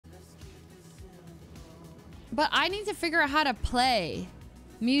But I need to figure out how to play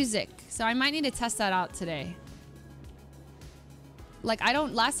music. So I might need to test that out today. Like,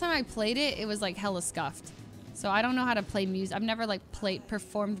 last time I played it, it was like hella scuffed. So I don't know how to play music. I've never like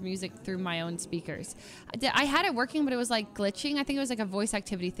performed music through my own speakers. I had it working, but it was like glitching. I think it was like a voice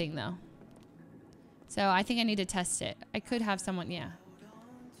activity thing though. So I think I need to test it. I could have someone, yeah.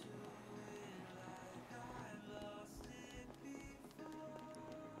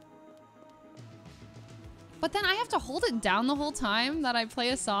 But then I have to hold it down the whole time that I play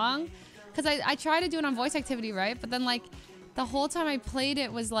a song. Because I try to do it on voice activity, right? But then like the whole time I played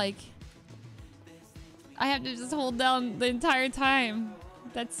it was like, I have to just hold down the entire time.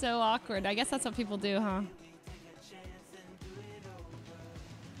 That's so awkward. I guess that's what people do, huh?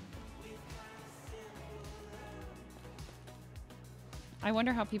 I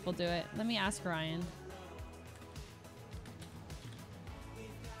wonder how people do it. Let me ask Ryan.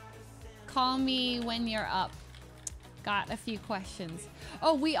 Call me when you're up. Got a few questions.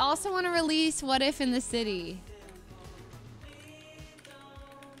 Oh, we also want to release What If in the City.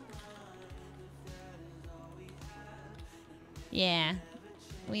 Yeah,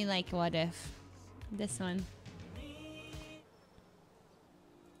 we like What If. This one.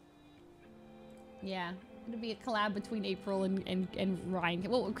 Yeah, it'll be a collab between April and Ryan.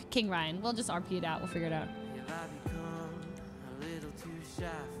 Well, King Ryan. We'll just RP it out. We'll figure it out.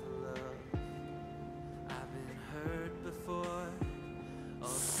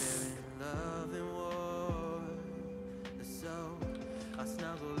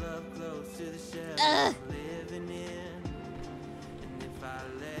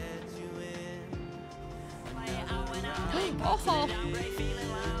 Oh.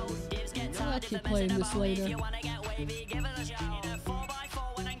 I'll actually play this later.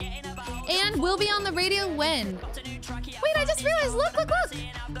 And we'll be on the radio when? Wait, I just realized, look.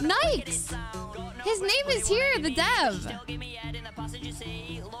 Nikes! His name is here, the dev.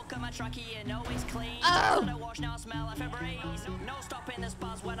 Oh! No stopping this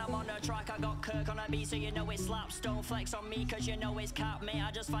buzz when I'm on the track. I got Kirk on a beat, so you know it slaps. Don't flex on me, cause you know it's cap me.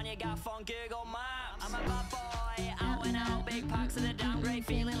 I just find your gaff on Google Maps. I'm a bad boy, out and out. Big packs of the downgrade,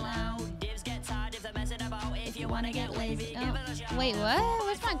 feeling loud. Divs get tired if they're messing about. If you wanna get lazy, give it a shot. Wait, what?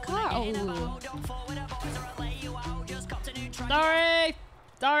 Where's my car? Oh. Sorry!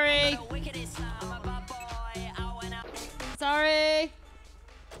 Sorry! Sorry!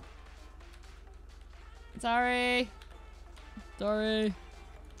 Sorry. Sorry.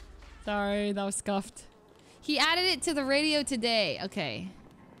 Sorry, that was scuffed. He added it to the radio today. Okay.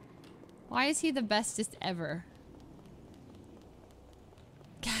 Why is he the bestest ever?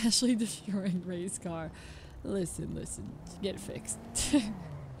 Casually destroying Ray's car. Listen. Get fixed.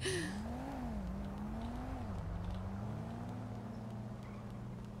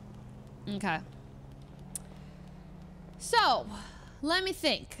 Okay. So, let me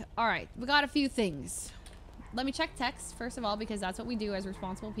think. Alright, we got a few things. Let me check text, first of all, because that's what we do as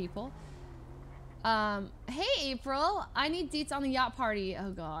responsible people. Hey, April. I need deets on the yacht party.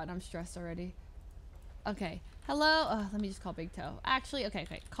 Oh, God. I'm stressed already. Okay. Hello. Oh, let me just call Big Toe. Actually, okay.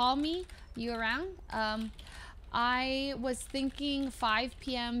 Call me. You around? I was thinking 5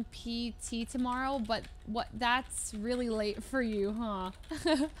 p.m. PT tomorrow, but that's really late for you, huh?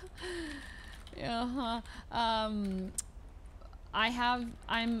 Yeah, huh?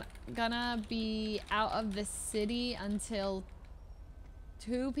 I'm gonna be out of the city until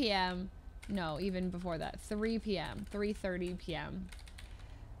 2 p.m. No, even before that. 3 p.m. 3:30 p.m.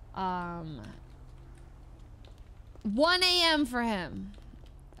 1 a.m. for him.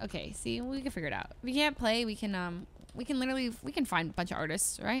 Okay, see, we can figure it out. If we can't play, we can find a bunch of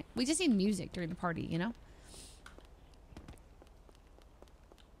artists, right? We just need music during the party, you know?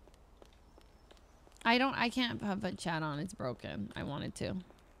 I can't have a chat on, it's broken. I wanted to.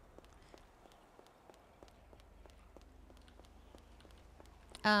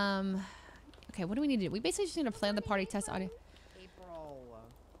 Okay, what do we need to do? We basically just need to plan the party, test audio. April.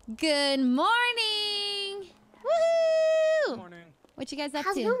 Good morning! Woohoo! Good morning. What you guys up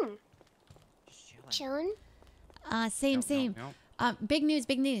to? Going? Chilling. Same. Big news.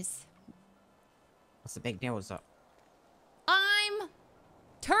 What's the big news? I'm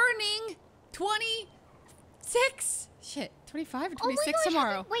turning 26. Shit, 25 or 26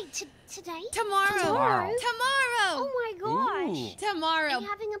 tomorrow. Wait, today? Tomorrow. Oh my gosh. Ooh. Tomorrow. Are you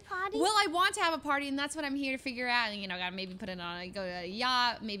having a party? Well, I want to have a party, and that's what I'm here to figure out. And, you know, I gotta maybe put it on, go to a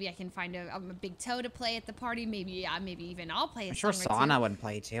yacht. Maybe I can find a big toe to play at the party. Maybe even I'll play. I'm sure Sana would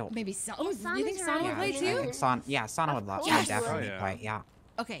play too. Maybe Sana. Oh, you think Sana would play too? I think Sana would definitely play. Yeah.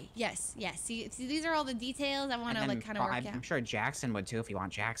 Okay, yes. See, these are all the details I want to like kind of work out. I'm sure Jackson would too if you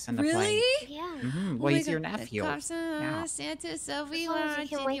want Jackson to really? play. Yeah. Mm-hmm. Well, he's your nephew. Yeah. Santa, so we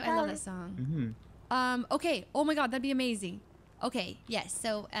want you. I love that song. Okay. Oh my God, that'd be amazing. Okay. Yes.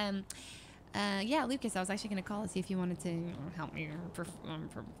 So, yeah, Lucas, I was actually gonna call to see if you wanted to help me for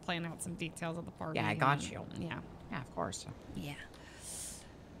playing out some details of the party. Yeah, I got you. Yeah. Yeah, of course. Yeah.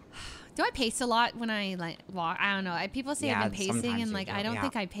 Do I pace a lot when I like walk? I don't know. People say I've been pacing, and like I don't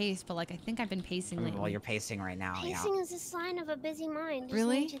think I pace, but like I think I've been pacing lately. Well, you're pacing right now. Pacing is a sign of a busy mind. Just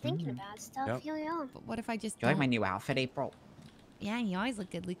really? You're thinking about stuff. Yep. But what if I just? Do you like my new outfit, April? Yeah, you always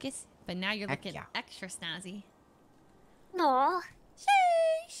look good, Lucas. But now you're looking extra snazzy. No.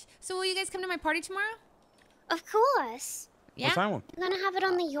 Sheesh. So will you guys come to my party tomorrow? Of course. Yeah. What time? We're gonna have it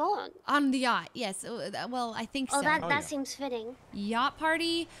on the yacht. On the yacht, yes. Well, I think so. Oh, that seems fitting. Yacht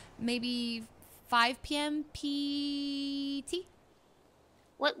party, maybe 5 p.m. PT.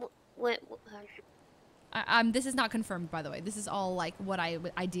 What? This is not confirmed, by the way. This is all like what I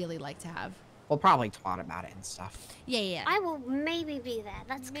would ideally like to have. We'll probably talk about it and stuff. Yeah. I will maybe be there.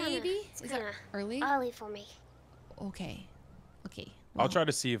 That's maybe. Is that early? Early for me. Okay. I'll try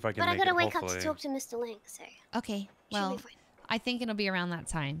to see if I can. But I make gotta it, wake hopefully. up to talk to Mr. Ling. So. Okay. Well, I think it'll be around that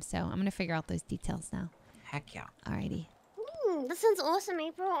time, so I'm gonna figure out those details now. Heck yeah. Alrighty. This sounds awesome,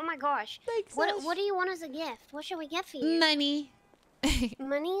 April. Oh my gosh. Thanks. What do you want as a gift? What should we get for you? Money.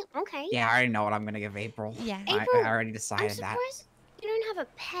 Money? Okay. Yeah, I already know what I'm gonna give April. Yeah. April, I already decided that. I'm surprised you don't have a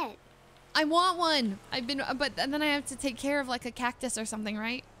pet. I want one. But then I have to take care of like a cactus or something,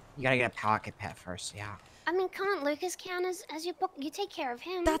 right? You gotta get a pocket pet first, yeah. I mean, can't Lucas count as your book? You take care of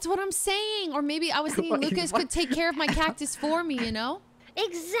him. That's what I'm saying. Or maybe I was thinking Lucas could take care of my cactus for me, you know?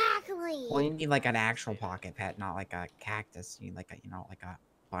 Exactly. Well, you need like an actual pocket pet, not like a cactus. You need like a, like a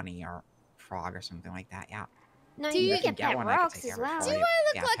bunny or frog or something like that, yeah. No, you can get pet rocks as well. Do I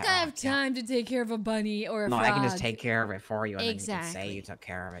look like I have time to take care of a bunny or a frog? No, I can just take care of it for you, and then you can Exactly. say you took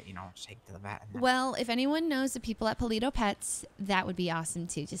care of it, just take it to the vet. Well, if anyone knows the people at Polito Pets, that would be awesome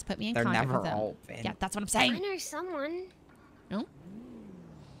too. Just put me in contact with them. They're never open. Yeah, that's what I'm saying. I know someone. No?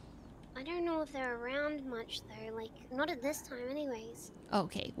 I don't know if they're around much though. Like, not at this time anyways.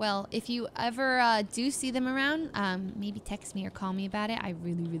 Okay, well, if you ever do see them around, maybe text me or call me about it. I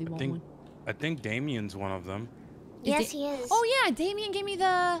really, really want one. I think Damien's one of them. Yes, he is. Oh yeah, Damien gave me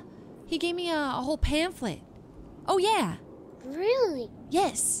he gave me a whole pamphlet. Oh yeah. Really?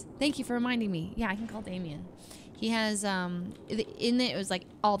 Yes. Thank you for reminding me. Yeah, I can call Damien. He has in it was like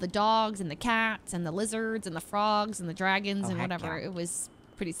all the dogs and the cats and the lizards and the frogs and the dragons and whatever. Yeah. It was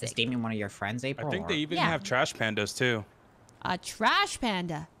pretty sick. Is Damien one of your friends, April? I think they even have trash pandas too. A trash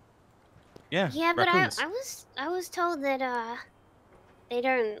panda. Yeah. Yeah, but raccoons. I was told that they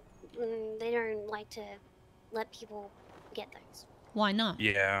don't like to let people get those. Why not?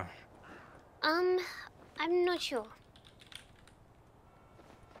 Yeah. I'm not sure.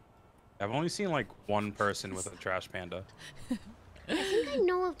 I've only seen like one person with a trash panda. I think I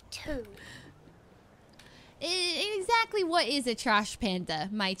know of two. Exactly what is a trash panda,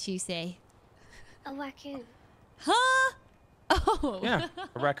 might you say? A raccoon. Huh? Oh. Yeah,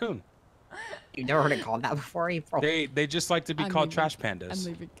 a raccoon. You never heard it called that before, April? They just like to be called trash pandas.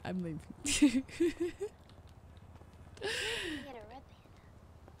 I'm leaving.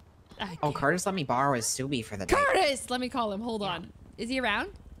 Oh, Curtis let me borrow his Subi for the day. Curtis! Let me call him. Hold on. Is he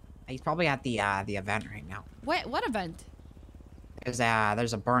around? He's probably at the event right now. What event? There's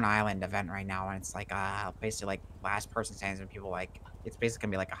a Burn Island event right now, and it's like basically like last person stands, and people like it's basically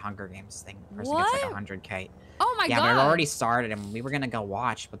gonna be like a Hunger Games thing. Person gets like 100K. Oh my god! Yeah, but it already started, and we were gonna go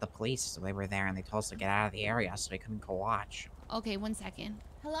watch, but the police, so they were there, and they told us to get out of the area, so we couldn't go watch. Okay, 1 second.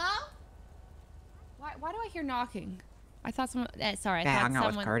 Hello? Why do I hear knocking? I thought someone. Sorry, I thought hung out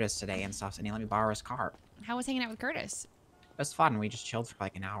someone. with Curtis today and stuff, and he let me borrow his car. How was hanging out with Curtis? It was fun. We just chilled for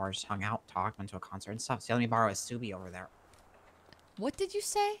like an hour, just hung out, talked, went to a concert and stuff. So he let me borrow his Subi over there. What did you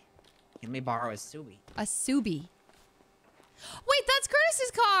say? He let me borrow his Subi. A Subi. Wait, that's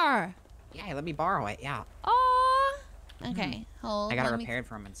Curtis's car. Yeah, he let me borrow it. Yeah. Oh. Okay. Hold. I got it repaired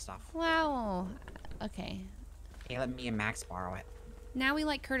for him and stuff. Wow. Okay. He let me and Max borrow it. Now we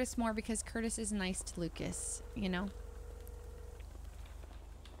like Curtis more because Curtis is nice to Lucas. You know.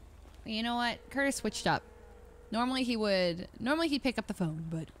 You know what? Curtis switched up. Normally he'd pick up the phone,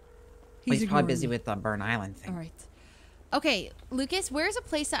 but he's probably busy with the Burn Island thing. All right. Okay, Lucas, where's a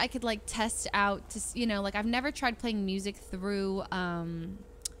place that I could like test out to, like I've never tried playing music through,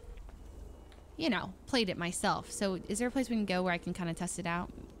 played it myself. So is there a place we can go where I can kind of test it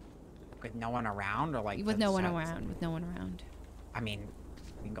out? With no one around, or like with no one around? With no one around. I mean,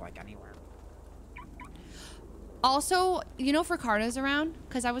 we can go like anywhere. Also, you know if Ricardo's around?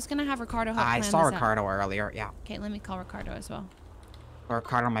 Because I was going to have Ricardo help I plan saw this Ricardo earlier, yeah. Okay, let me call Ricardo as well. Or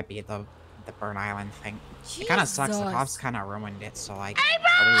Ricardo might be at the Burn Island thing. It kind of sucks. The cops kind of ruined it, so like,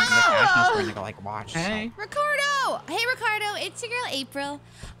 we're gonna go like watch. Hey, so. Ricardo! Hey, Ricardo, it's your girl April.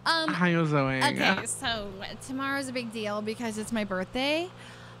 how you doing? Okay, so tomorrow's a big deal because it's my birthday.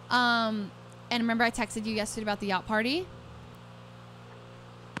 And remember I texted you yesterday about the yacht party?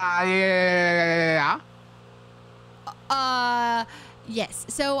 Yeah. Yes.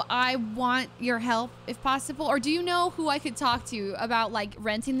 So I want your help if possible. Or do you know who I could talk to about like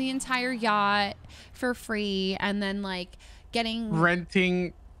renting the entire yacht for free and then like getting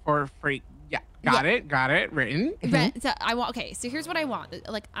Renting for free. Yeah. Got it. Written. So I want. Okay. So here's what I want.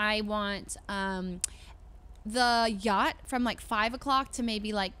 Like I want the yacht from like 5 o'clock to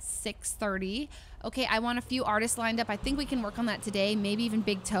maybe like 6:30. Okay, I want a few artists lined up. I think we can work on that today. Maybe even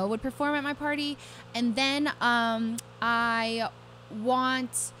Big Toe would perform at my party. And then I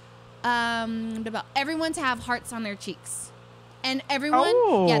want everyone to have hearts on their cheeks. And everyone,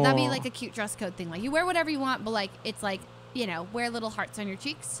 yeah, that'd be like a cute dress code thing. Like you wear whatever you want, but like it's like, you know, wear little hearts on your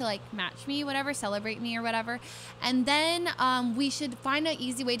cheeks to like match me, whatever, celebrate me or whatever. And then we should find an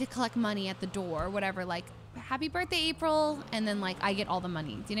easy way to collect money at the door, whatever, like happy birthday, April. And then like I get all the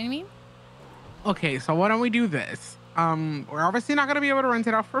money. Do you know what I mean? Okay, so why don't we do this? We're obviously not gonna be able to rent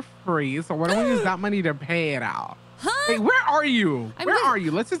it out for free, so why don't we use that money to pay it out? Huh? Hey, where are you? Where are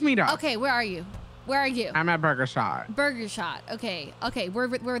you? Let's just meet up. Okay, where are you? Where are you? I'm at Burger Shot. Burger Shot. Okay,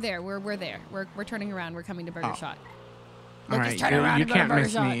 we're there. We're there. We're turning around. We're coming to Burger Shot. All Lucas, right, turn around you and go to can't Burger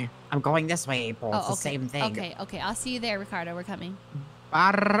miss Shot. me. I'm going this way, April. It's okay. the same thing. Okay. I'll see you there, Ricardo. We're coming.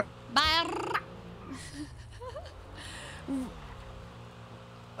 Barr. Bye.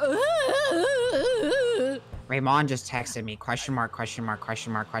 Raymond just texted me. Question mark. Okay.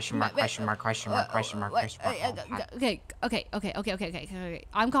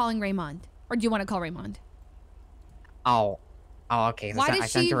 I'm calling Raymond. Or do you want to call Raymond? Oh, okay. Why did I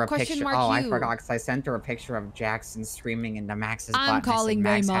sent she her a question picture. mark Oh, I you? forgot because I sent her a picture of Jackson screaming into Max's butt. I'm calling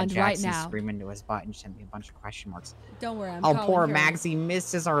Max Raymond had right Jackson now. screaming into his butt and sent me a bunch of question marks. Don't worry, I'm calling poor her. Max. He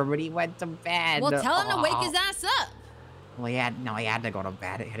missed his already. Went to bed. Well, tell him to wake his ass up. Well, he had to go to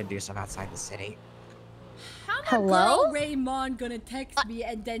bed. He had to do stuff outside the city. How my girl Raymond gonna text me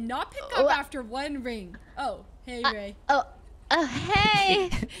and then not pick up after one ring? Oh, hey Ray. Hey.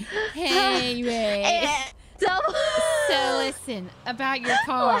 Hey Ray. So listen about your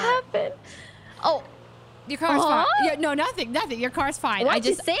car. What happened? Oh, your car's fine. Yeah, no, nothing. Your car's fine. Why'd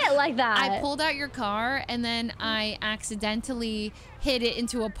you say it like that? I pulled out your car and then I accidentally hit it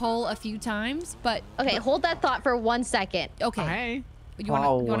into a pole a few times. But okay, hold that thought for 1 second. Okay. Hey. You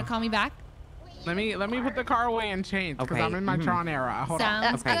wanna call me back? Let me put the car away and change because I'm in my Tron era. Hold on.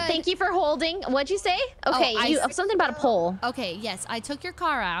 Sounds good. Thank you for holding. What'd you say? Okay, something about a pole. Okay, yes, I took your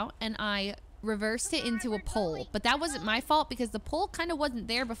car out and I reversed it into a pole, but that wasn't my fault because the pole kind of wasn't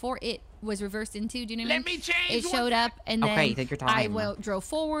there before it was reversed into. Do you know what I mean? Let me change. It showed up and then take your I time. drove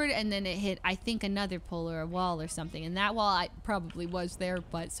forward and then it hit, I think, another pole or a wall or something. And that wall I probably was there,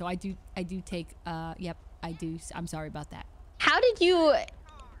 but so I do take. Yep, I do. I'm sorry about that. How did you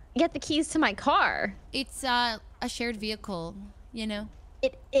get the keys to my car? It's a shared vehicle, you know.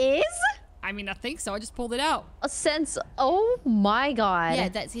 It is? I mean, I think so. I just pulled it out. Oh my god.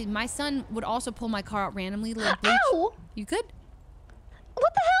 Yeah, see, my son would also pull my car out randomly. Ow! You good?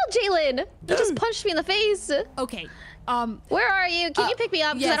 What the hell, Jalen? You just punched me in the face. Okay. Where are you? Can you pick me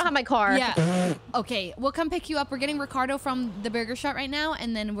up? Because I don't have my car. Yeah. Okay, we'll come pick you up. We're getting Ricardo from the Burger Shot right now,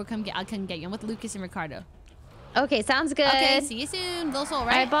 and then I'll come get you. I'm with Lucas and Ricardo. Okay, sounds good. Okay, see you soon. Little Soul,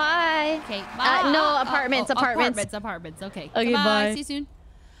 right? All right, bye. Okay, bye. No, apartments. Okay. Okay, Bye. bye. See you soon.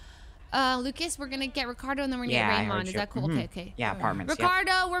 Lucas, we're gonna get Ricardo and then we're gonna get Raymond. Is that cool? Okay. Yeah, apartments.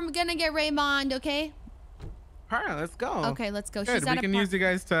 Ricardo, we're gonna get Raymond, okay? All right, let's go. Okay, let's go. Good. She's We can use you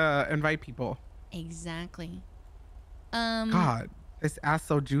guys to invite people. Exactly. God, this ass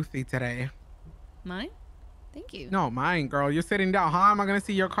so juicy today. Mine? Thank you. No, mine, girl. You're sitting down. How am I gonna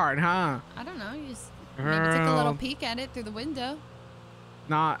see your card, huh? I don't know. You just maybe take a little peek at it through the window.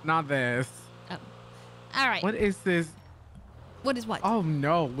 Not this. Oh. All right. What is this? What is what? Oh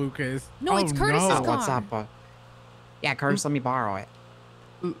no, Lucas. No, it's Curtis's car. What's up? Yeah, Curtis, let me borrow it.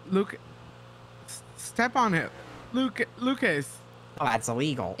 Luke, step on it. Lucas. Oh, that's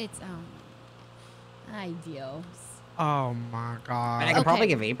illegal. It's ideal. Oh my god. I mean, I can probably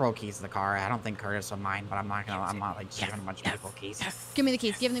give April keys to the car. I don't think Curtis would mind, but I'm not like giving a bunch of people keys. Give me the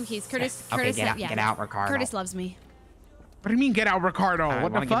keys. Give them the keys. Curtis. Okay, Curtis. get out, Ricardo. Curtis loves me. What do you mean, get out, Ricardo?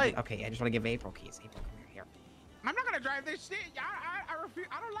 What the fuck? Okay, I just want to give April keys. April, come here. I'm not gonna drive this shit. I refuse.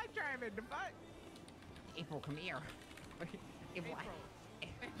 I don't like driving. The fuck? April, come here.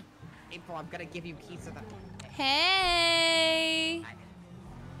 April, I'm gonna give you keys to the... Hey!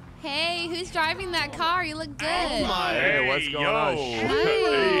 Hey, who's driving that car? You look good. Hey, what's going on?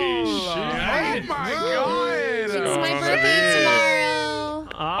 Hey. Oh my god! It's my birthday tomorrow.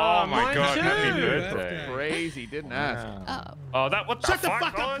 Oh my god, happy birthday. Crazy, didn't ask. Oh, that what the Shut the fuck,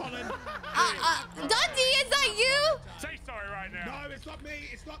 fuck up, Colin? Colin. Dundee, is that you? Say sorry right now. No, it's not me.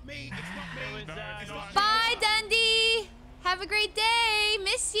 It's not me. It's not me. No, it's not. Bye, Dundee. Have a great day.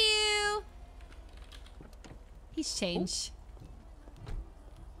 Miss you. He's changed.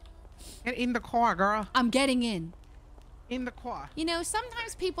 Get in the car, girl. I'm getting in. In the car. You know,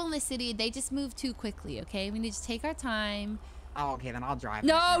 sometimes people in the city, they just move too quickly, okay? We need to take our time. Oh, okay, then I'll drive.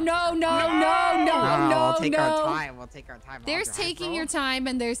 No. We'll take our time. We'll take our time. There's taking your time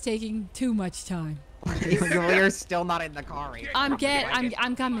and there's taking too much time. We're still not in the car right now.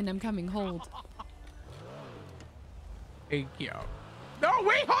 I'm coming. Hold. Thank you. No,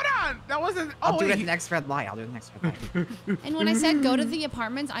 wait, hold on. That wasn't. I'll do wait. the next red light. And when I said go to the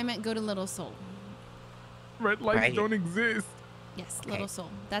apartments, I meant go to Little Seoul. Red lights Right. don't exist. Yes, Okay. Little Seoul.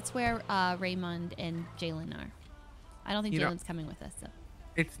 That's where Raymond and Jalen are. I don't think You know- Jalen's coming with us, though.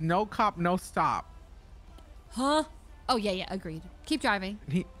 It's no cop, no stop. Huh? Oh, yeah, agreed. Keep driving.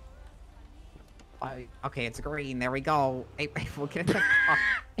 Okay, it's green. There we go. April, get in the car.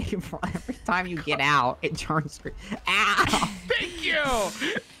 April, every time you get out, it turns green. Ow! Thank you.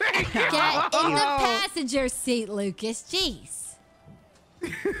 Thank you. Get in the passenger seat, Lucas. Jeez.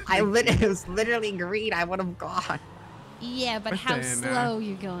 It was literally green. I would have gone. Yeah, but how Listen, slow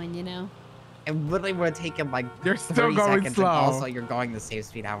you're going, you know? It literally would have taken like You're still 30 going seconds. slow. And also, you're going the same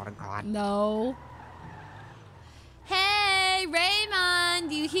speed I would have gone. No. Hey,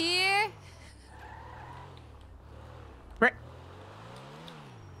 Raymond, you here?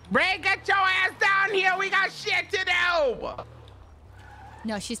 Ray, get your ass down here. We got shit to do.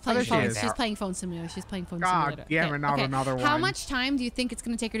 No, she's playing there she phone. is. She's playing phone simulator. She's playing phone God simulator. damn it, not another How one. much time do you think it's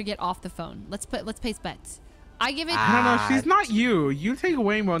gonna take her to get off the phone? Let's place bets. I give it. No, she's not you. You take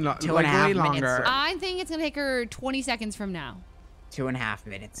way more, like 2.5 way minutes. longer. I think it's gonna take her 20 seconds from now. 2.5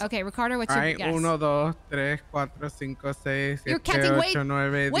 minutes. Okay, Ricardo, what's All your right, guess? 1, 2, 3, 4, 5, 6, You're 7, counting 8,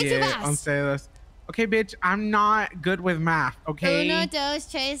 9, way too 10, fast. 11. Okay, bitch, I'm not good with math, okay? 1, 2,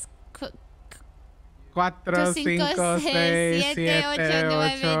 3, 4, 5, 6, 7, 8, 9, 10,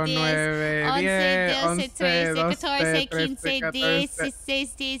 11, 12, 13, 14,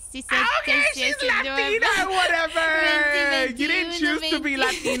 Okay, she's Latina, whatever. You didn't choose to be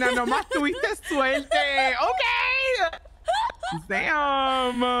Latina, nomás tuviste suerte. Okay.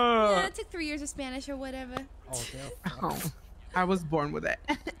 Damn. Yeah, it took 3 years of Spanish or whatever. Oh, I was born with it.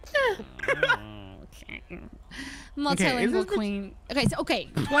 Multilingual queen. Okay,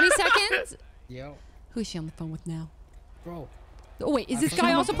 20 seconds. Yo, Who's she on the phone with now? bro. Oh wait, is this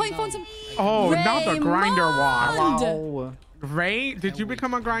guy also playing phone sim? Oh, not the grinder watch. Hello. Ray, did you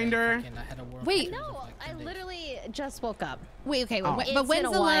become a grinder? Wait, No, I literally just woke up. wait, okay, Oh. but It's when's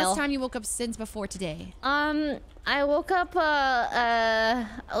been the a last while. time you woke up since before today? I woke up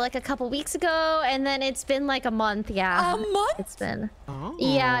like a couple weeks ago, and then it's been like a month. Yeah, A month? It's been. Oh.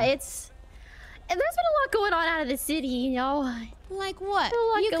 Yeah, and there's been a lot going on out of the city, you know. Like what?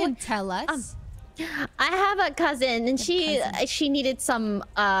 Like You a- can tell us. I have a cousin, and she needed some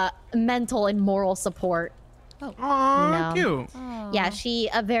mental and moral support. Aw, No. cute. Yeah, she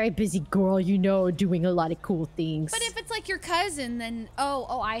a very busy girl, you know, doing a lot of cool things. But if it's like your cousin, then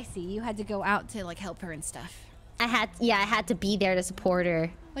oh, I see. You had to go out to like help her and stuff. I had to be there to support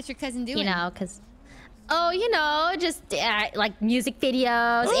her. What's your cousin doing? You know, just like music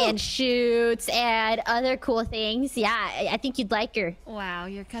videos and shoots and other cool things. Yeah, I think you'd like her. Wow,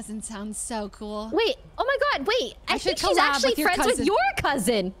 your cousin sounds so cool. Wait, oh my god, wait. I should think she's collab actually with your friends with cousin. your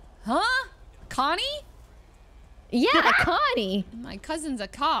cousin. Huh? Connie? Yeah, Connie. My cousin's a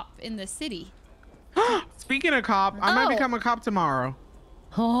cop in the city. Speaking of cop, I might become a cop tomorrow.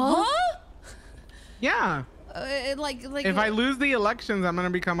 Huh? Yeah. Like If I lose the elections, I'm gonna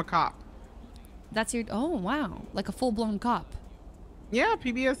become a cop. That's your. Oh wow, like a full-blown cop. Yeah,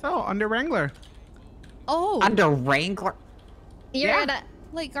 PBSO under Wrangler. Oh. Under Wrangler. You're gonna.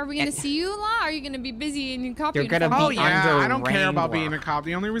 Like, are we gonna see you a lot? Are you gonna be busy in your cop You're gonna uniform? be Oh yeah, under I don't care about Wrangler. being a cop.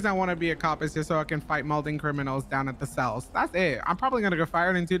 The only reason I want to be a cop is just so I can fight molding criminals down at the cells. That's it. I'm probably gonna get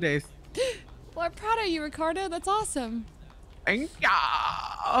fired in 2 days. Well, I'm proud of you, Ricardo. That's awesome. Thank ya.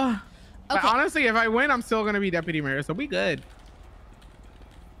 But Okay. honestly, if I win, I'm still gonna be deputy mayor, so we good.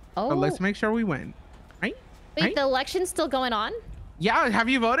 Oh, But let's make sure we win, right? wait, right? the election's still going on? Yeah, have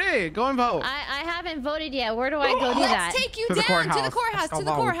you voted? Go and vote. I haven't voted yet. Where do I go do Let's that? take you To the down to the courthouse. courthouse. Let's To go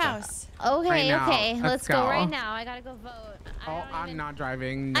the vote. courthouse. Okay, Right now. okay. Let's Let's go go. right now. I gotta go vote. Oh, I'm even... not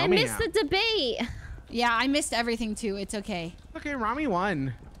driving. No, I missed the debate. Yeah, I missed everything too. It's okay. Okay, Rami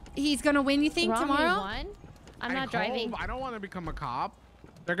won. He's gonna win, you think, Rami tomorrow? won? I'm I not driving. hope. I don't want to become a cop.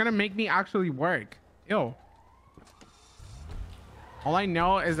 They're gonna make me actually work. Ew. All I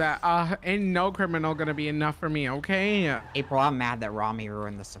know is that ain't no criminal gonna be enough for me, okay? April, I'm mad that Rami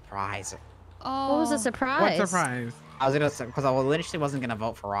ruined the surprise. Oh. What was the surprise? What surprise? I was gonna say, because I literally wasn't gonna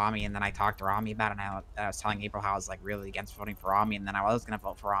vote for Rami, and then I talked to Rami about it, and I was telling April how I was like really against voting for Rami, and then I was gonna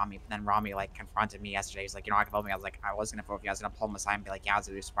vote for Rami, but then Rami like confronted me yesterday. He's like, you're not gonna vote me. I was like, I was gonna vote for you. I was gonna pull him aside and be like, yeah, I was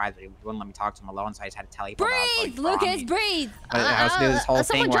gonna be surprised, but he wouldn't let me talk to him alone, so I just had to tell April. Breathe, Lucas, breathe. I was gonna do this whole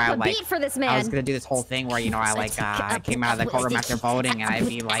Someone thing where drop I a like. beat for this man. I was gonna do this whole thing where I came out of the courtroom after voting, and I'd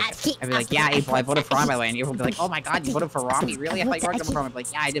be like, yeah, April, I voted for Rami, by the way, and April would be like, oh my god, you voted for Rami, really? I thought you weren't gonna vote for Rami. I'd be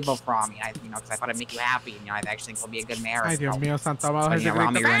like, yeah, I did vote for Rami, because I thought I'd make you happy, and I actually think he'll be a good mayor. Ay, Dios mío, Santa So, Maria.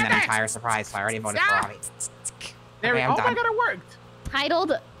 Rami ruined that entire surprise, so I already voted for Rami. There we Okay, go. I'm Oh my done. god, it worked.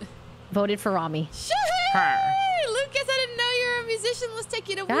 Titled, voted for Rami. Her. Lucas, I didn't know you were a musician. Let's take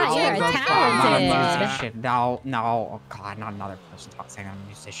you to God, Woodshop. you're I'm not a talented. musician. No, oh god, not another person saying I'm a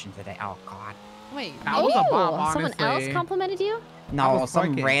musician today. Oh god. Wait, That was a bop, Oh, someone else honestly. complimented you? No, was some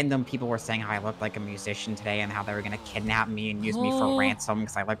fucking- random people were saying how I looked like a musician today and how they were gonna kidnap me and use me for ransom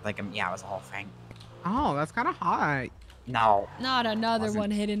because I looked like a yeah, it was a whole thing. Oh, that's kind of hot. No. not another Wasn't-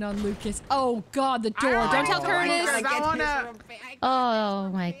 one hitting on Lucas. Oh God, the door. Oh, Don't tell I Curtis. don't wanna- Oh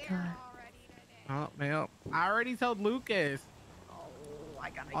my god. Oh, man. I already told Lucas.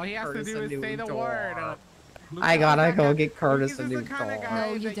 All he has to do is say the word. I gotta go get Lucas Curtis is a the new kind of door. guy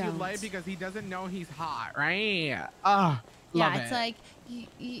No, you that you don't. like because he doesn't know he's hot, right? Yeah, Love it's it. like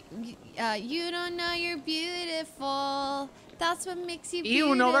you don't know you're beautiful. That's what makes you beautiful.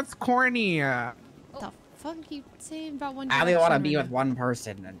 Ew, no, that's corny. The fuck you saying about One I only want to Direction be right with now? one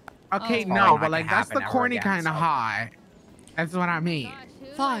person. And Okay, Oh. no, Probably but not like gonna that's the happen ever corny again, kind of so. high. That's what I mean. Gosh, who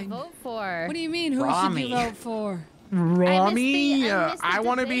do I Fine. vote for? What do you mean? Who Rami. should you vote for? Rami, I missed the I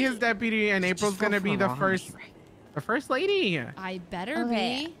want to be his debate. deputy, and April's gonna be the first lady. I better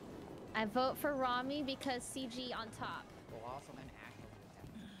Okay. be. I vote for Rami because CG on top.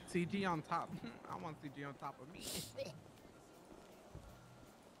 CG on top. I want CG on top of me.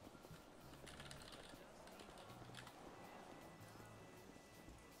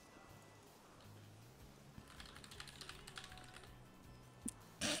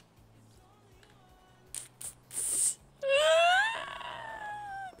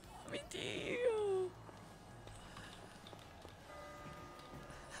 Me too.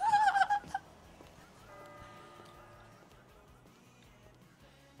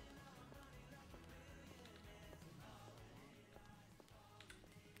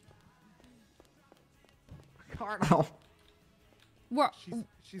 Cardinal. What?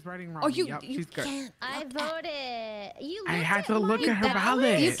 She's writing wrong. Oh, you Yep, you she's good. can't. I voted. You I looked had at to look my at her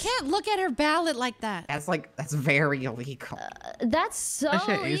ballot. You can't look at her ballot like that. That's very illegal. That's so That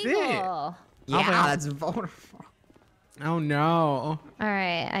shit, is it? illegal. Yeah, well. that's votable. Oh no. All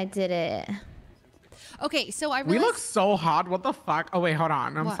right, I did it. Okay, so I We realized look so hot. What the fuck? Oh wait, hold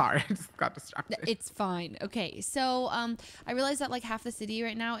on. I'm What? sorry. I just got distracted. it's fine. Okay, so I realized that like half the city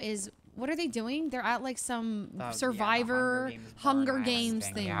right now is what are they doing? They're at like some The Survivor Hunger Hunger Games Games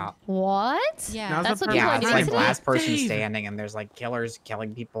thing, thing. yeah. What? Yeah. Now's That's the what perfect people Yeah, are it's doing like today? last person Dave. standing, and there's like killers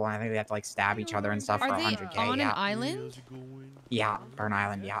killing people, and I think they have to like stab each other and stuff for Are they 100K. on Yeah. an island? Yeah, Burn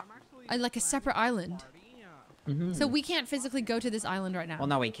Island. Yeah. Like a separate island. So we can't physically go to this island right now. Well,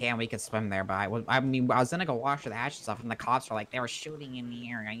 no, we can. We could swim there, but I was gonna go wash the ashes off, and the cops were like, they were shooting in the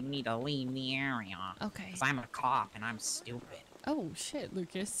area. You need to leave the area. Okay. Because I'm a cop and I'm stupid. Oh shit,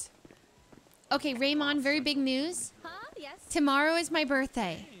 Lucas. Okay, Raymond, very big news. Huh? Yes. Tomorrow is my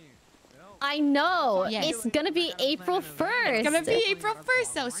birthday. I know. Yes. It's gonna be April 1st. It's gonna be April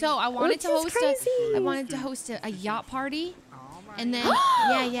 1st though. So I wanted Which to is host crazy. I wanted to host a yacht party. And then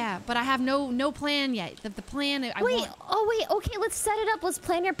yeah, but I have no plan yet. The plan I Wait. want. Oh wait. Okay. Let's set it up. Let's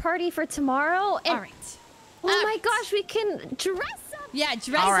plan your party for tomorrow. And, All right. Oh my gosh, we can dress up. Yeah,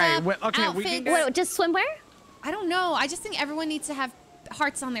 dress All right, up. wait, okay, we can outfits. get- Wait, just swimwear? I don't know. I just think everyone needs to have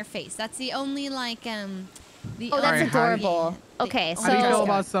hearts on their face. That's the only like the Oh, that's Alright, how- adorable. Okay, How do you feel so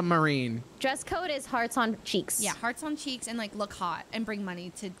about submarine? dress code is hearts on cheeks. yeah, hearts on cheeks and like look hot and bring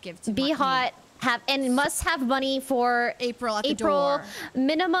money to give to Be me. hot. And must have money for April at the April. door.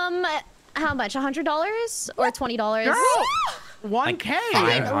 Minimum. How much? $100 or $20? Girl,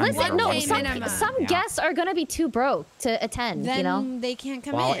 1K. Listen, no. 1K Some minimum. Yeah. guests are gonna be too broke to attend. Then you know. they can't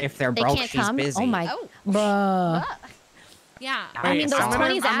come Well, in. if they're They broke, can't she's come. busy. Oh my. Oh. Bruh. Yeah. I mean, those 20s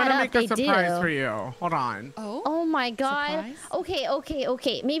I'm add gonna up. make They a surprise do. for you. Hold on. Oh. Oh my god. Surprise?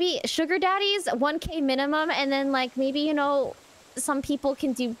 Okay. Maybe sugar daddies 1K minimum, and then like maybe some people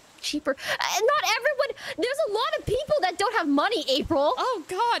can do cheaper. Not everyone. There's a lot of people that don't have money. April. Oh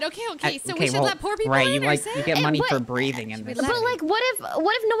god. Okay. So we should well, let poor people right, in. you get money for breathing in this. But like, what if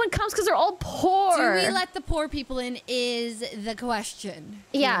no one comes because they're all poor? Do we let the poor people in? Is the question.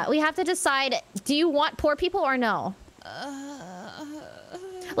 Yeah, we have to decide. Do you want poor people or no?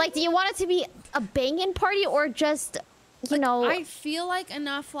 Like, do you want it to be a banging party or just, I feel like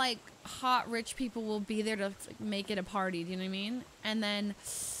enough like hot rich people will be there to like, make it a party. Do you know what I mean? And then,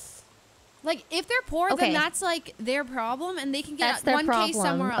 like, if they're poor, then that's like their problem, and they can get 1K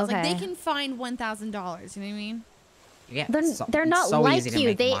somewhere else. Like, they can find $1,000. You know what I mean? Yeah, they're not so like easy to you.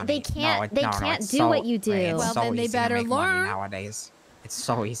 make They money. can't it's do so- what you do. right, it's Well, so then they easy to better make money learn. nowadays. It's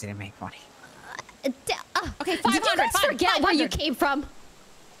so easy to make money. Okay, 500. Did you guys forget where you came from?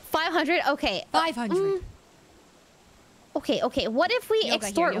 500. Okay. 500. Okay. What if we Yoga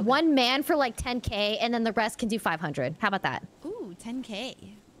extort here, yoga. one man for like 10K and then the rest can do 500? How about that? Ooh, 10K.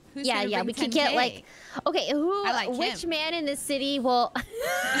 Who's Yeah. gonna We bring could get 10K? like. Okay. I like Which him. man in this city will?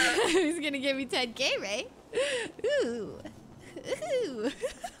 Who's gonna give me 10K, Ray? Ooh.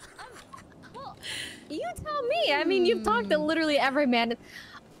 Well, you tell me. I mean, you've talked to literally every man.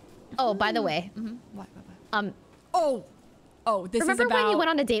 Oh, by the way. What? Oh, this remember is about... when you went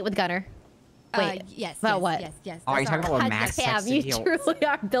on a date with Gunner? Wait, yes. about yes, what? Yes. Oh, are you talking about what Max Damn, texted you truly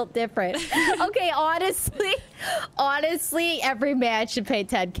are built different. Okay, honestly, every man should pay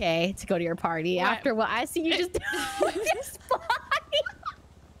 10K to go to your party. What? After what I see you just do with this body.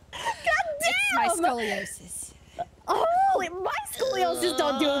 God damn! It's my scoliosis. Oh, my scoliosis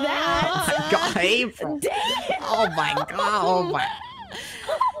don't do that. God, April. Damn. Oh my god. Oh my.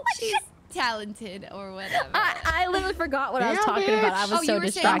 She's talented or whatever. I literally forgot what I was Damn, talking about. I bitch. was so you were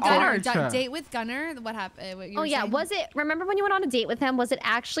distracted. saying Gunner, Art. date with Gunner. What happened? What you Oh were yeah, saying? was it? Remember when you went on a date with him? Was it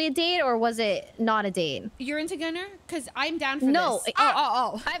actually a date or was it not a date? You're into Gunner? Because I'm down for No. this.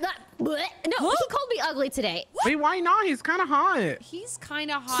 Oh. I'm not. No, he called me ugly today. Wait, why not? He's kind of hot. He's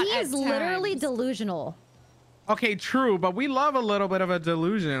kind of hot. He at is literally times. delusional. Okay, true, but we love a little bit of a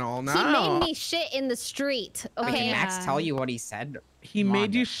delusional. No. He made me shit in the street. Okay. Did Max tell you what he said? He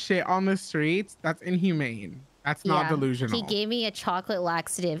made you shit on the streets? That's inhumane. That's not delusional. He gave me a chocolate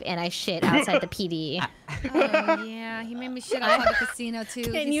laxative and I shit outside the PD. Oh, yeah. He made me shit outside the casino, too.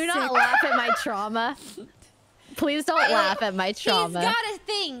 Can He's you not sick. laugh at my trauma? Please don't laugh at my trauma. He's got a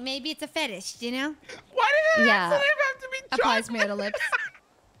thing. Maybe it's a fetish, you know? Why did it Yeah. have to be Applies chocolate? me to lips.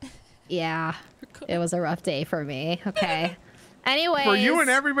 Yeah. It was a rough day for me. Okay. Anyways. For you and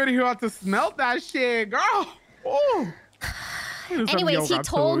everybody who had to smell that shit, girl. Ooh. Anyways, he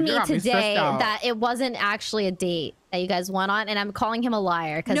told me today that it wasn't actually a date that you guys went on, and I'm calling him a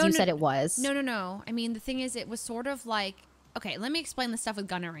liar because you said it was. No. I mean, the thing is, it was sort of like... Okay, let me explain the stuff with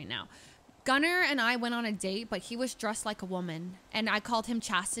Gunner right now. Gunner and I went on a date, but he was dressed like a woman, and I called him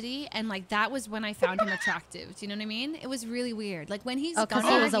Chastity, and like that was when I found him attractive. Do you know what I mean? It was really weird. Like when he's because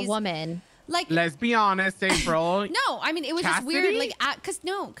Gunner, he was a he's- woman. Like, let's be honest, April. no, I mean, it was just weird. Chastity? Like,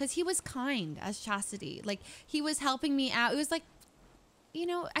 because he was kind as Chastity. Like, he was helping me out. It was like, you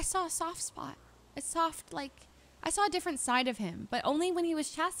know, I saw a soft spot. A soft, like, I saw a different side of him, but only when he was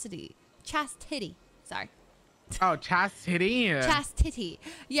Chastity. Chastity. Sorry. Oh, Chastity? Chastity.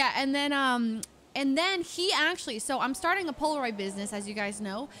 Yeah, and then he actually, so I'm starting a Polaroid business, as you guys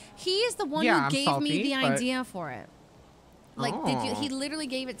know. He is the one who gave me the idea for it. Like, he literally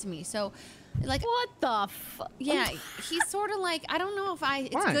gave it to me. So, like, what the fuck? Yeah, he's sort of like, I don't know if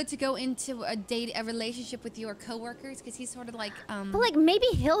it's good to go into a relationship with your coworkers, because he's sort of like, But like, maybe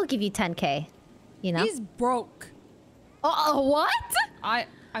he'll give you 10K, you know? He's broke. What?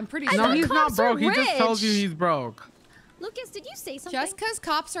 I'm pretty I sure. thought No, he's not cops are broke. He just told you rich. he's broke. Lucas, did you say something? Just because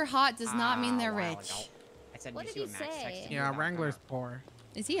cops are hot does not mean they're rich. I said, What you did see he Max say? texted me Yeah, about Wrangler's that. poor.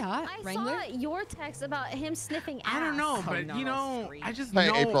 Is he hot? I Wrangler? saw your text about him sniffing ass. I don't know, Oh, but no, you no, know, scream. I just Hey,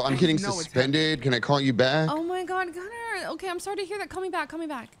 know. April, I'm I getting just know it's suspended. Can I call you back? Oh my God, Gunner. Okay, I'm sorry to hear that. Call me back.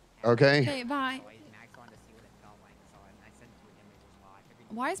 Okay. Okay, bye.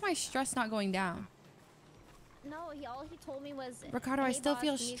 Why is my stress not going down? No, all he told me was. Ricardo, I "Hey, still boss,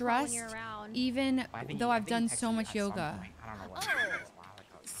 feel give me a call when stressed, you're around." even though I've done so much yoga. I don't know what.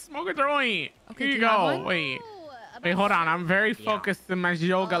 Smoke a joint. Okay, Here do you you have go. one? Wait. Oh, Wait, about hold on. I'm very focused in my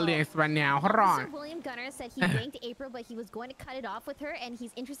yoga list right now. Hold Officer on. William Gunner said he ranked April, but he was going to cut it off with her, and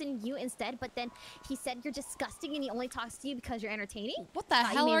he's interested in you instead. But then he said you're disgusting, and he only talks to you because you're entertaining. What the Thought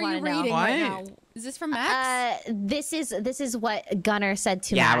hell may are you wanna know. reading right now? Is this from Max? This is what Gunner said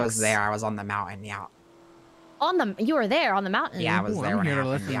to Yeah, Max. I was there. I was on the mountain. Yeah. You were there on the mountain. Yeah, I was Ooh, there I'm when it here to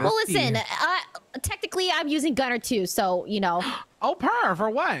happened. listen. Yeah. Well, Let's listen. see. Technically, I'm using Gunner too, so you know. Oh, per for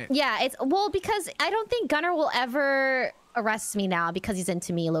what? Yeah, it's because I don't think Gunner will ever arrest me now because he's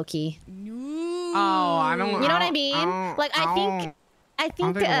into me, Loki. Oh, I don't. You know what I mean? Like I think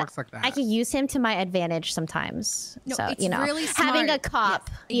think it works like that. I can use him to my advantage sometimes. No, so it's you know, really having a smart. cop.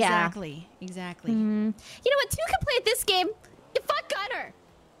 Yes, Yeah. exactly. You know what? Two can play at this game. You fuck Gunner.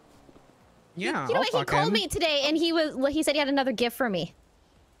 Yeah. You know what? He called me today, and he said he had another gift for me.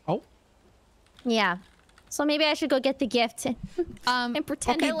 Oh. Yeah. So maybe I should go get the gift and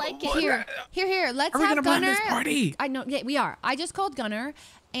pretend I like it. Here. Let's Are we have gonna plan Gunner. this party? I know. Yeah, we are. I just called Gunner,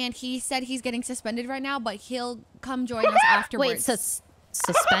 and he said he's getting suspended right now, but he'll come join us afterwards. Wait,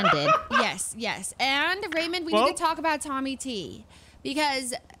 suspended? Yes. And Raymond, we need to talk about Tommy T,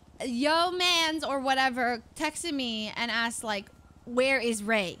 because Yo Mans or whatever texted me and asked like, "Where is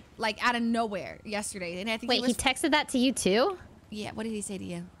Ray?" Like out of nowhere yesterday, and I think Wait, he texted that to you too? Yeah. What did he say to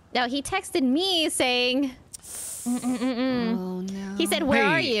you? No, he texted me saying. Oh no. He said, "Where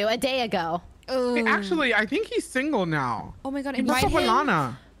are Hey. you?" a day ago. Hey, actually, I think he's single now. Oh my God! What's Invite up with him.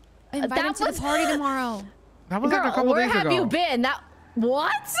 Lana? Invite him to the party tomorrow. That was like a Girl, couple where days have ago. you been?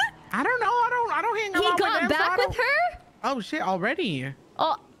 What? I don't know. I don't hang He around with got them, so back I don't- with her? Oh shit! Already?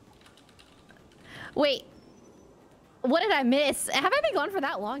 Oh. Wait. What did I miss? Have I been gone for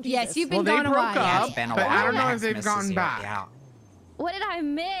that long? Yes, Jesus. you've been Well, they gone a broke while. Yeah, up, it's been a but while. I don't know Yeah, if they've misses gone you. back. Yeah. What did I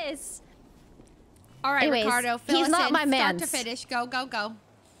miss? All right, Anyways, Ricardo, fill he's us not in, my start mans. to finish. Go. I don't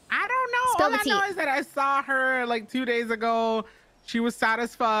know. Spill All the I know tea. is that I saw her like 2 days ago. She was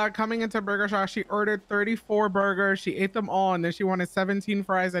satisfied coming into Burger Shop. She ordered 34 burgers. She ate them all, and then she wanted 17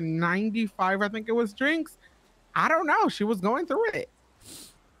 fries and 95, I think it was, drinks. I don't know. She was going through it.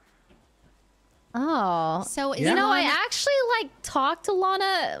 Oh. So, you know, I actually like talked to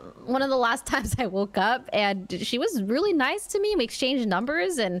Lana one of the last times I woke up, and she was really nice to me. We exchanged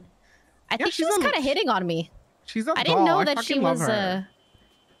numbers, and I think she she's was a- kind of hitting on me. She's a I didn't know doll. that I she fucking love was. her.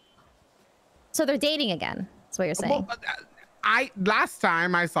 So they're dating again. That's what you're saying. Well, last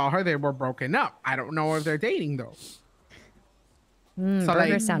time I saw her, they were broken up. I don't know if they're dating though. So, Burgers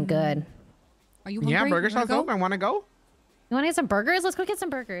like- sound good. Are you hungry? Yeah, Burger You wanna Shop's open. Want to go? You want to get some burgers? Let's go get some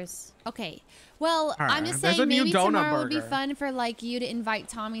burgers. Okay. Well, I'm Alright, just there's saying a new maybe donut tomorrow would be burger. fun for like you to invite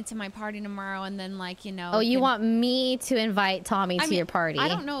Tommy to my party tomorrow, and then like Oh, you can- want me to invite Tommy I to mean, your party? I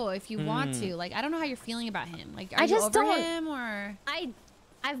don't know if you want to. Like, I don't know how you're feeling about him. Like, are I you just over don't- him or?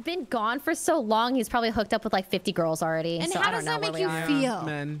 I've been gone for so long. He's probably hooked up with like 50 girls already. And so how I don't does know that where make we you are. feel?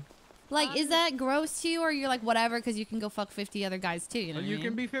 Man, Like, is that gross to you, or you're like whatever because you can go fuck 50 other guys too? You know? you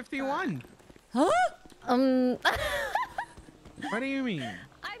can be 51. Huh? What do you mean?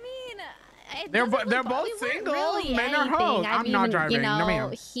 I mean, it They're doesn't they're look- both we weren't single. really Men are anything. hoes. I I'm not mean, driving. You know, No,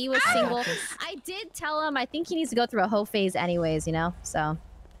 ma'am. he was single. I did tell him I think he needs to go through a hoe phase anyways, you know? So.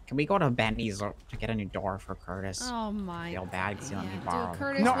 Can we go to Benny's to get a new door for Curtis? Oh my. Feel bad because he let me Dude, borrow.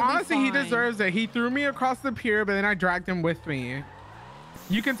 Curtis No, will be honestly, he fine. deserves it. He threw me across the pier, but then I dragged him with me.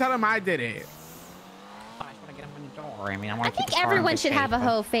 You can tell him I did it. I just want to get him a new door. I mean, I want I to keep think the car in everyone good should shape, have a but-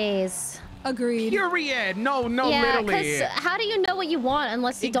 hoe phase. Agreed. Period. No, Yeah, literally. because how do you know what you want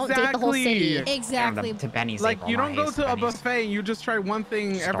unless you don't date the whole city? Exactly. To Benny's. Like, April, you don't not go his, to a Benny's. buffet and you just try one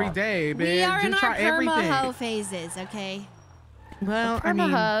thing every Stop. day, bitch. We are in Just our try everything. perma-hoe phases, okay? Well, I mean,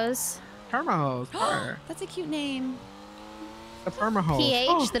 Perma-hose. perma-hose. her. That's a cute name. The perma-hose. PH,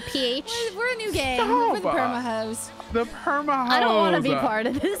 Oh, the PH. We're a new gang. Stop. We're the perma-hoes. the perma-hose. I don't want to be part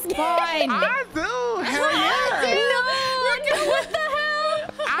of this game. Fine. I do. Hell yeah. No, what the hell?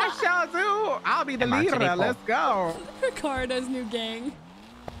 I shall do. I'll be the March and leader. April. Let's go. Ricardo's new gang.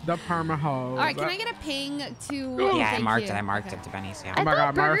 The perma-hose. All right, can I get a ping to? Yeah, I thank marked you. it. I marked Okay. it to Benny's. Yeah. Oh my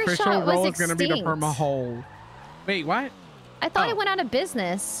thought god, my Burger official Shot was role is gonna be the extinct. perma-hole. Wait, what? I thought Oh. it went out of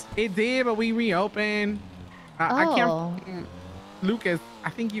business. It did, but we reopened. I Oh. can't. Lucas, I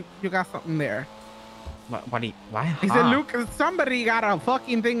think you got something there. What do you? What? He said, Lucas, somebody got a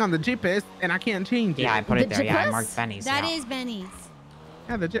fucking thing on the GPS, and I can't change it. Yeah, I put it The there. Yeah, I GPS? marked Benny's. That yeah. is Benny's.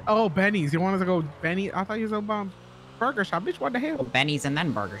 Yeah, oh, Benny's. You wanted to go Benny? I thought you was about Burger Shop. Bitch, what the hell? Well, Benny's and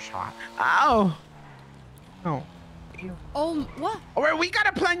then Burger Shot. Oh. Oh. Oh, what? All right, we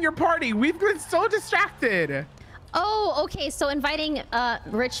gotta plan your party. We've been so distracted. Oh, okay. So inviting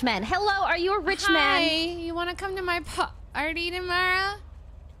rich men. Hello, are you a rich Hi, man? you want to come to my party tomorrow?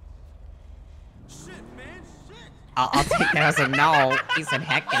 I'll take that as a no. He said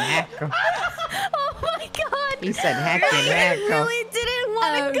heck and heck. Oh my god. He said heck and I heck. really didn't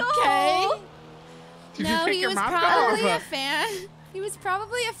want to Okay. go. Did you No, take he your was mouth probably off? a fan. He was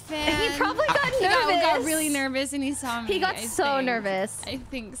probably a fan. He probably got He nervous. got really nervous and he saw me. He got I so think. nervous. I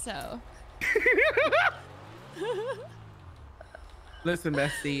think so. Listen,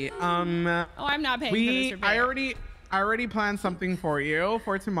 bestie. Oh, I'm not paying for this repair. I already planned something for you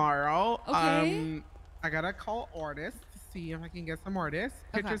for tomorrow. Okay. I gotta call artists to see if I can get some artists.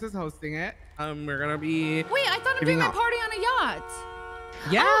 Okay. Pictures is hosting it. We're gonna be. Wait, I thought I'm doing my party on a yacht.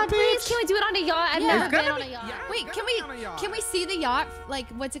 Yeah, oh, bitch. please, can we do it on a yacht? I've never been on a yacht. Yeah, Wait, it's can gonna be on a yacht. we see the yacht? Like,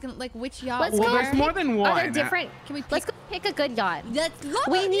 what's it gonna like? Which yacht? Let's Well, go. there's more than one. Are there different? Can we pick? Let's go pick a good yacht. Let's go.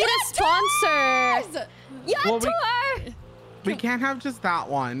 We need a sponsor. Yacht Well, tour. We can't have just that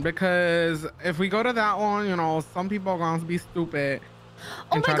one because if we go to that one, you know, some people are going to be stupid.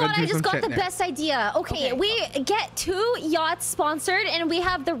 Oh my god, I just got the there. best idea. Okay, we get 2 yachts sponsored and we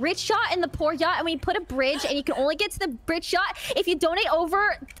have the rich yacht and the poor yacht and we put a bridge and you can only get to the rich yacht if you donate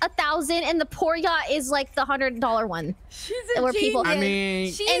over 1,000 and the poor yacht is like the $100 one. She's a genius. People, I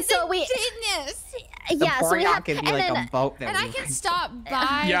mean, she's a genius. Yeah, so we have, could be like a boat that and I can stop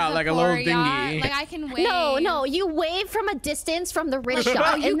by Yeah, the like a poor little yacht. dinghy. Like I can wave. No, you wave from a distance from the rich Oh,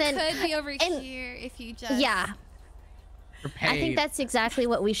 yacht you and then could be over here if you just. yeah. I think that's exactly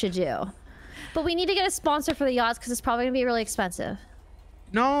what we should do. But we need to get a sponsor for the yachts because it's probably gonna be really expensive.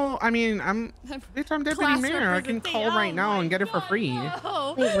 No, I mean, bitch, I'm deputy mayor. I can call right now and get it for free.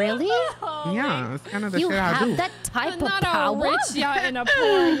 No. Wait, really? Yeah, that's kind of the You shit I do. have that type of Not power? a rich yacht and a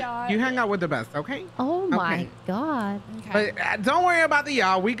poor yacht. You hang out with the best, okay? Oh my Okay. god. Okay. But don't worry about the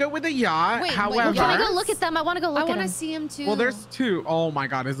yacht. We go with the yacht. Wait, However, Can we go look at them? I want to go look I at want them. to see him too. well, there's 2. Oh my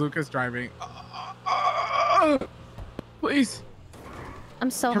god, is Lucas driving? Please. I'm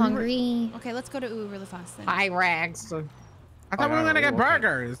so Can we- hungry. Okay, let's go to Ooh really fast then. Hi, Rags. I thought we were gonna get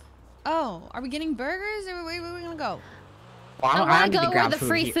burgers. Oh, are we getting burgers or where are we gonna go? Well, I want need to go where grab the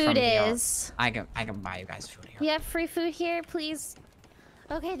free from food the, is. I can buy you guys food here. You have free food here, please?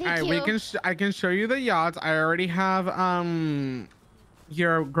 Okay, thank All right, you. I can show you the yachts. I already have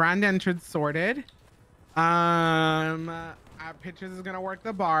your grand entrance sorted. Our Pictures is gonna work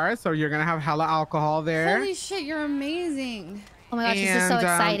the bar, so you're gonna have hella alcohol there. Holy shit, you're amazing. Oh my gosh, this is so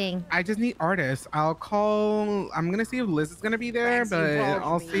exciting. I just need artists. I'm gonna see if Liz is gonna be there, but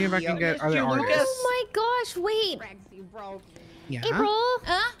I'll see if I can get other artists. Oh my gosh, wait. Yeah. April,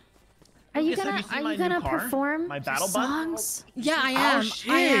 are you Lucas, have gonna you seen my new car? perform My battle bus? songs? Yeah, I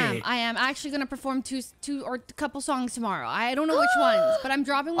am. I am actually gonna perform two or a couple songs tomorrow. I don't know which ones, but I'm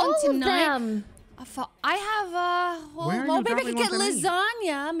dropping one All tonight. of them. I have Where are well, you maybe I could dropping get one tonight?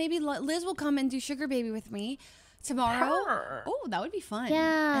 lasagna. Maybe Liz will come and do Sugar Baby with me tomorrow. Her. Oh, that would be fun.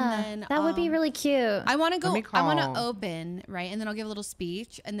 Yeah, and then, that would be really cute. I want to go. me I want call. to open, right, and then I'll give a little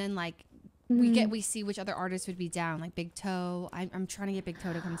speech, and then like Mm-hmm. we see which other artists would be down, like Big Toe. I'm trying to get Big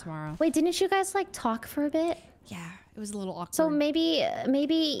Toe to come tomorrow. Wait, didn't you guys like talk for a bit? Yeah, it was a little awkward. So maybe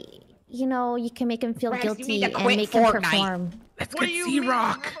you know you can make him feel Rex, you guilty need to and quit make him Fortnite. perform. Let's get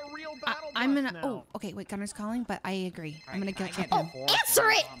C-Rock. I'm gonna. Oh, okay. Wait, Gunner's calling, but I agree. I'm gonna get him. Answer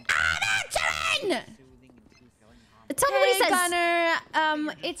it. Answering! Tell me what he says.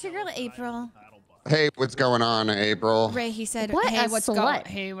 Gunner. It's your girl April. Hey, what's going on, April? Ray, he said, What "Hey, a what's slut.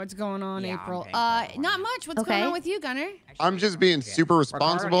 Hey, what's going on, Yeah, April?" okay. Not much. What's Okay. going on with you, Gunner? I'm just being super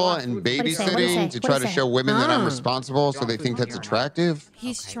responsible and What'd he say? What'd he say? babysitting to try What'd to he show say? women that I'm Huh. responsible, so they think that's attractive.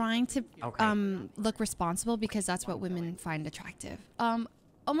 He's trying to look responsible because that's what women find attractive.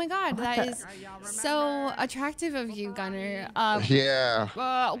 Oh my God, that is so attractive of you, Gunner. Yeah.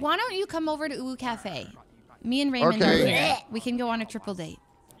 Why don't you come over to Ooh Cafe? Me and Raymond Okay. are here. We can go on a triple date.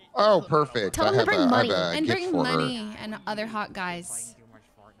 Oh, perfect. Tell I them to have bring a, I money. have a And gift bring for money her. and other hot guys.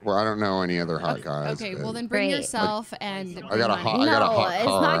 Well, I don't know any other hot guys. Okay, but- well then bring Great. yourself and I got a bring hot- money. I got a No, hot it's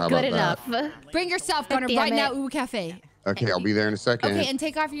car. not How good about enough. Bring yourself, Gunner, Damn right it. now, Ooh Cafe. Okay, I'll be there in a second. Okay, and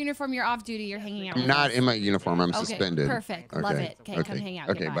take off your uniform. You're off duty. You're hanging out. I'm with not us. in my uniform. I'm Okay, suspended. perfect. Love it. Okay, come hang out.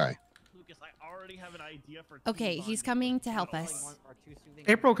 Okay, Goodbye. bye. Lucas, I already have an idea for Okay, he's coming to help us.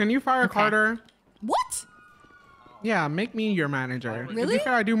 April, can you fire Carter? What? Yeah, make me your manager. To Really? be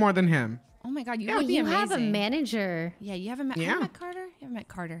fair, I do more than him. Oh my God, you Yeah, would be you amazing. have a manager. Yeah, you haven't met. Yeah. Have you met Carter? You haven't met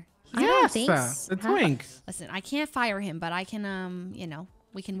Carter. I don't Yes, think so. the twink. Listen, I can't fire him, but I can. You know,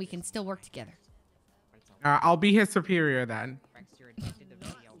 we can still work together. I'll be his superior then.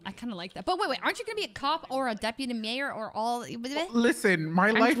 I kind of like that. But wait, aren't you gonna be a cop or a deputy mayor or all? Listen,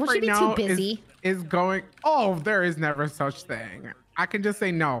 my life won't you right be too now busy? is going. Oh, there is never such thing. I can just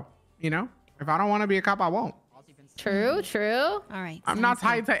say no. You know, if I don't want to be a cop, I won't. True, true. All right. I'm not sounds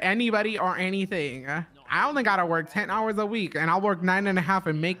tied to anybody or anything. I only gotta work 10 hours a week, and I'll work 9.5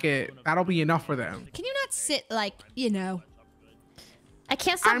 and make it. That'll be enough for them. good. Can you not sit like you know? I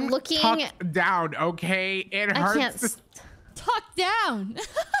can't stop I'm looking. tucked down, okay? It I hurts. can't. Tuck down.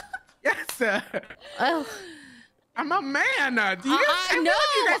 Yes. Oh, I'm a man. Do you guys, I know.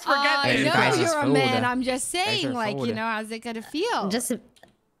 you guys forget I Hey, know guys, you're it's a food. man. I'm just Guys saying, are like, you food. know, how's it gonna feel? Just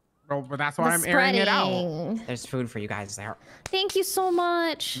Bro, but that's why I'm airing it out. spreading. There's food for you guys there. Thank you so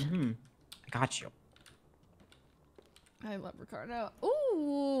much. I got you. I love Ricardo.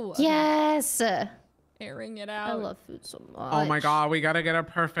 Ooh. Yes. Airing it out. I love food so much. Oh my god, we gotta get a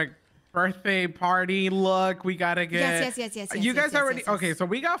perfect birthday party look. We gotta get. Yes. You guys yes, already. yes, yes. Okay, so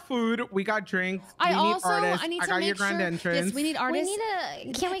we got food, we got drinks. I we need also artists. I need to got make your grand sure. entrance. Yes, we need We artists.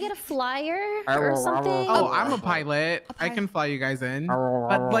 need can we get a flyer or something? Oh, I'm a pilot. I can fly you guys in.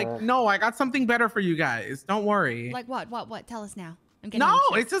 But like, no, I got something better for you guys. Don't worry. Like what? What? Tell us now. I'm getting No,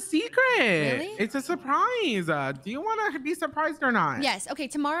 anxious. it's a secret. Really? It's a surprise. Do you want to be surprised or not? Yes. Okay.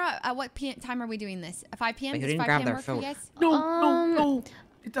 Tomorrow, at what time are we doing this? At 5 p.m. Wait, who Does didn't 5 grab p.m. their work for you food? guys? No.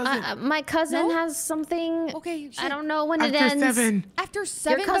 It doesn't. My cousin No? has something. Okay. I don't know when it After ends. 7. After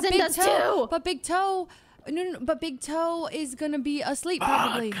 7, Your cousin but Big does Toe, too. But Big Toe, no, but Big Toe is gonna be asleep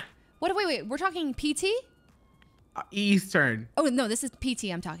probably. What? Wait. We're talking PT? Eastern. Oh no, this is PT.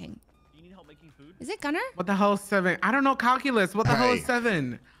 I'm talking. You need help making food? Is it Gunner? What the hell is 7? I don't know calculus. What the hell is Hey.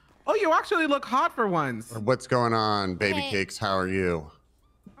 7? Oh, you actually look hot for once. What's going on, baby Hey. cakes? How are you?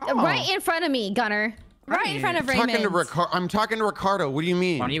 Right in front of me, Gunner. Right in front of Talking to Raymond. I'm talking to Ricardo. What do you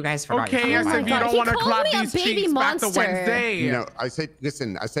mean? One of you guys forgot. Okay, your I phone said by you the way. don't He want to called clap me a these baby cheeks back to monster. Wednesday. No, I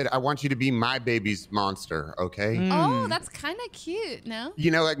said I want you to be my baby's monster, okay? Oh, that's kind of cute. No.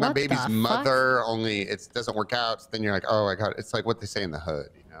 You know, like my What the baby's fuck? mother, only it doesn't work out. So then you're like, oh, I got it. It's like what they say in the hood,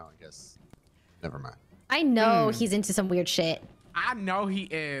 you know, I guess. Never mind. I know he's into some weird shit. I know he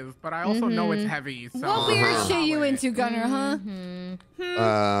is, but I also know it's heavy. So What weird shit you into, Gunner?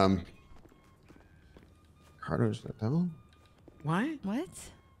 Huh? Ricardo's not tell him? What? What?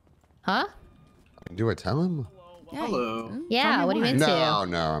 Huh? Do I tell him? Yeah. you- Yeah, what are you into? No,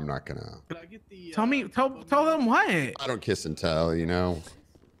 I'm not gonna. Can I get the? Tell me, tell them what? I don't kiss and tell, you know.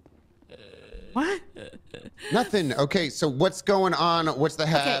 What? Nothing. Okay, so what's going on? What's the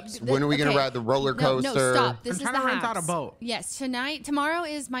haps? When are we gonna ride the roller coaster? No, stop. This I'm is trying the to rent out a haps. boat. Yes, tomorrow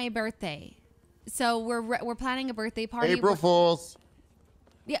is my birthday, so we're planning a birthday party. April Fools.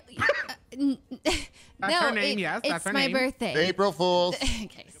 Yeah. That's her name, yes, that's it's her my name. birthday. April Fools.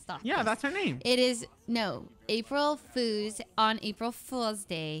 Okay, stop. Yeah, this. that's her name. It is April FOOOZE on April Fool's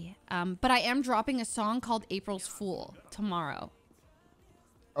Day. But I am dropping a song called April's Fool tomorrow.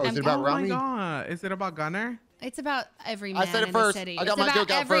 Oh, is it about Oh my Rami? god, is it about Gunner? It's about every I man said it in first. the city. I got It's my about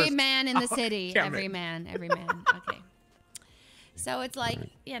joke out every first. man in the city. damn Every it. man. Okay. So it's like,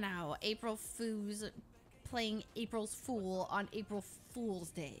 you know, April FOOOZE playing April's Fool on April Fool's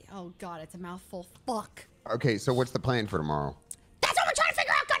Day. Oh god, it's a mouthful. Fuck. Okay, so what's the plan for tomorrow? That's what we're trying to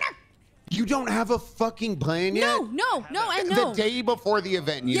figure out, Gunner! You don't have a fucking plan yet? No, I know. The day before the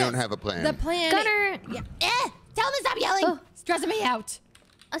event, you Yes, don't have a plan. The plan. Gunner. Yeah. Tell him to stop yelling. Oh. Stressing me out.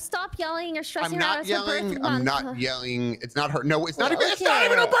 Stop yelling. You're stressing I'm her out. not It's her yelling. birthday I'm month. not yelling. It's not her. No, it's not Well, even. It's not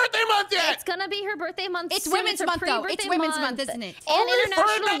even her okay. birthday month yet. It's gonna be her birthday month. It's soon. Women's her Month, though. It's pre-birthday Women's Month, isn't it? And Only for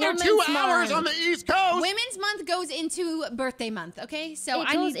International another Women's 2 hours Month. on the East Coast. Women's Month goes into birthday month, okay? So It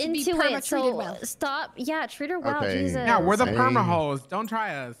I goes need to be into perma it. treated So well. stop. Yeah, treat her well. Okay. Jesus. Yeah, we're the Hey. perma hoes. Don't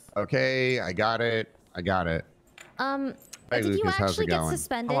try us. Okay, I got it. Hey, Did you Lucas, how's actually it get going?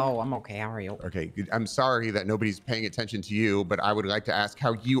 suspended? Hello, I'm okay. How are you? Okay, good. I'm sorry that nobody's paying attention to you, but I would like to ask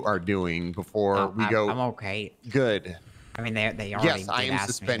how you are doing before Oh, we go. I'm okay. Good. I mean, they already Yes, I did am ask me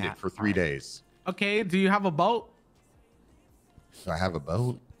suspended that. for 3 days. Okay, do you have a boat? Do I have a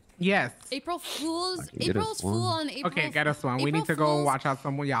boat? Yes. April Fool's. I can get us April's one. Fool on April. Okay, get us one. We April need to go Fool's- watch out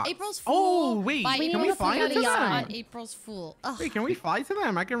some yachts. April's Fool. Oh, wait. by Can we April fly Fool into them? on April's Fool. Ugh. Wait, can we fly to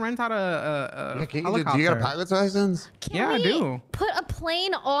them? I can rent out a Yeah, can helicopter. do you got a pilot's license? Can Yeah, I we do. Put a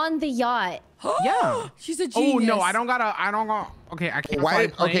plane on the yacht. Yeah. She's a Oh genius. no, I don't got. Okay, I can't Why?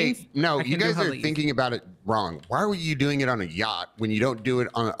 fly Okay, planes. no, I you can do guys are helis. thinking about it wrong. Why were you doing it on a yacht when you don't do it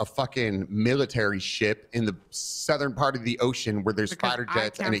on a fucking military ship in the southern part of the ocean where there's Because fighter I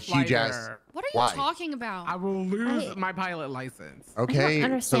jets and a can't fly huge ass? there. What are you Why? talking about? I will lose my pilot license. Okay, so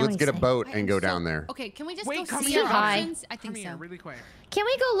understand let's what get a he's boat I and am go so- down there. Okay, can we just Wait, go come see here. our Hi. options? I think Come so. here, really quick. Can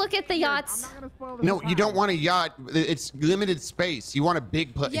we go look at the I'm yachts? not gonna spoil the No, you surprise. don't want a yacht. It's limited space. You want a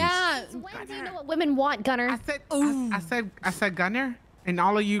big place. Yeah. When do you know what women want, Gunner? I said, Gunner, and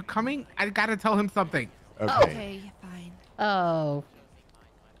all of you coming. I gotta tell him something. Okay. Okay, fine. Oh,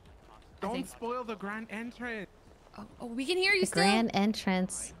 Don't spoil the grand entrance. Oh, we can hear you the still. grand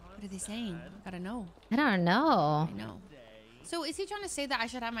entrance. What are they saying? Gotta know. I don't know. I know. So is he trying to say that I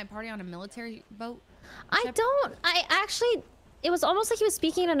should have my party on a military boat? I actually, it was almost like he was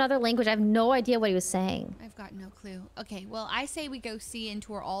speaking in another language. I have no idea what he was saying. I've got no clue. Okay, well, I say we go see and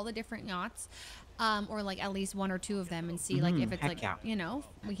tour all the different yachts. or like at least 1 or 2 of them, and see like if it's like you know.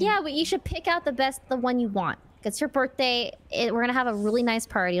 We can... Yeah, but you should pick out the one you want. It's your birthday. We're gonna have a really nice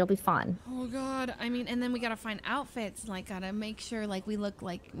party. It'll be fun. Oh God, I mean, and then we gotta find outfits. Like, gotta make sure like we look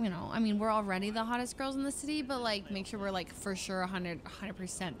like, you know. I mean, we're already the hottest girls in the city, but like make sure we're like for sure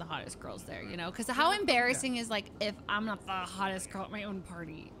 100% the hottest girls there. You know, because how embarrassing is like if I'm not the hottest girl at my own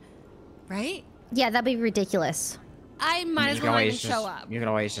party, right? Yeah, that'd be ridiculous. I might as well not even show up. You could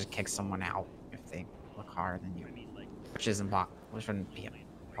always just kick someone out if they look harder than you, which shouldn't be a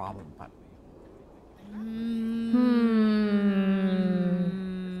problem, but.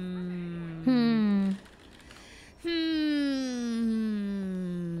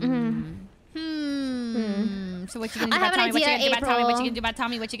 So what you gonna do about Tommy? What you gonna do about Tommy? What you gonna do about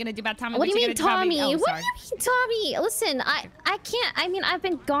Tommy? What you gonna do about Tommy? What do you mean, Tommy? Oh, what do you mean, Tommy? Listen, I can't. I mean, I've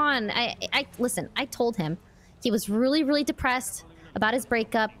been gone. Listen. I told him he was really, really depressed about his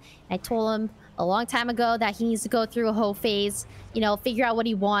breakup. I told him a long time ago that he needs to go through a whole phase, you know, figure out what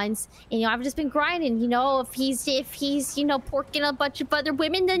he wants. And, you know, I've just been grinding, you know, if he's, you know, porking a bunch of other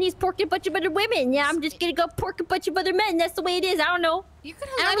women, then he's porking a bunch of other women. Yeah, I'm just gonna go pork a bunch of other men. That's the way it is. I don't know. You could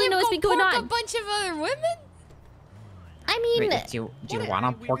I don't even know what's been going on. A bunch of other women? I mean... Wait, do you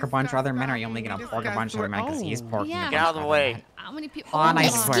want to pork a bunch of other men, or are you only gonna pork a bunch of other men because he's porking a bunch Get out of the way. How many people... Oh, I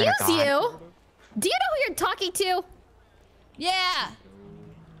swear to God. Excuse you? Do you know who you're talking to? Yeah.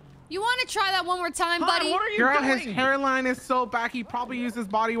 You want to try that one more time, buddy? What are you doing? His hairline is so back. He probably uses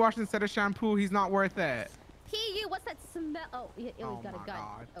body wash instead of shampoo. He's not worth it. What's that smell? Oh, he's got a gun.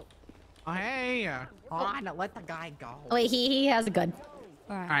 God. Oh, hey. Let the guy go. Oh, wait, he has a gun.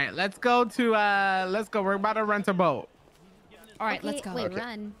 All right, let's go to let's go. We're about to rent a boat. All right, let's go. Wait,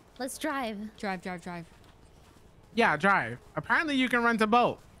 run. Let's drive. Drive. Yeah, drive. Apparently, you can rent a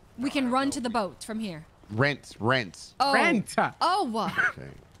boat. We can run to the boat from here. Rent. Oh. Rent. Oh.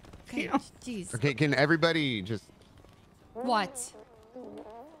 Okay. Jeez. Okay, can everybody just... What?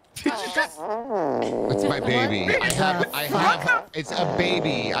 It's my baby. I have, it's a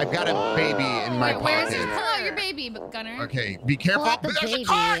baby. I've got a baby in my Wait, where is pocket. it? Pull out your baby, Gunner. Okay, be careful. Pull out the There's baby. a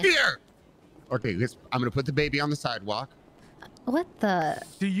car here. Okay, I'm gonna put the baby on the sidewalk. What the?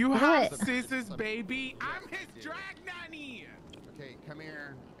 Do you have Sis's baby? I'm his drag nanny. Okay, come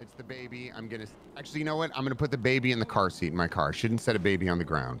here. It's the baby. I'm gonna... Actually, you know what? I'm gonna put the baby in the car seat in my car. Shouldn't set a baby on the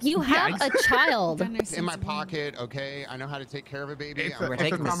ground. You have a child. It's in my pocket, okay? I know how to take care of a baby. It's a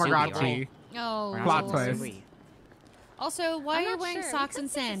Tamagotchi. Oh. Plot twist. Also, why are you wearing socks and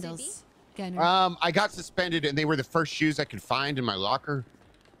sandals, Gunner? I got suspended, and they were the first shoes I could find in my locker.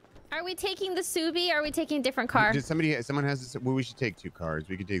 Are we taking the Subi or are we taking a different car? Someone has this? Well, we should take 2 cars.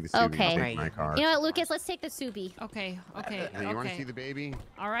 We could take the Subi. Okay. I'll take my car. You know what, Lucas? Let's take the Subi. Okay. Hey, you want to see the baby?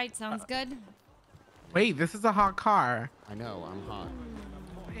 All right, sounds good. Wait, this is a hot car. I know, I'm hot.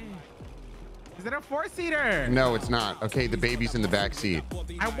 Is it a 4-seater? No, it's not. Okay, the baby's in the back seat.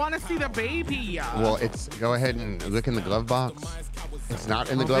 I want to see the baby. Well, go ahead and look in the glove box. It's not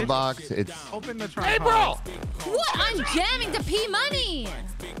in the glove box. It's... Open the trunk. April! What? I'm jamming to P Money.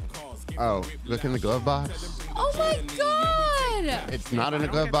 Oh, look in the glove box. Oh my God! It's not in a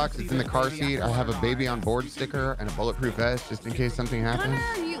glove box. It's in the car seat. I have a baby on board sticker and a bulletproof vest just in case something happens.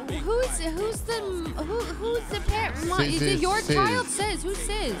 Connor, who's the parent? Your child says. Who's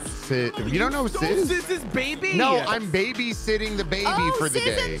Sis? You don't know Sis? Sis's baby? No, I'm babysitting the baby for the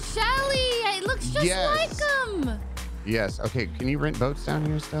Sis day. and Shelly. It looks just like them. Yes. Okay. Can you rent boats down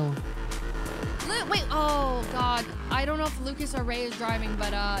here still? Wait. Oh God. I don't know if Lucas or Ray is driving,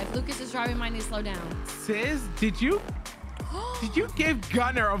 but if Lucas is driving, mine needs to slow down. Sis, did you give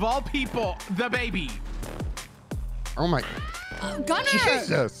Gunner of all people the baby? Oh my. Gunner.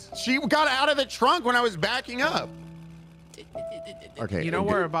 Jesus. She got out of the trunk when I was backing up. Okay. You know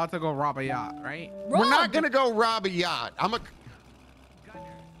we're about to go rob a yacht, right? We're not gonna go rob a yacht.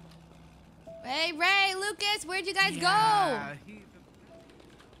 Hey Ray, Lucas, where'd you guys go?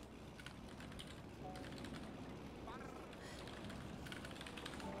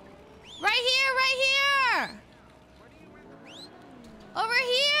 Right here! Over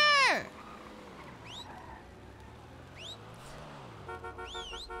here!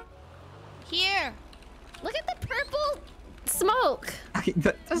 Here! Look at the purple smoke.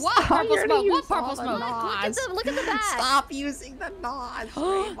 What purple smoke? What purple smoke? Look at the back. Stop using the nods,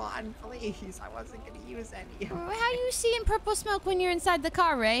 Raymond, please. I wasn't gonna use any. How you seeing purple smoke when you're inside the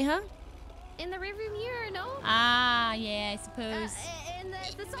car, Ray, huh? In the rearview mirror, no? Ah, yeah, I suppose. In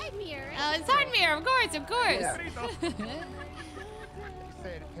the side mirror. Oh, the side mirror, of course. Yeah.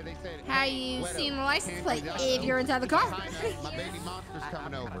 How you seeing the license plate if you're inside the car? My baby monster's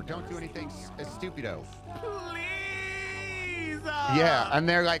coming over. Don't do anything stupido. Please, Yeah, and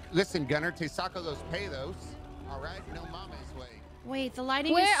they're like, listen, Gunner, te saco los pedos. All right, no mama's way. Wait, the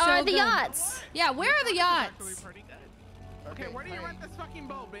lighting Where is so are the good. yachts? Yeah, where are the yachts? Okay, where do you rent this fucking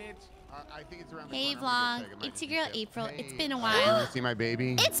boat, bitch? I think it's around the Hey corner. I'm vlog, gonna check. it's your girl April. It's been a You while. wanna see my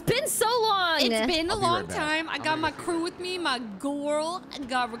baby? It's been so long. It's been a I'll be long right back. time. I I'm got gonna my go see crew with me, my girl. I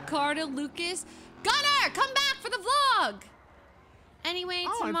got Ricardo, Lucas. Gunner, come back for the vlog. Anyway,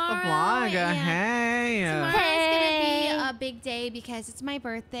 Oh, tomorrow. it's the vlog. yeah, Hey. Tomorrow's Hey. gonna be a big day because it's my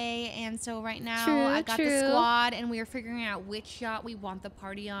birthday, and so right now True, I got the true. squad, and we are figuring out which yacht we want the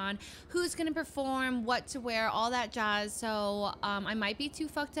party on, who's gonna perform, what to wear, all that jazz. So I might be too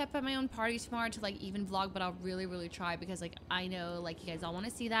fucked up at my own party tomorrow to like even vlog, but I'll really try because like I know like you guys all want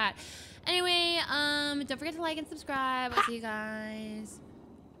to see that. Anyway, don't forget to like and subscribe. I'll see you guys.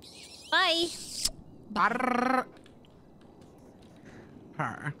 Bye.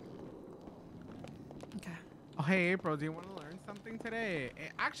 Her. Okay. Oh, hey, April, do you want to learn something today?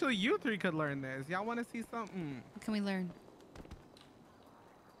 Actually, you three could learn this. Y'all want to see something? What can we learn?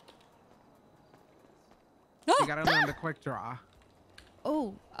 You gotta learn the quick draw.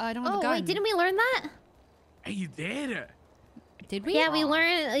 Oh, I don't have a Oh gun. wait, didn't we learn that? Hey, you did. Did we? Yeah, we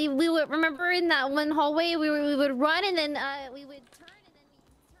learned. We would remember in that one hallway we would run and then we would turn and then we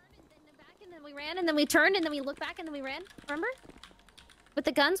turned and then back and then we ran and then we turned and then we looked back and then we ran. Remember? With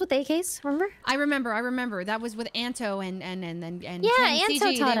the guns, with the AKs. Remember? I remember. That was with Anto and Yeah, Chen Anto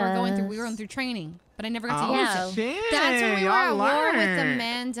CG. taught They were going through. us. We were going through training, but I never got to Oh, use it. shit. That's when we were at Y'all war with the learned.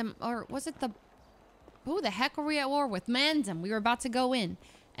 Mandem, or was it the? Who the heck were we at war with? Mandem. We were about to go in,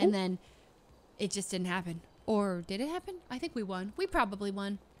 and then it just didn't happen. Or did it happen? I think we won. We probably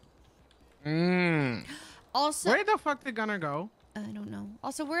won. Also, Where the fuck did Gunner go? I don't know.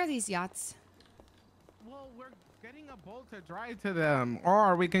 Also, where are these yachts? Well, we're getting a boat to drive to them,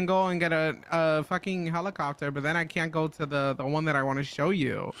 or we can go and get a fucking helicopter. But then I can't go to the one that I want to show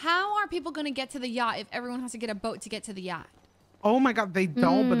you. How are people going to get to the yacht if everyone has to get a boat to get to the yacht? Oh my god, they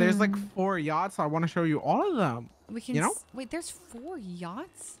don't. But there's like 4 yachts. So I want to show you all of them. We can. You know? Wait, there's 4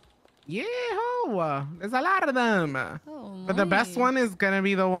 yachts. Yeah, there's a lot of them. Oh, But the best my. one is gonna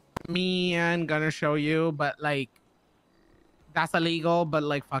be the one me and gonna show you. But like, that's illegal. But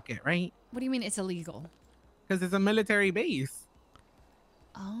like, fuck it, right? What do you mean it's illegal? Because it's a military base.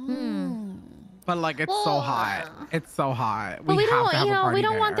 Oh. But like, it's so hot. It's so hot. But we have don't, to have you a know, we party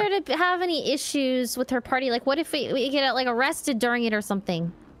don't want there. there to have any issues with her party. Like, what if we get like arrested during it or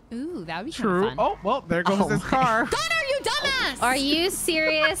something? Ooh, that would be True. kind of fun. Oh well, there goes his car. Gunner, you dumbass! Are you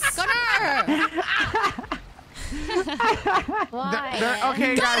serious? Gunner! Why?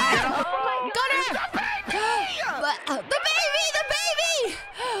 Okay, guys, get up. Gunner! The baby! The baby!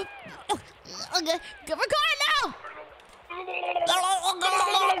 Okay, record now!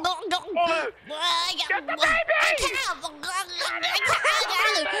 Get the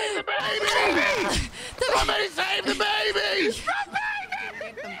Somebody save the baby!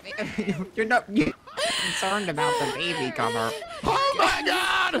 You're not concerned about the baby, Gunner. Oh my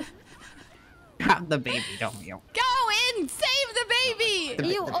god! Have the baby, don't you? Go in! Save the baby!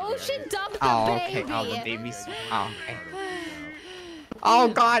 You ocean dump the Oh, baby. okay. Oh, the baby's. Oh, okay. Oh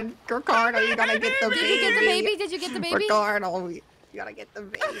God, Ricardo, you gotta get the baby. Did you get the baby? Did you get the baby? Ricardo, you gotta get the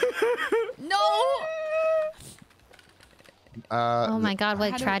baby. No! Oh my god, what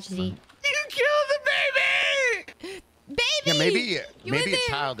How a do- tragedy. You killed the baby! Baby! Yeah, maybe You in a there?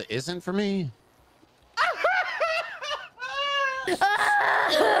 child isn't for me.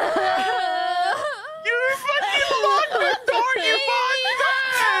 You fucking locked the door, you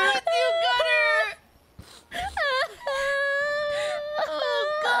monster! You Gunner! Oh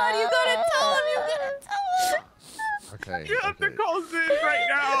God, you gotta tell him, you gotta tell him! Okay. You have to okay, call Sid right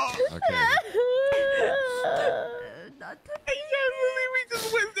now. okay. I can't believe we just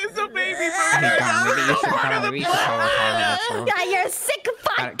witnessed a baby Hey, murder. Gunner, maybe you should tell Ricardo the truth. God, you're a sick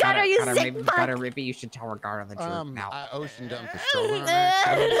fuck, Gunner, you sick fuck. Gunner, maybe you should tell Ricardo the truth now. I ocean dumped the stroller on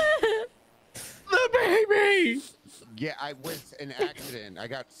accident. The baby! Yeah, I was an accident. I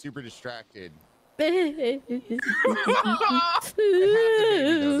got super distracted. Oh I have the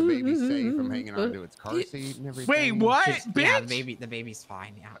baby, though. The baby's safe. I'm hanging onto its car seat and everything. Wait, what? Just- Bitch? Yeah, the baby's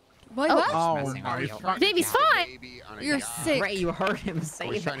fine. Yeah. Wait, what? Oh, Messing my with you. fuck. Baby's The fine. baby on a You're yacht. sick. Ray, you heard him I say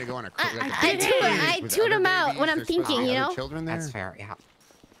was trying that. to go on a I baby with tune other him out when babies. I'm There's supposed to thinking, be you other know? children there. That's fair. Yeah.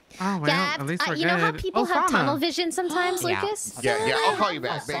 Oh, well, Yeah, at least we're you know how good. people have Osana. tunnel vision sometimes, Yeah. Lucas? Yeah, I'll call you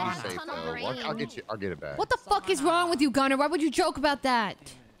back. Oh, Baby's sorry. safe Tunnel though. I'll brain. get you. I'll get it back. What the fuck is wrong with you, Gunner? Why would you joke about that?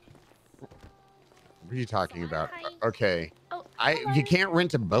 What are you talking about? Hi. Okay. Oh, You can't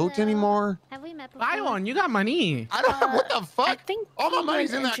rent a boat Hello. anymore. Have we met before? Buy one. You got money. I don't know what the I fuck. think All my he money's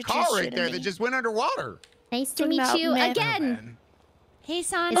was in that car introduced right you to there me. that just went underwater. Nice to meet you again. Hey,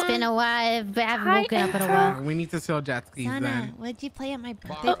 Sana. It's been a while. I haven't woken up in a while. We need to sell jet skis Sana, then. what'd you play at my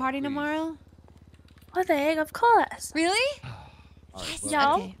birthday party tomorrow? What the heck? Of course. Really? Yes.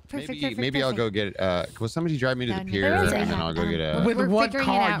 Yeah. Okay. Perfect. Maybe I'll go get. Will somebody drive me to the pier, and then I'll go get a. With We're what figuring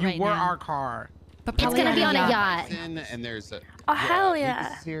it car? out You right were now. our car. But It's gonna be on a yacht. And there's a. Oh, hell Lucas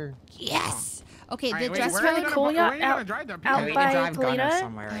yeah. is here. Yes. Okay, the Wait, dress where really are you gonna- cool where yacht are you gonna out- drive the out pier? We by can drive Gunner Toledo,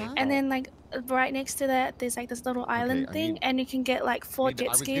 somewhere. Huh? and then like right next to that, there's like this little island I thing, need- and you can get like 4 I jet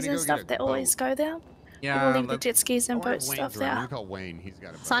was skis gonna and go stuff get a that always boat. go there. Yeah, We'll leave the let's- jet skis and boat Wayne's stuff right. We there. call Wayne. He's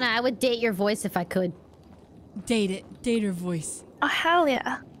got a boat. Sana, I would date your voice if I could. Date it. Date her voice. Oh hell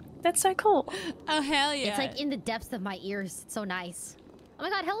yeah, that's so cool. Oh, hell yeah. It's like in the depths of my ears. It's so nice. Oh my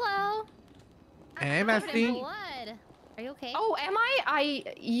god, hello. Hey, I'm covered in bestie. blood. Are you okay? Oh, am I?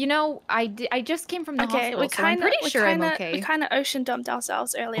 I just came from the Okay, hospital, so I'm pretty sure I'm okay. we kind of ocean dumped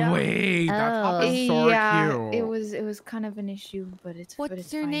ourselves earlier. Wait, that's Oh. so yeah, cute. it was kind of an issue, but it's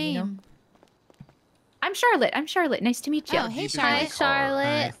What's your fine, name? you know? I'm Charlotte. Nice to meet you. Oh, hey, Hi, Charlotte. Charlotte.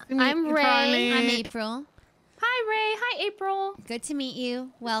 Nice to meet I'm you, Ray. Charlie. I'm April. Hi, Ray. Hi, April. Good to meet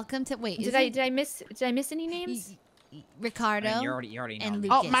you. Welcome to. Wait, Did I miss any names? Ricardo I mean, you already know and me.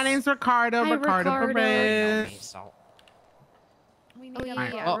 Lucas. Oh, my name's Ricardo. Hi, Ricardo Ricardo. Perez. Okay, so Oh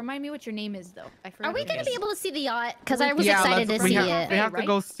yeah. Oh. Remind me what your name is though. I forgot. Are we what gonna it be is. able to see the yacht? Because I was Yeah, excited to let's- we see have, it. We have to right?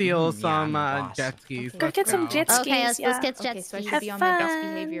 go steal Yeah, some I'm the boss. jet skis. Okay. Go Let's get some go. jet skis. Okay, let's yeah. get jet Okay, so I skis. should be on my best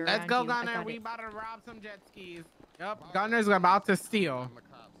fun. behavior. Let's around go, you. I Gunner. got We it. about to rob some jet skis. Yep, Gunner's about to steal.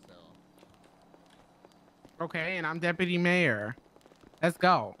 Okay, and I'm deputy mayor. Let's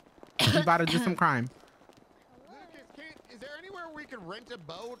go. We about to do some crime. Is there anywhere we can rent a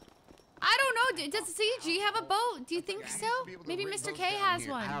boat? I don't know. Does CG have a boat? Do you think so? Maybe Mr. K has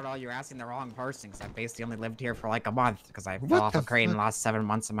one. I don't know. You're asking the wrong person. Because I basically only lived here for like a month because I What fell off the a crane and fuck? lost 7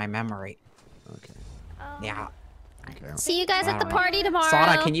 months of my memory. Okay. Yeah. Okay. See you guys at the Alright. party tomorrow.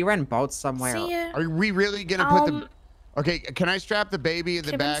 Sada, can you rent boats somewhere? See ya. Are we really gonna put the? Okay, can I strap the baby in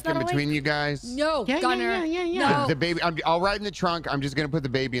the Kevin's back in not between awake? you guys? No, Gunner. The, the baby. I'll ride in the trunk. I'm just gonna put the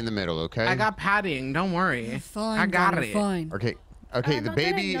baby in the middle. Okay. I got padding. Don't worry. Fine, I got Gunner, it. Fine. Okay. Okay. The not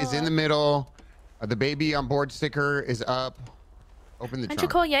baby gonna is in know. the middle. The baby on board sticker is up. Open the Why don't you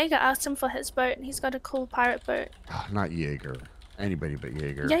trunk. call Jaeger? Ask him for his boat. He's got a cool pirate boat. Ah, not Jaeger. Anybody but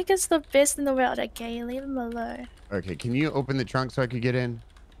Jaeger. Jaeger's the best in the world. Okay, leave him alone. Okay. Can you open the trunk so I could get in?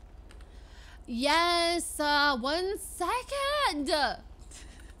 Yes. 1 second.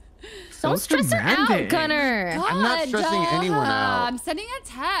 Don't stress her out, demanding. Gunner. God, I'm not stressing anyone out. I'm sending a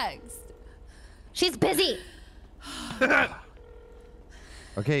text. She's busy.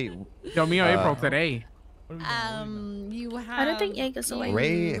 Okay. Yo, me or April today. You have. I don't think Jaeger's awake.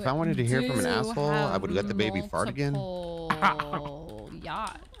 Ray, if I wanted to hear from an do asshole, I would let the baby have fart again. multiple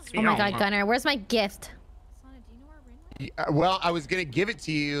yachts. Oh my god, Gunner, where's my gift? Well, I was gonna give it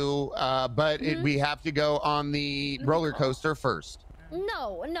to you, but we have to go on the roller coaster first.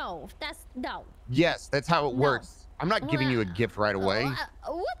 No, that's no. Yes, that's how it works. I'm not giving you a gift right away. What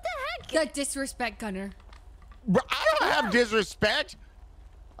the heck? The disrespect, Gunner. Bro, I don't have disrespect.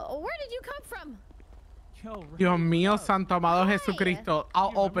 Where did you come from? Dios mío, Santo Amado Jesucristo.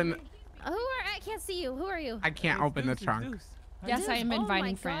 I'll open. Who are? I can't see you. Who are you? I can't open the trunk. Yes, I am Oh inviting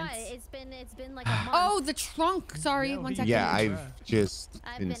my friends. God, it's been like a month. Oh, the trunk. Sorry, 1 second. Yeah, I've just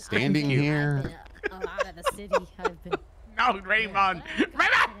I've been been- standing I've been- here. I've been out of the city. I've been. No, Raymond.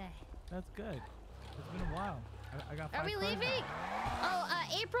 Raymond! That's good. It's been a while. I got Are we 5 friends. leaving? Oh,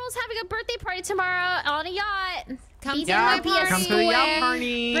 April's having a birthday party tomorrow on a yacht. Come Be to there my to be party. Come to the yacht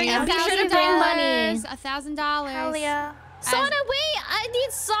party. Bring And be sure to bring money. $1,000. Hell yeah. Sana, wait! I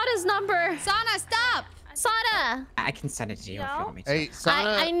need Sada's number. Sana, stop. Sada, I can send it to you if you want me to. Hey, Sana,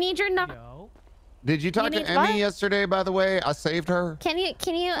 I need your number. did you talk to need Emmy what? yesterday, by the way? I saved her. Can you,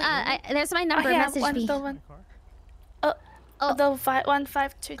 there's my number, Oh, yeah, message me. the one. The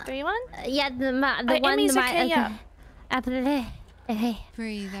 152331? Yeah, the one, Emmy's okay, yeah.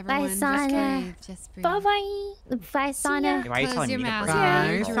 Breathe, Bye, everyone. Just Sana. breathe. Just breathe. Bye-bye. Bye, Sana. Why are you Close telling your me to mouth. breathe? Bye,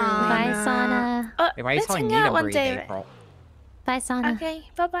 Drew. Sana. Bye, Sana. Why are you Let's telling hang me out to one breathe, day. April? Bye, Sana. Okay,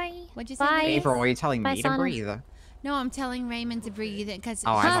 bye-bye. What'd you say? Bye. Lucas? April, why are you telling Bye, me to Sana. breathe? No, I'm telling Raymond to breathe because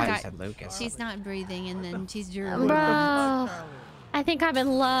Oh, I thought you got, said Lucas. she's not breathing, and then she's drooling. Bro, I think I'm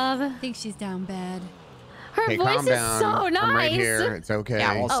in love. I think she's down bad. Her Hey, voice calm is down. so nice. I'm right here. It's okay.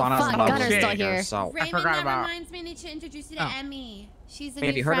 Yeah, well, Oh, Sana's fuck, not Gunner's still here, here. so. Raymond, forgot that about- reminds me, I need to introduce you to Oh. Emmy. She's a Wait,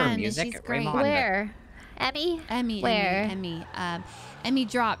 have new you heard her friend, music, and she's great. Raymond? Where? Emmy? Emmy. Where? Emmy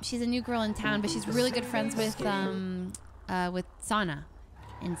Drop. She's a new girl in town, but she's really good friends with Sana.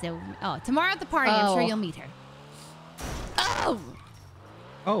 And so, tomorrow at the party, I'm sure Oh. you'll meet her. Oh!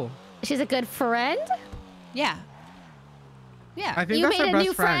 Oh. She's a good friend? Yeah. Yeah. I think You that's made her a best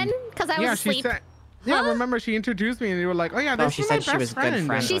new friend? Because I was yeah, asleep. She said, yeah, remember she introduced me and you were like, oh yeah, this she is said my she best was good friend.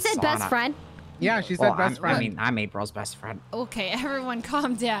 friends She with said best Sana. friend. Yeah, she said best friend. I mean, I'm April's best friend. Okay, everyone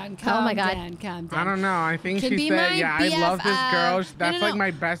calm down. Calm my God. down. Calm down. I don't know. I think Can she be said, my yeah, I love this girl. BFF. That's No. like my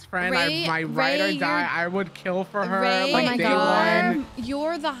best friend. Ray- my ride Ray, or die. you're- I would kill for her. Ray, like day one.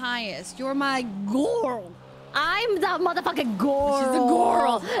 you're the highest. You're my girl. I'm the motherfucking girl. She's the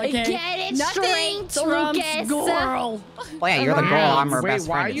girl. Okay. Get it Nothing straight, trumps Lucas. girl. Oh yeah, you're the girl. I'm her Wait, best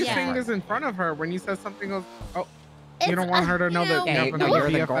why friend. are you It's saying different. this in front of her when you said something goes? Oh, you It's, don't want her to know that. Yeah, you have no, another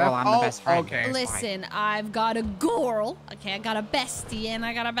you're the BFF? girl. I'm the Oh, best friend. Okay. Listen, I've got a girl. Okay, I got a bestie and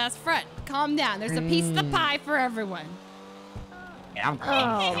I got a best friend. Calm down. There's a piece of the pie for everyone. Yeah, I'm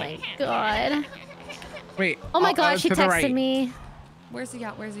Oh my god. Wait. Oh my god, she to the texted right. me. Where's he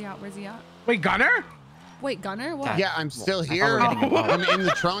at? Where's he at? Where's he at? Wait, Gunner? Wait, Gunner? What? Yeah, I'm still I thought here. we were getting involved. I'm in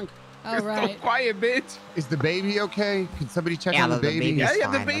the trunk. Oh, You're right. so quiet, bitch. Is the baby okay? Can somebody check Yeah, on the the baby? baby's Yeah, yeah,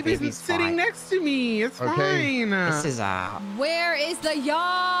 the fine, baby's sitting fine. next to me. It's Okay. fine. This is Where is the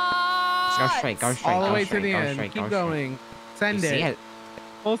yacht? Go straight. Go straight. all the go way straight, to the go end. Straight, Keep go going. Send Straight. You see it.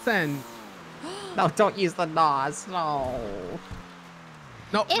 Full send. No, don't use the NOS. No.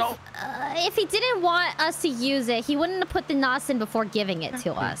 No, no. If he didn't want us to use it, he wouldn't have put the NOS in before giving it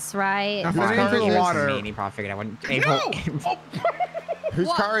to us, right? Now, Whose put it car into is the this? water. Me, and he probably figured I wouldn't. No! Oh. Whose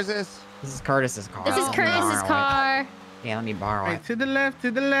What? car is this? This is Curtis's car. This is Oh, Curtis's Borrow it. car. Yeah, let me borrow Right, it. to the left,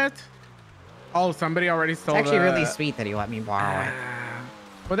 to the left. Oh, somebody already It's stole actually the... really sweet that he let me borrow it.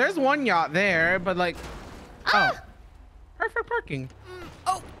 Well, there's one yacht there, but like... Oh. Perfect parking.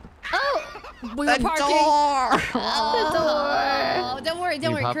 Oh, we The were parking. door! Oh, don't worry,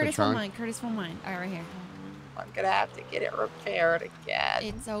 don't You worry. pop the Curtis trunk? won't mind. Curtis won't mind. All right, right here. I'm gonna have to get it repaired again.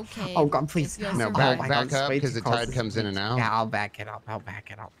 It's okay. Oh God, please. You'll No, survive. back up It's way because too the close tide to comes in and out. Yeah, I'll back it up. I'll back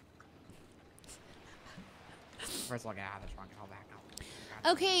it up. First, I'll get out of the trunk and I'll back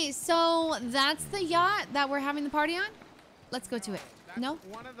up. Okay, so that's the yacht that we're having the party on. Let's go to it. No?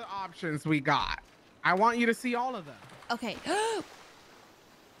 One of the options we got. I want you to see all of them. Okay. Well,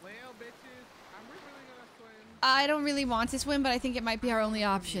 bitches, I'm really gonna swim. I don't really want to swim, but I think it might be our only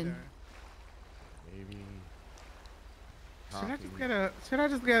option. Baby. Should I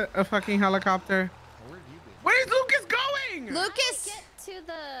just get a fucking helicopter? Where is Lucas going? Lucas! Get to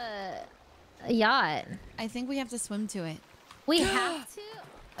the yacht. I think we have to swim to it. We have to.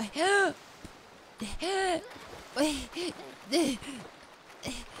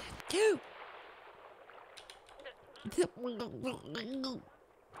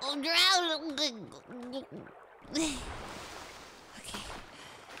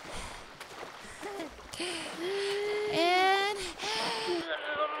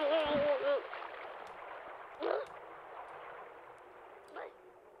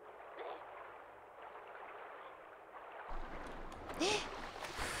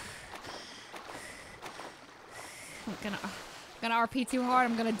 And I'm gonna RP too hard.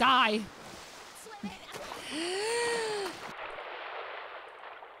 I'm gonna die.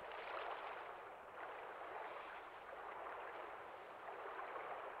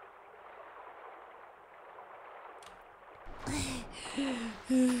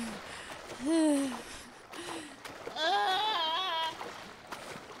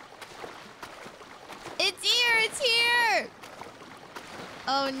 It's here! It's here!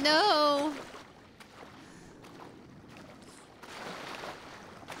 Oh no!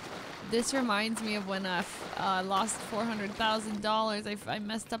 This reminds me of when I lost $400,000. I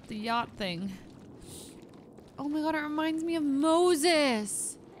messed up the yacht thing. Oh my god, it reminds me of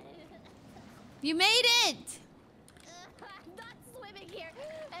Moses! You made it! I'm not swimming here.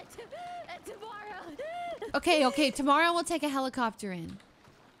 And tomorrow. Okay, okay, tomorrow we'll take a helicopter in.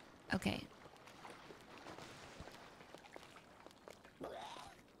 Okay.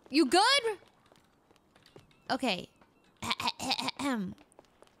 You good? Okay.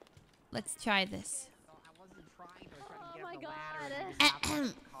 Let's try this. Oh my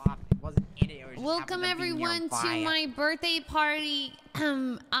god. Welcome everyone to my birthday party.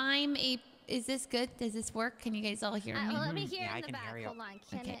 Is this good? Does this work? Can you guys all hear me? Let me hear Yeah, I in the can back. hear you. Hold on.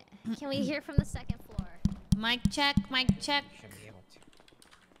 Okay. Can we hear from the second floor? Mic check, mic check. Should be able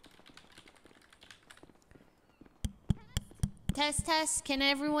to. Test, test. Can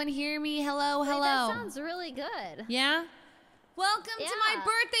everyone hear me? Hello, Wait, hello. that sounds really good. Yeah? Welcome to my Yeah.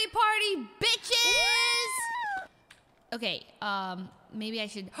 birthday party, bitches! Okay, maybe I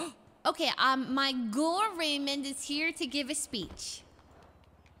should... Okay, my girl Raymond is here to give a speech.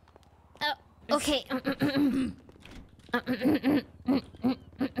 Okay.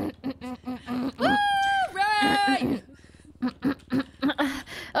 Woo, Ray!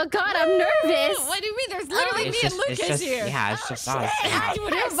 Oh God, I'm nervous. What do you mean? There's literally me and Lucas here. Yeah, it's just us. I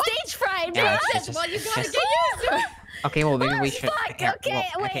Yeah. have stage fright, bro. Yeah, it's just- Well, you it's gotta just- get used to it. Okay, well maybe we Oh, should. fuck, Here, okay,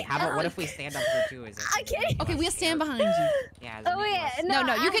 well, okay, wait, how about what if we stand up here too? Is it? Okay. Okay, we'll stand behind you. Yeah. Oh wait,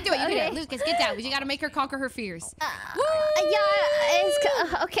 No, you can do it. You can do okay. it. Lucas, get down. You gotta make her conquer her fears.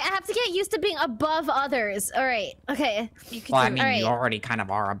 Okay, I have to get used to being above others. All right, okay. You can Well, I do mean, it. you already kind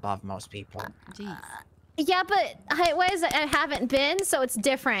of are above most people. Jeez. Yeah, but height-wise, I haven't been, so it's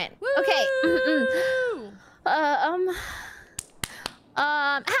different. Okay. Happy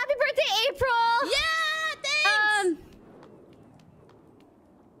birthday, April! Yeah, thanks.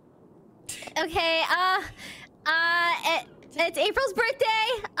 Okay. It's April's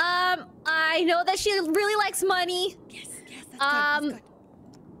birthday. I know that she really likes money. Yes, that's good.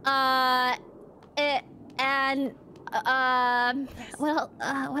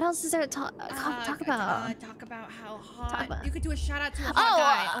 What else is there to talk about? Talk about how hot. You could do a shout out to a hot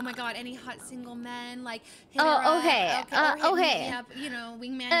guy. Oh my God, any hot single men like. Hit her up. Okay. Or hit me up, you know,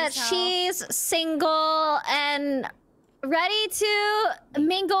 wingman yourself. She's single and ready to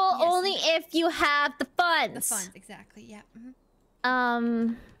mingle only if you have the funds. The funds, exactly. Yeah.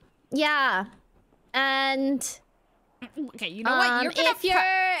 Yeah, and. Okay, you know what? You're if you're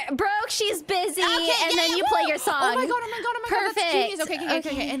broke, she's busy, and then you play your song. Oh my god! Perfect. That's genius.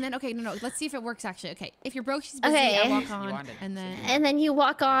 Okay. And then no. Let's see if it works actually. Okay, if you're broke, she's busy. Okay. I walk on, and then you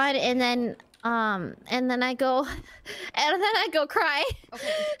walk on, and then I go, cry.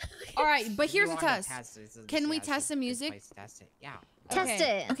 Okay. All right, but here's a test. Can we test the music? Yeah. Test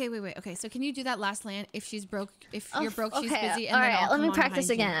it. Okay, wait. Okay, so can you do that last line? If she's broke, if you're broke, she's okay. busy. And All then right, I'll let me come on practice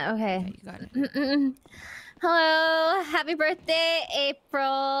behind you. again. Okay. You got it. Hello, happy birthday,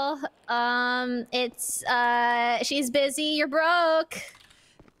 April. It's she's busy. You're broke.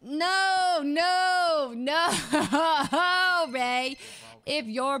 No, Ray. If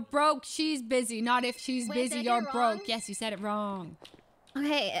you're broke, she's busy. Not if she's busy, you're broke. Yes, you said it wrong.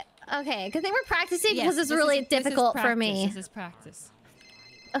 Okay. Good thing we're practicing Yes, because it's this really is difficult for practice. me. This is practice.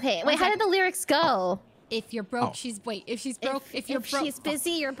 Okay, wait. How did the lyrics go? If you're broke, she's if she's broke. If you're broke, she's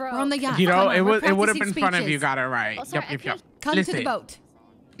busy, you're broke. We're on the yacht. You know, Come on, it we're would have been practicing fun if you speeches. got it right. Oh, sorry, Yep. Come to the boat.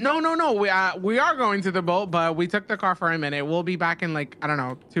 No. We are going to the boat, but we took the car for a minute. We'll be back in like, I don't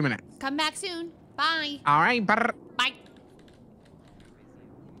know, 2 minutes. Come back soon. Bye. All right. Bye.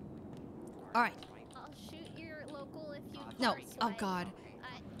 All right. I'll shoot your local if you. No. Oh God.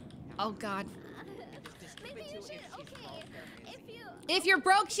 Oh God. Maybe you should. Okay. If you're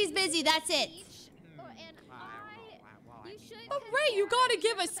broke, she's busy. That's it. Oh, Ray, you gotta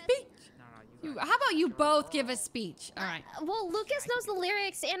give a speech. How about you both give a speech? All right. Well, Lucas knows the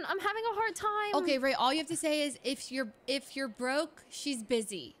lyrics, and I'm having a hard time. Okay, Ray. All you have to say is if you're broke, she's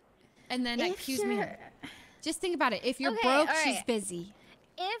busy, and then accuse me. Just think about it. If you're broke, she's busy.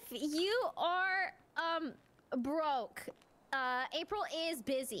 If you are broke, April is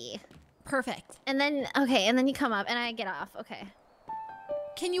busy. Perfect. And then you come up, and I get off. Okay.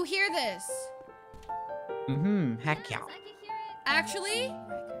 Can you hear this? Heck yeah. Actually,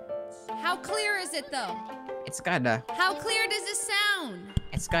 how clear is it though? It's good. How clear does it sound?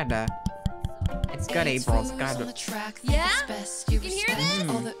 It's good. It's good, April. It's good. Yeah? You can hear this?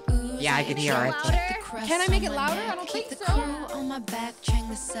 Yeah, I can hear it. Can I make it louder? I don't think so. I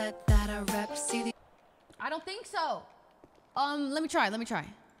don't think so. Let me try.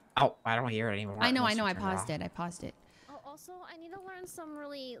 Oh, I don't hear it anymore. I know. Must have I turned it off. paused it. Oh, also, I need to learn some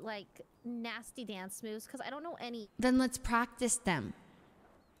really like nasty dance moves because I don't know any. Then let's practice them.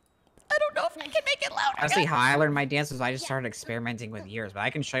 I don't know if I can make it louder. Honestly, how I learned my dances, I just started experimenting with years, but I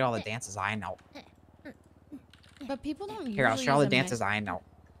can show you all the dances I know. But people don't usually Here, I'll show you all the use a mic. dances I know.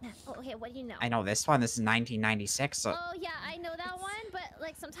 Oh, okay, what do you know? I know this one. This is 1996. So, Oh yeah, I know that one, but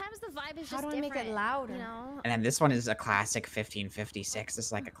like sometimes the vibe is just How do I make different. it louder? You know? and then this one is a classic 1556. This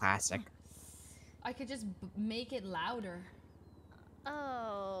is like a classic. I could just make it louder.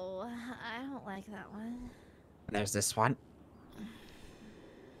 Oh, I don't like that one. There's this one.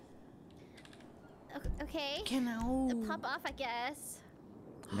 Okay. Can I? Pop off, I guess.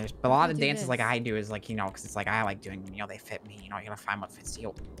 And there's a lot of do dances this. like I do is like, you know, because it's like I like doing, you know, they fit me. You know, you gotta find what fits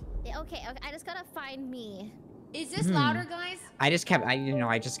you. Yeah, okay, I just gotta find me. Is this louder, guys? I just kept, you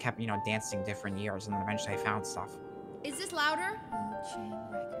know, dancing different years, and then eventually I found stuff. Is this louder?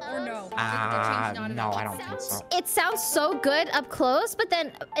 Or no? No, I don't think so. It sounds so good up close, but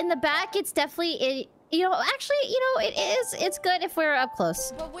then in the back, it's definitely, you know, actually, you know, it's good if we're up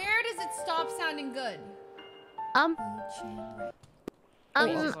close. But where does it stop sounding good?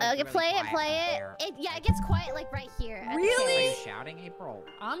 Okay, play it. Yeah, it gets quiet like right here. Are Really? you shouting, April?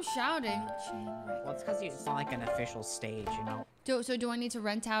 I'm shouting. Well, it's because it's not like an official stage, you know. So do I need to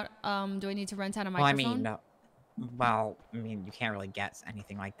rent out? Do I need to rent out a Well, I microphone? mean, no. Well, I mean, you can't really get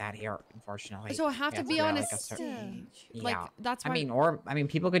anything like that here, unfortunately. So I have to be on a certain- stage. Yeah. Like that's why. I mean,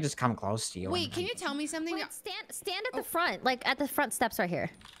 people could just come close to you. Wait, can you tell me something? Wait, stand at the front, like at the front steps right here.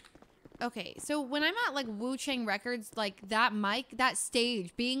 Okay, so when I'm at like Wu Chang Records, like that mic, that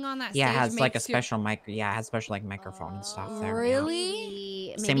stage, being on that Yeah, stage it has like a makes you- special mic. Yeah, it has special like microphone and stuff there.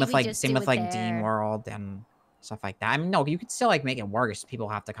 Really? Same with like Dean World and stuff like that. I mean, no, you could still like make it worse. People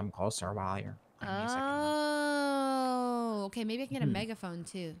have to come closer while you're. Oh, okay. Maybe I can get a megaphone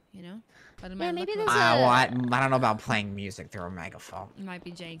too. You know, but it might maybe look there's Well, I don't know about playing music through a megaphone. It might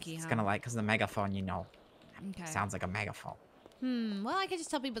be janky. It's huh? gonna like, cause the megaphone, you know, Okay. sounds like a megaphone. Well, I could just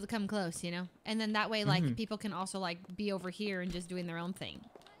tell people to come close, you know, and then that way, like, people can also like be over here and just doing their own thing.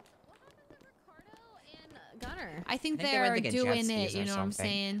 Gunner. I think they they're went to get jet doing skis it. or You know what I'm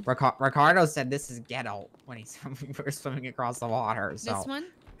something. saying? Ricardo said this is ghetto when he's first swimming across the water. So This one?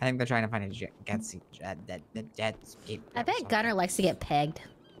 I think they're trying to find a jet ski. I bet Gunner likes to get pegged.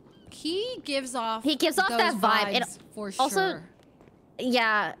 He gives off. He gives off those that vibe. vibes for also, sure.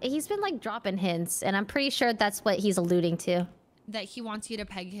 yeah, he's been like dropping hints, and I'm pretty sure that's what he's alluding to. That he wants you to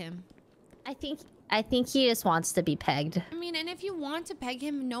peg him. I think he just wants to be pegged. I mean, and if you want to peg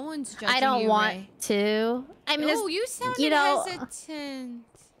him, no one's judging you. I don't want Ray. to. I mean, Oh, you sounded you know, hesitant.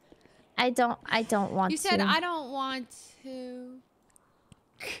 I don't want to. You said I don't want to.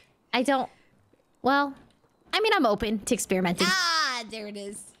 I don't. Well, I mean, I'm open to experimenting. Ah, there it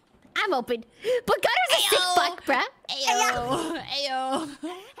is. I'm open. But Gunner's a sick fuck, bruh. Ayo. Ayo.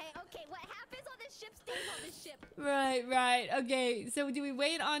 Hey, okay, what happens on this ship stays on this ship. Right. Okay, so do we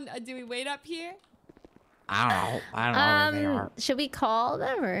wait up here? I don't know. I don't know where they are. Should we call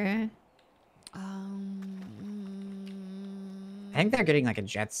them or? I think they're getting like a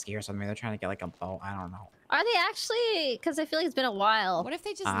jet ski or something. They're trying to get like a boat. I don't know. Are they actually? Because I feel like it's been a while. What if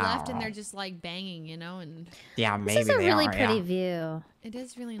they just I left don't and they're know. just like banging, you know? And Yeah, maybe This is a they really are. pretty Yeah. view. it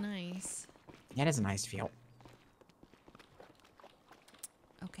is really nice. Yeah, it is a nice view.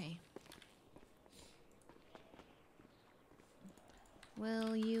 Okay.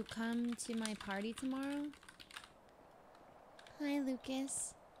 Will you come to my party tomorrow? Hi,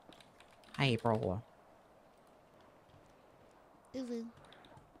 Lucas. Hi, April. Ulu.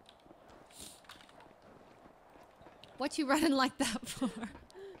 What you running like that for?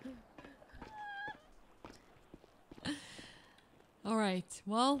 All right.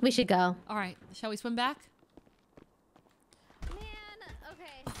 Well, We should go. all right. Shall we swim back? Man,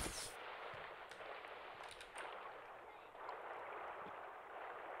 okay.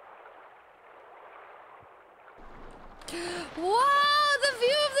 Wow, the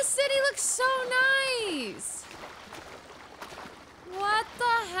view of the city looks so nice. What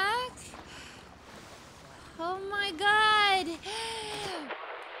the heck? Oh my god.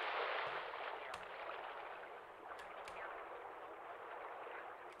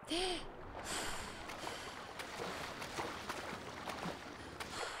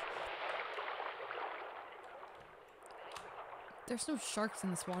 There's no sharks in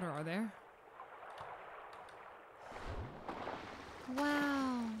this water, are there?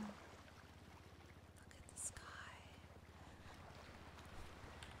 Wow. Look at the sky.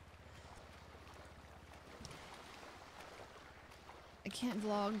 I can't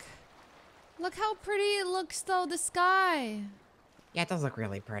vlog. Look how pretty it looks though, the sky. Yeah, it does look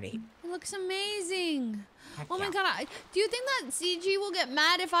really pretty. It looks amazing. Heck Oh my yeah. god, do you think that CG will get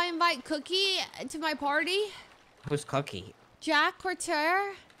mad if I invite Cookie to my party? Who's Cookie? Jack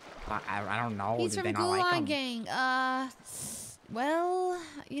Corter? I don't know. He's Did from they not like Gulag him? Gang. Well,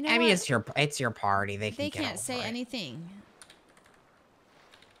 you know I mean, what? it's your party. They They can can't say over it. anything.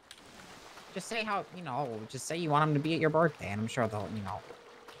 Just say how Just say you want them to be at your birthday, and I'm sure they'll.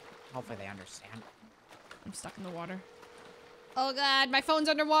 Hopefully they understand. I'm stuck in the water. Oh god, my phone's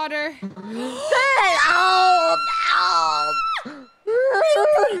underwater. Hey! Oh!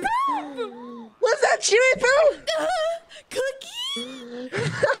 What's that, Chewy Poo? Cookie?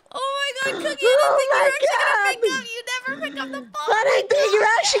 Oh my god, Cookie, I didn't think you were actually gonna pick up. You never pick up the phone. I didn't think you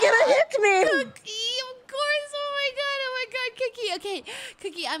were actually gonna hit me. Cookie, of course. Oh my god, Cookie. Okay,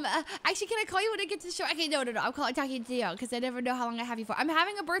 Cookie, I'm actually, can I call you when I get to the show? Okay, no. I'm talking to you because I never know how long I have you for. I'm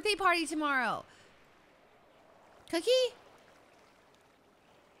having a birthday party tomorrow. Cookie?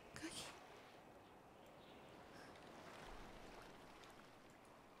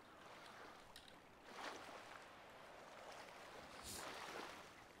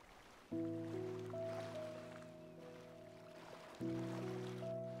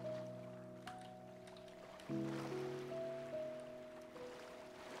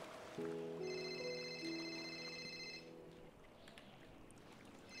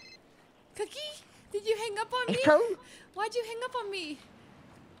 Cookie, did you hang up on me? April? Why'd you hang up on me?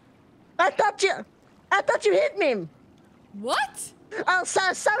 I thought you hit me. What? Oh,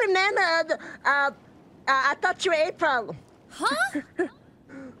 sorry, man. I thought you were April. Huh?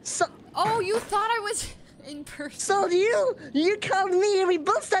 Oh, you thought I was in person. So you called me and we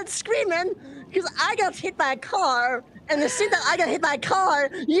both started screaming because I got hit by a car. And the second that I got hit by a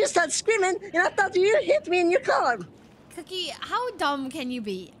car, you started screaming and I thought you hit me in your car. Cookie, how dumb can you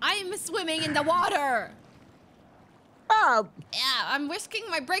be? I'm swimming in the water. Oh. Yeah, I'm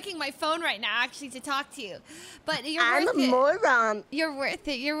breaking my phone right now, actually, to talk to you. But you're I'm worth a it. moron. You're worth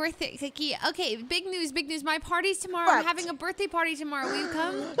it, Cookie. Okay, big news. My party's tomorrow. What? I'm having a birthday party tomorrow. Will you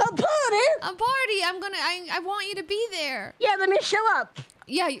come? A party? A party. I want you to be there. Yeah, let me show up.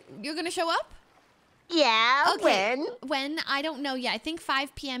 Yeah, you're gonna show up? Yeah, okay. when? When? I don't know yet. I think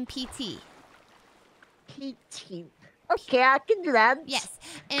 5 p.m. PT. PT. Okay, I can do that. Yes.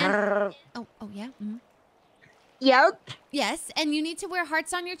 And oh yeah. Mm-hmm. Yep. Yes, and you need to wear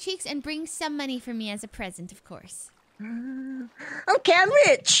hearts on your cheeks and bring some money for me as a present, of course. Okay, I'm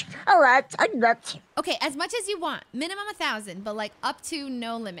rich. All right, I do that. Okay, as much as you want. Minimum 1,000, but like up to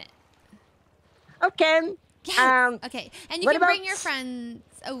no limit. Okay. Yes. Okay, and you what can bring about- your friends.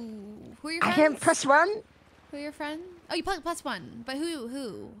 Oh, who are your I friends? can +1. Who are your friends? Oh, you play +1, but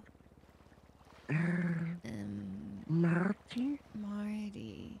who? Marty.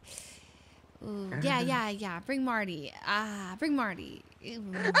 Marty. Ooh, yeah. Bring Marty. Bring Marty.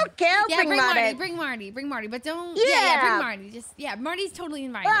 Ooh. Okay, I'll bring Marty. Bring Marty. But don't. Yeah. Bring Marty. Marty's totally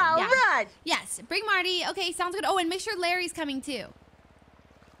invited. All yeah. right. Yes, bring Marty. Okay, sounds good. Oh, and make sure Larry's coming too.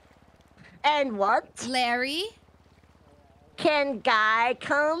 And what? Larry. Can Guy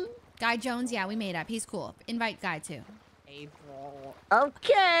come? Guy Jones, yeah, we made up. He's cool. Invite Guy too. April.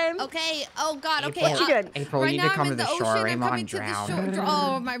 Okay. Okay. Oh God. Okay. April, What you doing? April, right you need now to come I'm in to the the shore. ocean. I'm Raymond coming to the drowned. shore.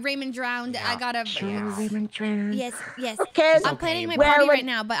 Oh, my Raymond drowned. I gotta. Raymond drowned. Yes. Okay. I'm planning my Well, party when- right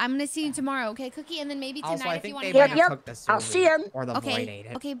now, but I'm gonna see you tomorrow, okay, Cookie? And then maybe tonight Also, I if you think want they to might hang have out. cooked the I'll see him. Or the void ate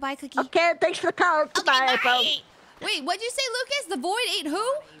it. Okay. Bye, Cookie. Okay, thanks for the call. Goodbye, April. Wait, what'd you say, Lucas? The void ate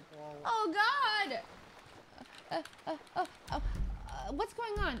who? Oh God. What's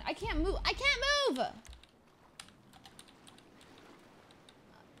going on? I can't move. I can't move.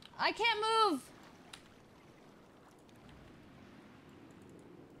 I can't move.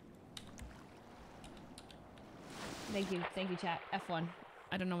 Thank you, chat. F1.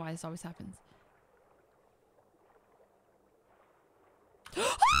 I don't know why this always happens. I'm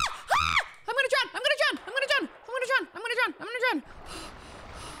gonna drown.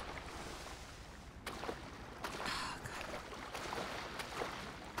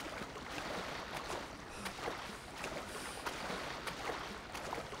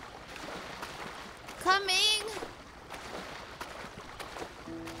 Coming.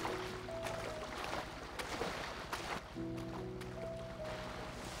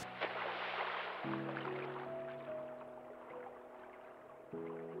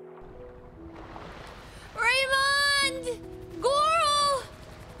 Raymond! Goral!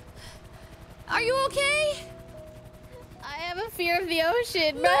 Are you okay? I have a fear of the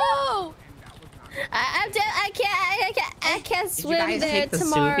ocean, bro. No! I can't Did you swim guys there take the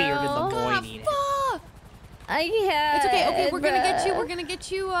tomorrow. soupy or did the void God, eat it? fuck! I can't. It's okay. Okay, we're gonna get you. bruh.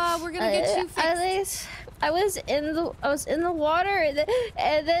 We're gonna get you fixed. At least I was in the water,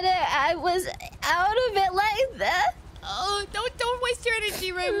 and then I was out of it like that. Oh, don't waste your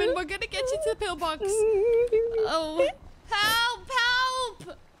energy, Raymond. We're gonna get you to the pillbox. Oh, help!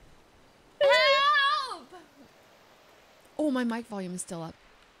 Oh, my mic volume is still up.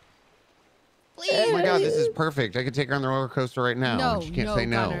 Please. Oh my god, this is perfect. I could take her on the roller coaster right now. No, and she can't no, say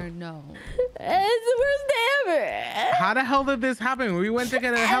no. Gunner, no. It's the worst day ever. How the hell did this happen? We went to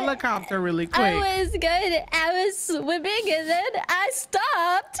get a helicopter really quick. I was good. I was swimming, and then I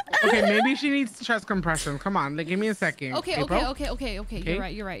stopped. Okay, maybe she needs chest compression. Come on, like, give me a second. Okay. April? Okay. You're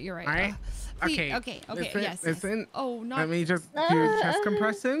right. All right. Please, Okay. okay. Yes. Listen. Oh, not. Let me just do chest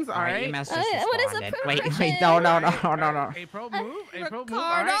compressions. All right. EMS just What is responded. a Wait, progression? no. April, move. April, move.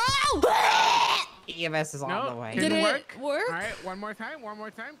 All Ricardo! right. EMS is on the way. Did it work? All right, one more time.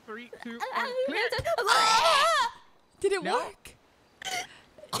 3, 2, 1, clear. Did it No. work?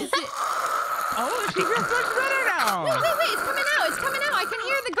 Oh, she feels much better now. Wait, it's coming out. I can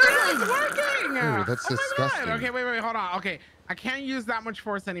hear the gurgling. It's working. Ooh, that's Oh my disgusting. God. Okay, wait, hold on. Okay, I can't use that much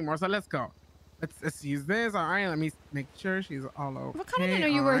force anymore, so let's go. Let's use this. All right, let me make sure she's all okay. What kind of didn't know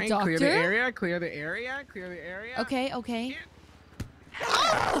you were a All right, Clear the doctor? area, clear the area. Okay. Okay,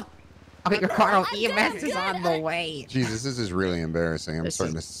 Ricardo, EMS is on the way. Jesus, this is really embarrassing. I'm This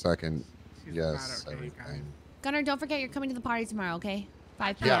starting is- to second She's yes not okay, everything. Gunnar, don't forget you're coming to the party tomorrow, okay?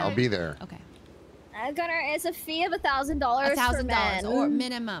 5 p.m. Yeah, I'll be there. Okay. Gunnar, it's a fee of $1,000. $1,000 or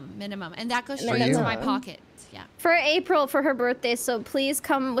minimum, and that goes straight into my pocket. Yeah. For April for her birthday, so please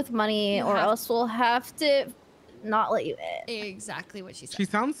come with money, or else we'll have to not let you in. Exactly what she said. She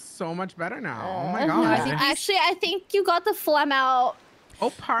sounds so much better now. Oh my god. Actually, I think you got the phlegm out. Oh,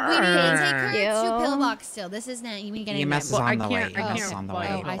 We need to take her to pillbox still. This is not even getting EMS is on the way. EMS is on the way.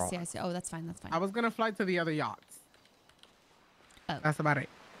 Oh, I see. Oh, that's fine. I was gonna fly to the other yachts. Oh. That's about it.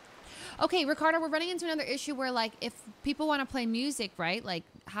 Okay, Ricardo, we're running into another issue where, like, if people want to play music, right? Like,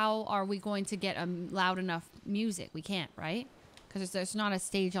 how are we going to get loud enough music? We can't, right? Because there's not a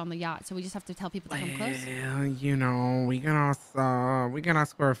stage on the yacht, so we just have to tell people to come close. Well, you know, we can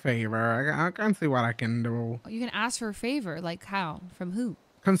ask for a favor. I can see what I can do. You can ask for a favor, like how? From who?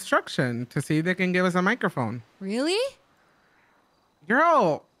 Construction, to see if they can give us a microphone. Really?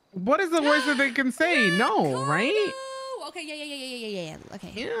 Girl, what is the worst that they can say? No, right? Oh, okay, yeah.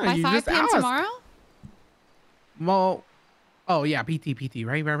 Okay. Yeah, By you 5 just p.m. asked. tomorrow? Well, oh yeah, PT,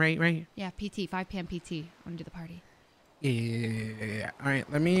 right? Yeah, PT, 5 p.m. PT. I want to do the party. Yeah. All right,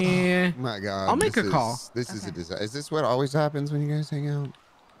 let me. Oh my god. I'll make a call. This is a disaster. Is this what always happens when you guys hang out?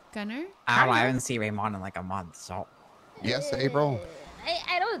 Gunner? I don't know. I haven't seen Raymond in like a month, so. Yes, April.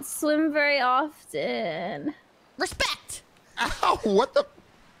 I don't swim very often. Respect! Ow, what the?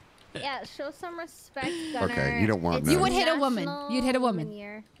 Yeah, show some respect, Gunner. Okay, you don't want You that. would hit a woman. You'd hit a woman.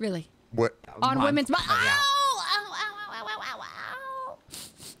 Year. Really? What? On women's...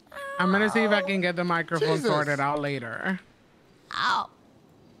 I'm gonna see if I can get the microphone Jesus. sorted out later. Ow.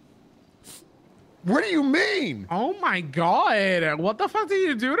 What do you mean? Oh my god! What the fuck did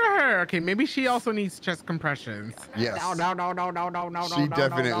you do to her? Okay, maybe she also needs chest compressions. Yes. No. She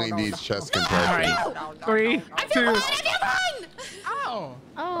definitely needs chest compression. All right. 3, 2. Ow.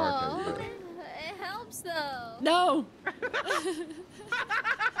 Oh, Okay, it helps though. No.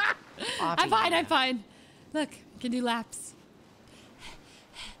 I'm fine. Look, I can do laps.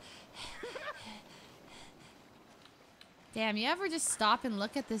 Damn, you ever just stop and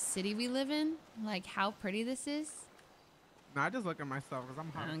look at this city we live in? Like how pretty this is? No, I just look at myself because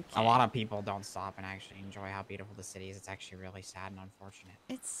I'm hot. Okay. A lot of people don't stop and actually enjoy how beautiful the city is. It's actually really sad and unfortunate.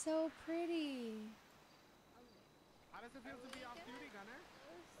 It's so pretty. How does it feel to be off duty,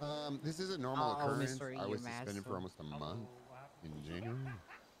 Gunner? This is a normal occurrence. Mr. I was UMass. suspended for almost a month in January.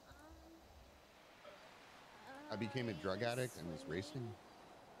 I became a drug addict and was racing,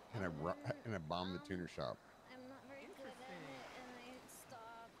 and I bombed the tuner shop. I'm not very good at it, and I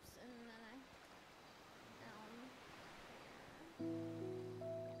stopped, and then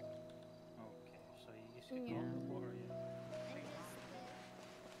Okay, so you used to get on before, yeah.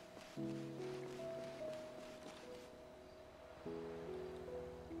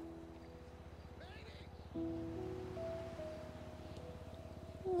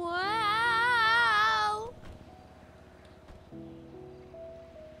 Wow.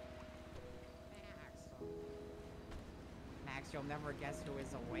 Max, you'll never guess who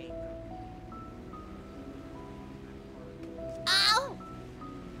is awake. Ow!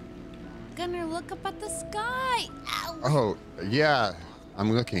 Gonna look up at the sky. Ow. Oh, yeah.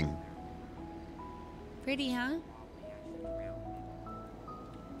 I'm looking. Pretty, huh?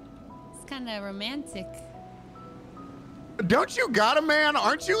 It's kind of romantic. Don't you got a man?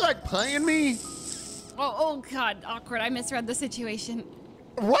 Aren't you like playing me? Oh God, awkward. I misread the situation.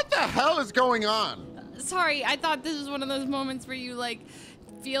 What the hell is going on? Sorry, I thought this was one of those moments where you like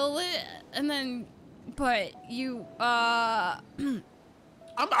feel it and then, but you, I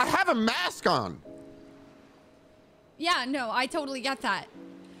have a mask on. Yeah, no, I totally get that.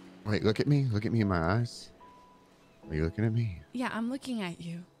 Wait, look at me. Look at me in my eyes. Are you looking at me? Yeah, I'm looking at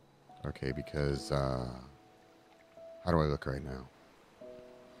you. Okay, because, how do I look right now?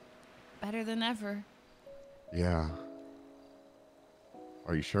 Better than ever. Yeah.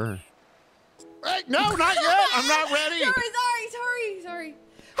 Are you sure? Hey, no, not yet. I'm not ready. Sorry.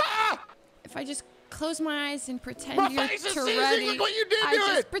 If I just close my eyes and pretend My you're face is Tourette, seizing. Look what you did I to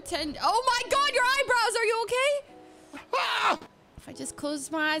just it. pretend. Oh my God, your eyebrows. Are you okay? Ah! If I just close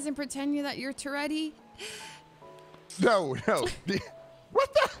my eyes and pretend that you're Tourette. No. What the?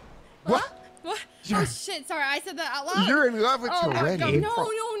 What? What? Oh shit! Sorry, I said that out loud. You're in love with Tourette. No.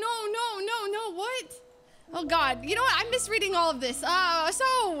 What? Oh God! You know what? I'm misreading all of this. So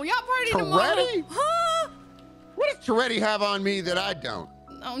yacht party tomorrow. Tourette? Huh? What does Tourette have on me that I don't?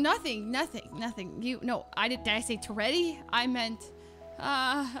 No, nothing. Did I say Tourette? I meant,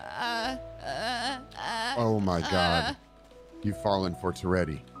 Oh my God. You've fallen for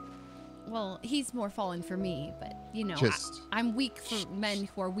Tourette. Well, he's more fallen for me, but you know, Just- I'm weak for men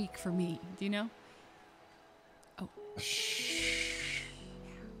who are weak for me. Do you know? Oh.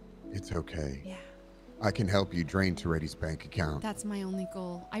 It's okay. Yeah. I can help you drain Toretti's bank account. That's my only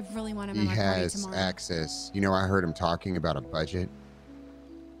goal. I really want him He at my party has tomorrow. access. You know, I heard him talking about a budget.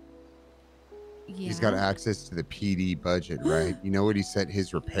 Yeah. He's got access to the PD budget, right? You know what he said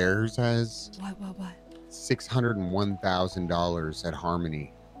his repairs as? What? $601,000 at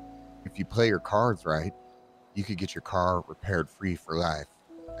Harmony. If you play your cards right, you could get your car repaired free for life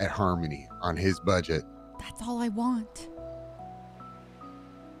at Harmony on his budget. That's all I want.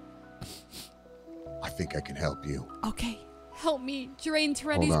 I think I can help you. Okay, help me drain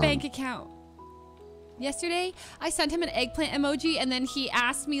Hold Toretti's on. bank account. Yesterday, I sent him an eggplant emoji, and then he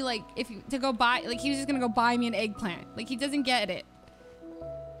asked me like to go buy, like he was just gonna go buy me an eggplant. Like he doesn't get it.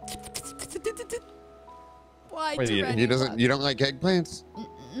 Why Wait, Toretti? you don't like eggplants?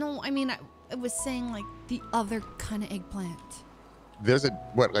 No, I mean I was saying like the other kind of eggplant. There's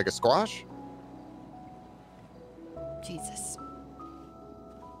like a squash? Jesus.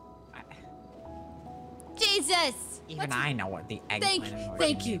 Jesus! Even I know what the eggplant emoji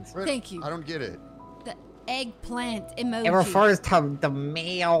Thank you. means. Thank you. I don't get it. The eggplant emoji. It refers to the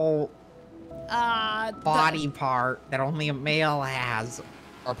male body the- part that only a male has.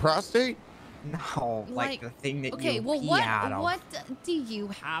 A prostate? No, like the thing that okay, you well, pee what out of. what do you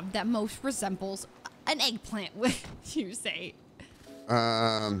have that most resembles an eggplant? Would you say?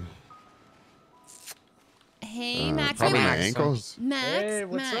 Hey, Max. Probably my Max. ankles. Max, Hey,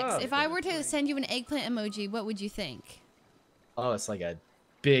 what's Max. up? If I were to send you an eggplant emoji, what would you think? Oh, it's like a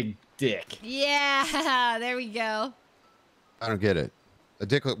big dick. Yeah, there we go. I don't get it. A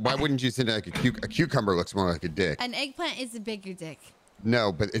dick. Why wouldn't you send like a cucumber? Looks more like a dick. An eggplant is a bigger dick.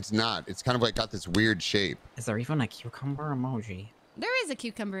 No, but it's not. It's kind of like got this weird shape. Is there even a cucumber emoji? There is a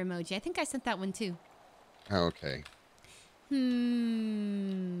cucumber emoji. I think I sent that one too. Oh, okay. Wait,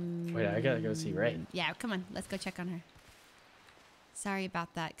 I gotta go see Ray. Yeah, come on. Let's go check on her. Sorry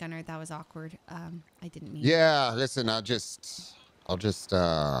about that, Gunnar. That was awkward. I didn't mean. Yeah, listen, I'll just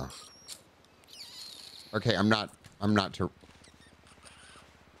okay, I'm not to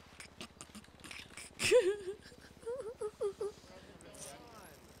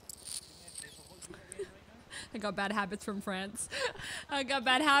I got bad habits from France. I got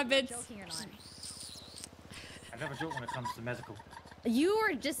bad habits. I never joke when it comes to medical. You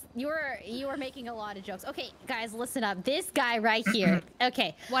were making a lot of jokes. Okay, guys, listen up. This guy right here.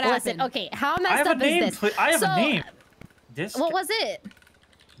 Okay, What listen. happened? Okay, how I messed have up a name. is this? I have So, a name. This. What was it?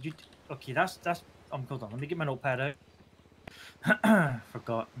 Okay, that's. Hold on. Let me get my notepad out.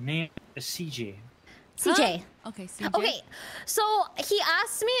 Forgot. Name is CJ. CJ. Okay, CJ. Okay, so he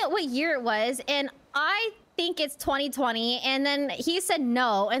asked me what year it was, and I think it's 2020. And then he said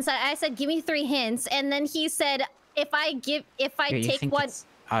no, and so I said, "Give me 3 hints." And then he said, "If I take one,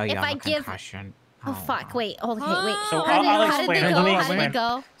 Oh, if yeah, I the give." concussion. Oh fuck! Wait, hold on. Wait. So How I'll did explain. it Let go? me How did it explain.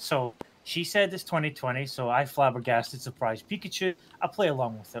 go? So she said it's 2020, so I flabbergasted, surprised Pikachu. I play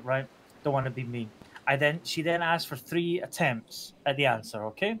along with it, right? Don't want to be mean. She then asked for 3 attempts at the answer.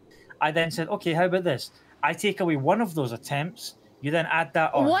 Okay. I then said, okay, how about this? I take away one of those attempts. You then add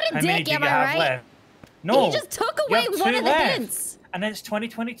that on. What a How many dick, do you am I have right? left? No. He just took you away have one 2 of the left. hints. And then it's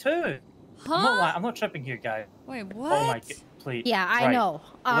 2022. Huh? I'm not lying. I'm not tripping here, guys. Wait, what? Oh my god, please. Yeah, I Right. know.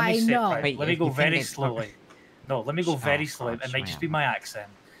 Let me I sit, know. right. Wait, Let me you go think very it's slowly. No, let me go very Oh, slowly. gosh, It might just man. be my accent.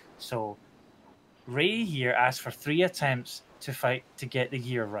 So, Ray here asked for 3 attempts to get the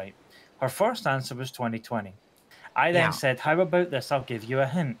year right. Her first answer was 2020. I then Yeah. said, how about this? I'll give you a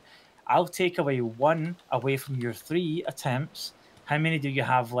hint. I'll take away 1 away from your 3 attempts. How many do you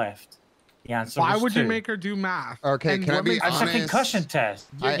have left? The answer Why was would 2. you make her do math? Okay, And can I what be makes- It's a honest? concussion test.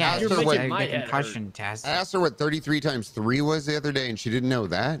 I asked her what the concussion test. I asked her what 33 times 3 was the other day, and she didn't know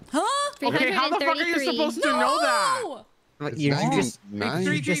that. Huh? Okay, how the fuck are you 333. supposed to know that? No! But It's you nine- just nine.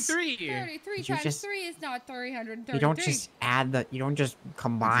 Three, you just- 33 You times just- 3 is not 333. you don't just add the. You don't just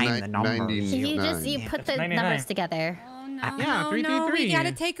combine It's the ni- numbers. 90. You Yeah. put It's the 99. numbers together. Oh no, Yeah, no, 333. we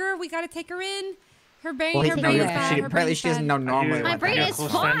gotta take her. We gotta take her in. Her brain, Well, her no, brain is she- bad. Her apparently brain's she doesn't bad. know normally. My what brain that is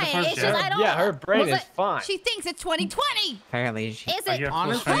close fine. friend of hers, It's just yeah? I don't. Yeah, her brain was is it- fine. She thinks it's 2020. Apparently she. Is Are it? you a close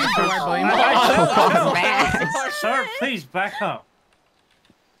Honestly, friend of do hers? I blame Oh, her? Max. Sir, please back up.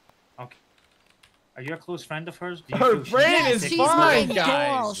 Okay. Are you a close friend of hers? Do you Her feel she's brain gonna is take She's you my fine, away? guys.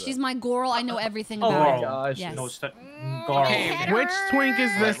 girl. She's my girl. I know everything Oh, about girl. her. gosh. Yes. No, Okay, girl. which twink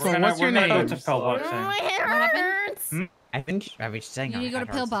is this We're one? gonna- What's your we're gonna go name? to Pillbox then. My head happened? hurts. I think I was saying. You need to go to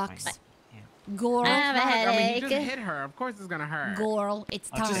Pillbox. Girl. I have a I mean, you just headache. hit her. Of course it's gonna hurt. Girl, it's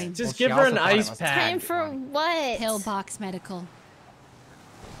time. Just Well, she give her also an thought it ice was pack. Time for what? Pillbox Medical.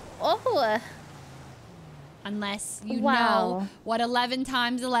 Oh. Unless you Wow. know what 11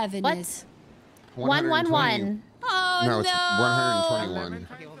 times 11 What? is. 111. Oh No, it's no. 121.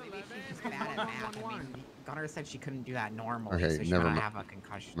 Gunnar said she couldn't do that normally, Okay, so she never might mind. have a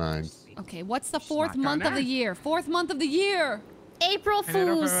concussion. Mine. Okay, what's the fourth not month of gonna. the year? Fourth month of the year. April Enero,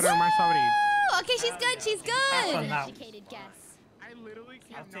 Fools. febrero, marzo, abril. Oh, okay, she's good. She's That's good. on that. Educated guess. I literally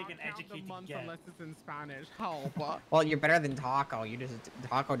I'll can't take an count the educated months guess. unless it's in Spanish. Help. Well, you're better than Taco.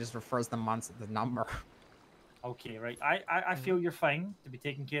 Taco just refers the months of the number. Okay, right. I feel you're fine to be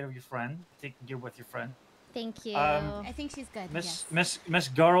taking care of your friend, taking care with your friend. Thank you. I think she's good. Miss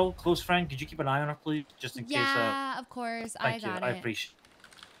Girl, close friend, could you keep an eye on her, please, just in case? Yeah, of course. I Thank you. got I it. appreciate.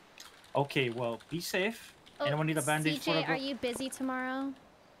 Okay, well, be safe. Oh, Anyone need a bandage for CJ, a are you busy tomorrow?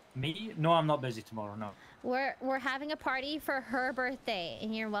 Me? No, I'm not busy tomorrow. No. We're having a party for her birthday,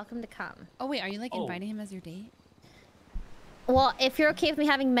 and you're welcome to come. Oh wait, are you like Oh. inviting him as your date? Well, if you're okay with me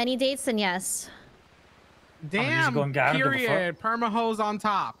having many dates, then yes. Damn. going down to the Period. Perma hose on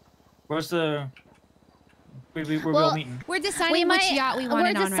top. Where's the? Where we all meeting? We're deciding which yacht we want We're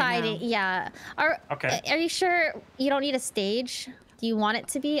it on deciding, right now. yeah. Okay. Are you sure you don't need a stage? Do you want it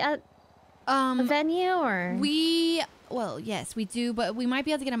to be at a venue or? Well, yes, we do, but we might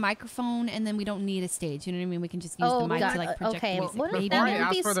be able to get a microphone, and then we don't need a stage. You know what I mean? We can just use the mic to like project okay. the music. What if Maybe. Before I that would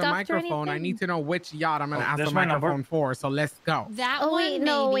be ask for the scuffed or microphone, I anything? need to know which yacht I'm going to ask there's the my number. microphone for, so let's go. That Oh one, wait,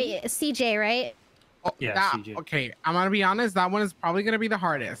 no, maybe. wait, CJ, right? Oh, Yeah, that- CJ. Okay, I'm going to be honest. That one is probably going to be the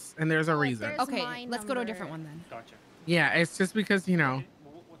hardest, and there's a reason. there's Okay, my let's go to a number. different one then. Gotcha. Yeah, it's just because, you know,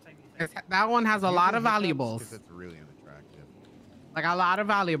 What time do you think? that one has a lot of valuables. Because it's really unattractive. Like a lot of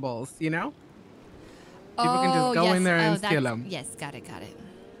valuables, you know? People can just go in there and steal them. Yes, got it.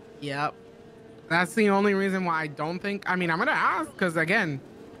 Yep. That's the only reason why I don't think. I mean, I'm going to ask because, again,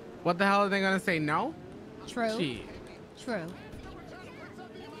 what the hell are they going to say no? True. Shit. True.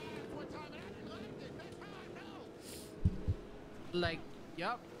 Like,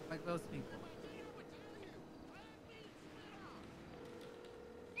 yep, like those people.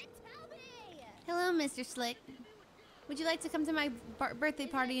 Hello, Mr. Slick. Would you like to come to my birthday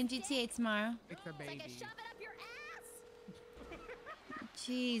party in GTA tomorrow? It's a baby.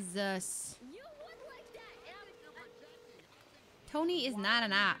 Jesus. Tony is not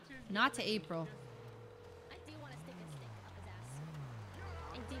an app. Not to April. I do want to stick a stick up his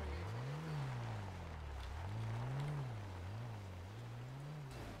ass. I do.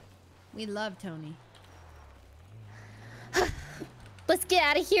 We love Tony. Let's get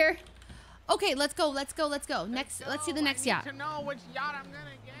out of here. Okay, let's go. Next, let's see the next yacht. To know which yacht I'm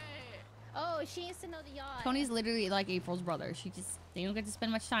gonna get. Oh, she needs to know the yacht. Tony's literally like April's brother. They don't get to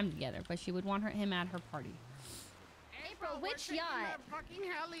spend much time together, but she would want him at her party. April, which yacht?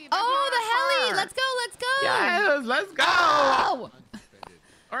 Oh, the heli! Let's go! Yes, let's go! Oh!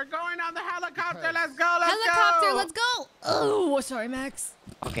 We're going on the helicopter. Let's go. Helicopter, let's go! Oh, sorry, Max.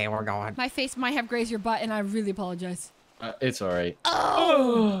 Okay, we're going. My face might have grazed your butt, and I really apologize. It's all right.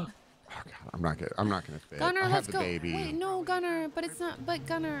 Oh! Oh, God, I'm not gonna fit. Gunner, I have let's the go. baby. Wait, no, Gunner, but it's not. But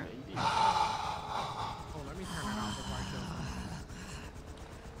Gunner. Oh, let me turn it off before I kill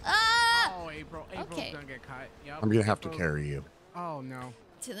Ah! Oh, April's Okay. gonna get cut. Yep. I'm gonna have to carry you. Oh no.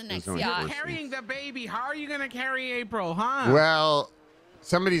 To the next only yacht. first. Carrying the baby. How are you gonna carry April, huh? Well,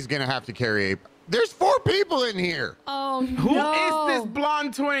 somebody's gonna have to carry April. There's 4 people in here. Oh Who no! is this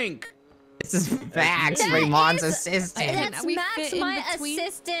blonde twink? This is Max, Raymond's assistant. That's we Max, fit in my between?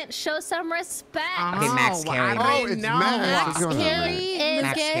 assistant. Show some respect. Okay, Max, Oh, carry I me. Oh, didn't it's know. Max. What's going on, Carrie is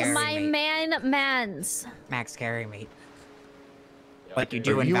Max, carry my me. mans. Max, carry me. Like you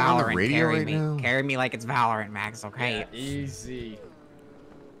do Are in you on the Valorant, radio carry right me. now? Carry me like it's Valorant, Max, okay? Yeah, easy.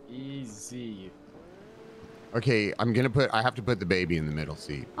 Easy. Okay, I have to put the baby in the middle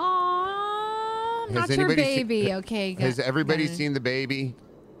seat. Aww, Has not your anybody seen- baby. Okay. Has everybody Gunner. seen the baby?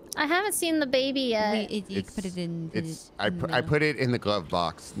 I haven't seen the baby yet. You put it in. I put it in the glove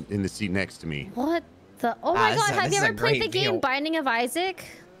box in the seat next to me. What the? Oh my this god, is a- have this you is a ever played the great game deal. Binding of Isaac?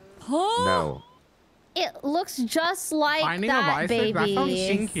 Huh? No. It looks just like Binding of that, Isaac? baby. That sounds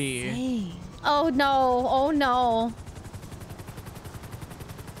kinky. Hey. Oh no, oh no.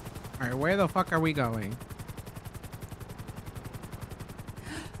 All right, where the fuck are we going?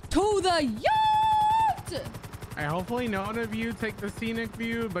 To the yacht! Hopefully none of you take the scenic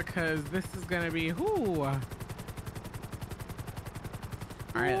view because this is gonna be whoo. All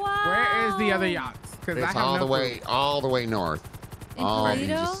right, where is the other yachts? Because I It's have all no the way, clue. all the way north. In All right, you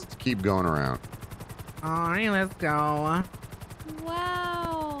Toledo? just keep going around. All right, let's go.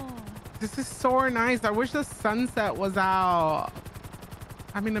 Wow. This is so nice. I wish the sunset was out.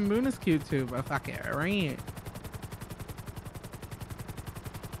 I mean, the moon is cute too, but fuck it, right?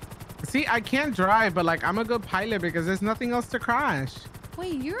 See, I can't drive, but like I'm a good pilot because there's nothing else to crash.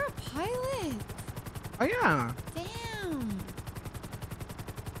 Wait, you're a pilot. Oh yeah. Damn.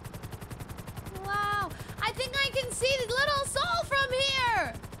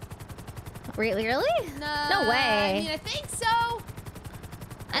 Really? No. No way. I mean, I think so.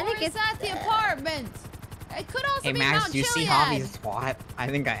 I think it's at the apartment. It could also Hey be Max, Mount do you see Chiliad. Javi's spot? I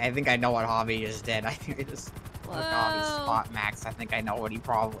think I know what Javi just did. I think I just looked Javi's spot, Max. I think I know what he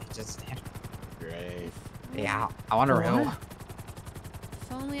probably just did. Great. Yeah, I wonder who.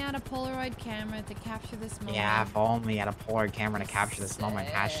 If only I had a Polaroid camera to capture this moment. Yeah, if only had a Polaroid camera to capture this moment.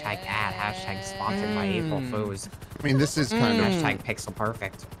 Hashtag ad. Hashtag sponsored by April Fools. I mean, this is kind of hashtag pixel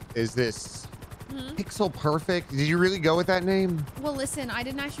perfect. Is this pixel perfect? Did you really go with that name? Well, listen, I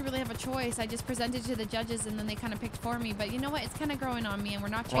didn't actually really have a choice. I just presented to the judges, and then they kind of picked for me. But you know what? It's kind of growing on me, and we're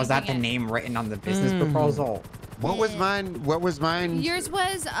not changing Was that the it. name written on the business proposal? What was mine? What was mine? Yours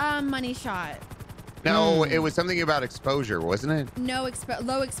was Money Shot. No, it was something about exposure, wasn't it? No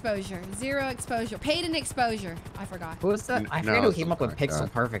low exposure, 0 exposure, paid in exposure. I forgot. Who was that? I forget who came up with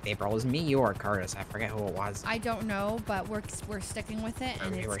Pixel Perfect, April. It was me, you, or Curtis. I forget who it was. I don't know, but we're sticking with it,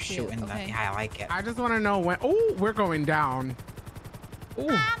 and We it's were cute. shooting that. Okay. Yeah, I like it. I just want to know when. Oh, we're going down. I'm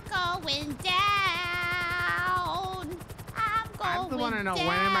going down. I just want to know when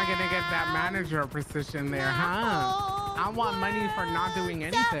am I gonna get that manager position there, huh? I want money for not doing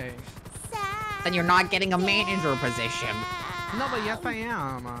anything. Then you're not getting a manager position. No, but yes, I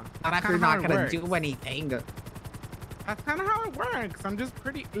am. Not if you're not gonna do anything. That's kind of how it works. I'm just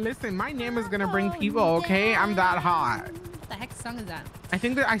pretty. Listen, my name is gonna bring people. Okay, I'm that hot. What the heck song is that? I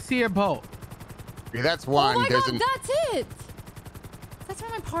think that I see a boat. Yeah, that's one. Oh my There's god, an. that's it. That's where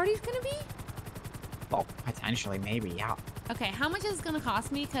my party's gonna be. Well, potentially, maybe, yeah. Okay, how much is it gonna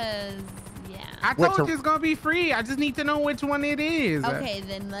cost me? Cause yeah. I told you it's gonna be free. I just need to know which one it is. Okay,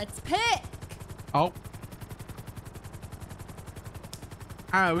 then let's pick. Oh.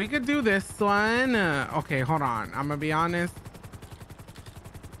 We could do this one. Okay, hold on. I'm gonna be honest.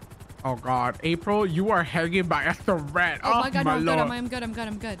 Oh God, April, you are hanging by a thread. Oh my god, no, Lord. I'm good.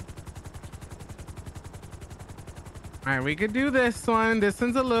 I'm good. All right, we could do this one. This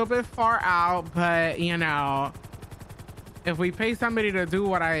one's a little bit far out, but you know, if we pay somebody to do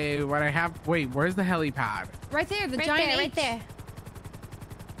what I have. Wait, where's the helipad? Right there, the Right giant there, right H. there.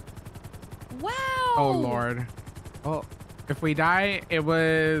 Wow. Oh Lord. Oh, if we die, it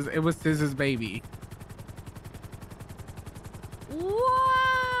was Scissor's baby.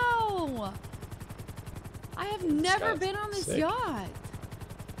 Wow. I have never guy's been on this sick. yacht.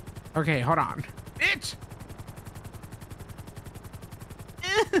 Okay, hold on. Bitch.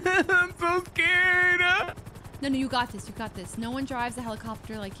 I'm so scared. No, you got this. You got this. No one drives a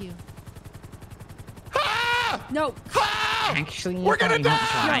helicopter like you. No. Actually, you don't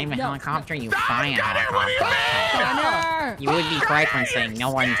drive a helicopter, you fly a helicopter. Gunner! You would be correct when saying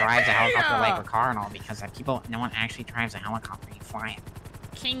no one drives a helicopter like a car and all, because no one actually drives a helicopter, you fly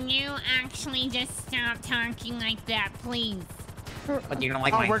it. Can you actually just stop talking like that, please? But you don't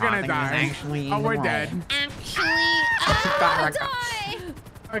like Oh, my we're gonna father, die. he's actually Oh, in we're the dead. role. Actually,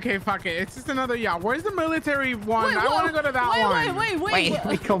 Okay, fuck it. It's just another yacht. Where's the military one? Wait, I want to go to that one. Wait,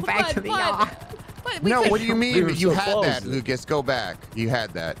 we go back to the yacht. No, what do you mean? We were You so had close. that, Lucas. Go back. You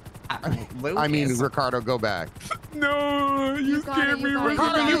had that. I mean, Lucas. Ricardo, go back. No, you got scared it, me. you got it,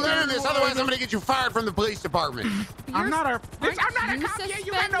 Ricardo, you you got it. learn this. Otherwise, I'm gonna get you fired from the police department. I'm not a bitch. I'm not a you cop yet.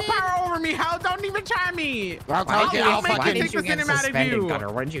 You got no suspended? power over me. Hell, don't even try me. I'll Why take did it. I'll why fucking did take you the get cinematic suspended, view. Gunner?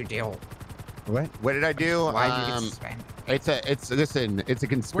 What did you do? What did I do? Why did you get suspended? Listen, it's a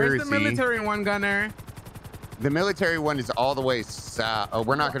conspiracy. Where's the military one, Gunner? The military one is all the way south. Oh,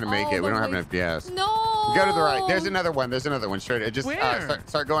 we're not gonna make All it. We the don't have way- enough gas. No. Go to the right. There's another one. There's another one. Straight. Just Where?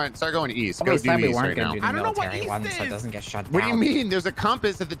 start going east. Well, Go we due said we east weren't right gonna now. do the I don't know what military east one, so it is. doesn't get shut down. What do you mean? There's a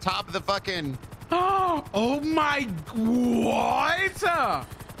compass at the top of the fucking. Oh my! What? Yeah,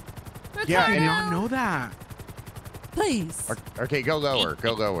 I did and- not know that. Please. Okay, go lower.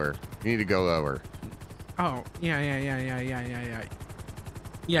 Go lower. You need to go lower. Oh yeah.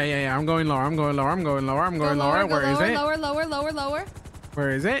 I'm going lower. I'm going lower. Where is it? Lower. Where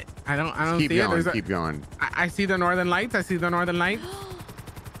is it? I don't Keep see it. going. There's Keep going. I see the northern lights.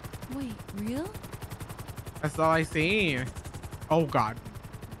 Wait, real? That's all I see. Oh God.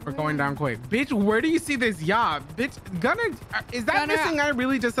 We're going down quick. Bitch, where do you see this yacht? Bitch, Gunner, is that Gunner, missing eye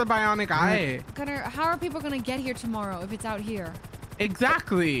really just a bionic eye? Gunner, how are people gonna get here tomorrow if it's out here?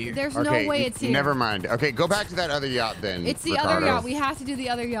 Exactly. There's Okay, no way it's here. never mind. Okay, go back to that other yacht then. It's the Ricardo. other yacht. We have to do the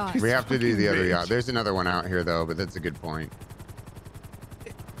other yacht. We have to do the other Bitch. yacht. There's another one out here though, but that's a good point.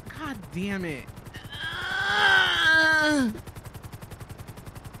 God damn it.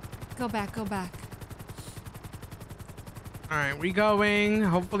 Go back. All right, we going.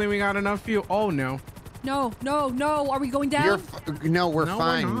 Hopefully we got enough fuel. Oh no. No. Are we going down? No, we're No, we're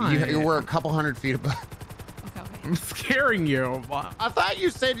fine. not. We're a couple hundred feet above. Okay. I'm scaring you. I thought you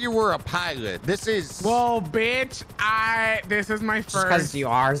said you were a pilot. This is... Well, bitch, this is my first... Just because you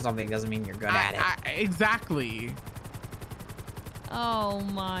are something doesn't mean you're good at it. Exactly. Oh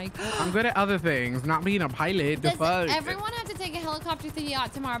my god. I'm good at other things, not being a pilot. Does The fuck? everyone have to take a helicopter to the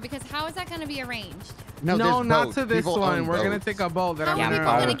yacht tomorrow? Because how is that going to be arranged? No, not boats. to this People one. own We're going to boats. take a boat that How I'm are people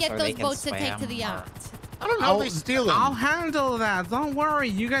gonna... going to get those boats to take to the yacht? I don't know. They steal them. I'll handle that. Don't worry.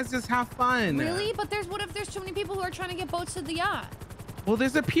 You guys just have fun. Really? But what if there's too many people who are trying to get boats to the yacht? Well,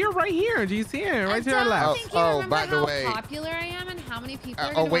 there's a pier right here. Do you see it? Right to our left. I think you remember by the how way... popular I am and how many people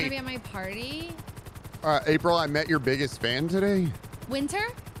are going to want to be at my party? April, I met your biggest fan today. Winter?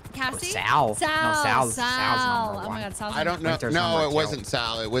 Cassie? Sal. No, Sal's Sal. number Oh one. my god, Sal's I don't know. Winter's No, number it two. wasn't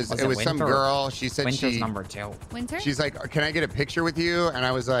Sal. It was some Winter? girl. She said Winter's number 2. Winter? She's like, can I get a picture with you? And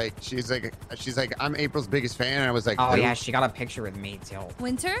I was like, she's like, I'm April's biggest fan. And I was like, Oh who? yeah, she got a picture with me too.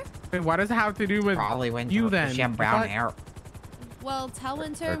 Winter? Wait, what does it have to do with Probably Winter. you then? She had brown What? hair. Well, tell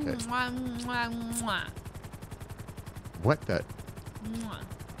Winter. Okay. Mwah, mwah, mwah, What the? mwah.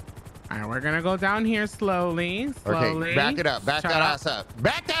 All right, we're gonna go down here slowly. Okay, back it up. Back Shut that up. ass up.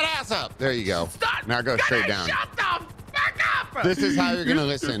 Back that ass up. There you go. Stop. Now go straight down. Shut the fuck up. This is how you're gonna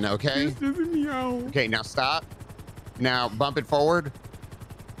listen, okay? This isn't yo. Okay, now stop. Now bump it forward.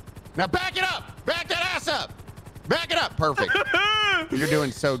 Now back it up. Back that ass up. Back it up. Perfect. You're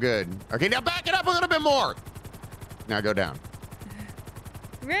doing so good. Okay, now back it up a little bit more. Now go down.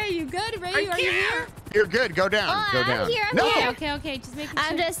 Ray, you good? Ray, are you here? You're good. Go down. Oh, Go I'm down. here, I'm no. here. Okay. Just making sure.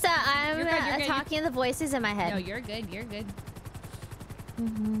 I'm just, I'm You're good. talking the voices in my head. No, you're good. You're good.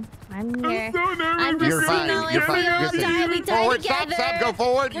 I'm here. so nervous. I'm just You're fine. signaling You're for fine. you. Listen, We die forward. together. Stop. Go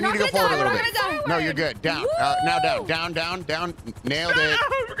forward. You We're need to not go gonna forward a die, little we're bit. not gonna die. No, you're good. Down. Now down. Nailed it.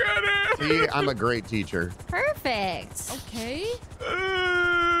 I'm gonna. See, I'm a great teacher. Perfect. Okay.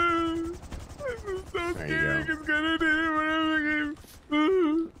 This is so There you scary. go. It's gonna do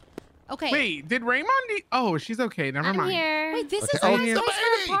whatever. Okay. Wait, did Raymond? Oh, she's okay. Never I'm mind. here. Wait, this Okay. is Oh, nice it's the place for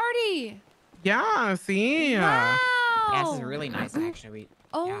a baby! party. Yeah, see? Wow. Yeah, this is really nice actually.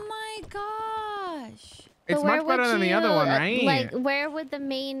 Oh Yeah. my gosh. It's But where much better would than the other one, you, right? Like, where would the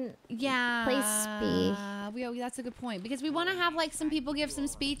main Yeah. place be? That's a good point because we want to have like some people give some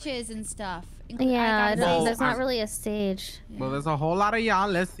speeches and stuff. Yeah, Well, there's not really a stage. Well, there's a whole lot of y'all.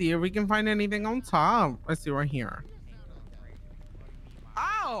 Let's see if we can find anything on top. Let's see right here.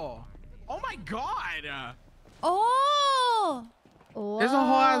 Oh! Oh my god! Oh. There's a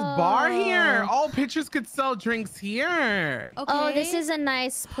whole ass bar here. All pitchers could sell drinks here. Okay. Oh, this is a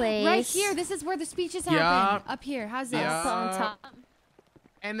nice place. right here. This is where the speeches happen. Yup. Up here. How's this? Yup. on top.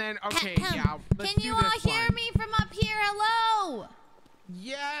 And then, okay, yeah. Let's Can you do all this hear one. me from up here? Hello.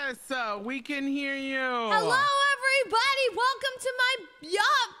 Yes, we can hear you. Hello, everybody. Welcome to my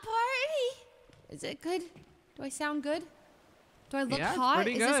yacht party. Is it good? Do I sound good? Do I look Yeah, it's hot?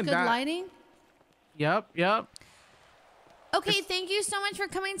 pretty Is this good. good That- lighting? Yep. Okay, thank you so much for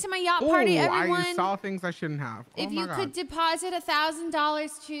coming to my yacht party, Ooh, everyone. I saw things I shouldn't have. If oh my you God. could deposit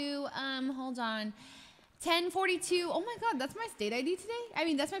 $1,000 to hold on, 1042. Oh my God, that's my state ID today. I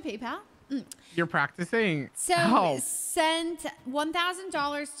mean, that's my PayPal. You're practicing. So Oh. send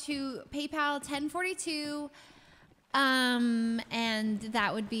 $1,000 to PayPal 1042. And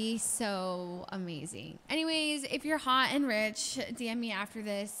that would be so amazing. Anyways, if you're hot and rich, DM me after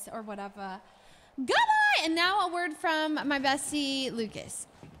this or whatever. Goodbye! And now a word from my bestie, Lucas.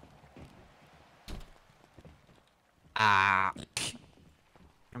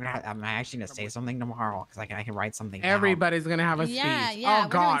 I'm actually gonna say something tomorrow because I can write something down. Everybody's gonna have a speech. Yeah, Oh we're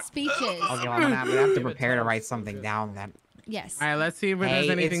God. doing speeches. Okay, well, I'm gonna have to prepare to write something down then. Yes. All right, let's see if there's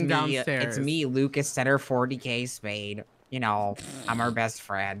anything downstairs. It's me, Lucas, Setter 40K Spade. You know, I'm her best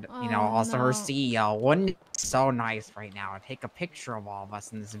friend. You know, Oh, also her no. CEO. Wouldn't it be so nice right now to take a picture of all of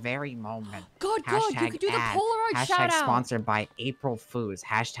us in this very moment? Good, you could do the ad, Polaroid hashtag shout out. sponsored by April FOOOZE.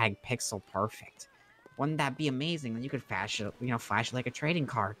 Hashtag Pixel Perfect. Wouldn't that be amazing? Then you could flash it, flash it like a trading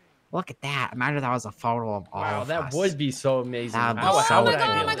card. Look at that. Imagine if that was a photo of all Wow, of that us. would be so amazing. That would be How so would I cool.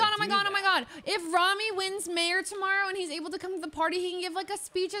 be Oh able my to God, oh my do God, oh my God. If Rami wins mayor tomorrow and he's able to come to the party, he can give like a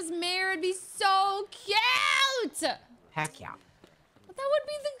speech as mayor. It'd be so cute. Heck yeah. That would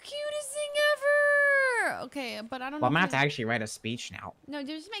be the cutest thing ever. Okay, but I don't know. Well, I'm gonna have if to actually write a speech now. No,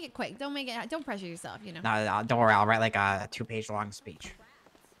 just make it quick. Don't pressure yourself, you know. No, don't worry. I'll write like a 2-page long speech.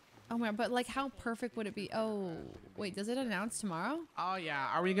 Oh my, but like how perfect would it be? Oh, wait, does it announce tomorrow? Oh yeah,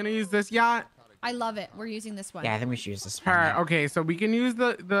 are we gonna use this yacht? I love it. We're using this one. Yeah, I think we should use this one. Alright, okay, so we can use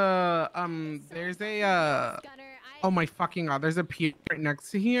the there's a oh my fucking God, there's a pier right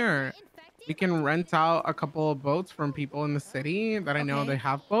next to here. we can rent out a couple of boats from people in the city that I know Okay. they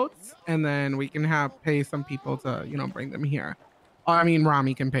have boats, and then we can pay some people to, you know, bring them here. Oh, I mean,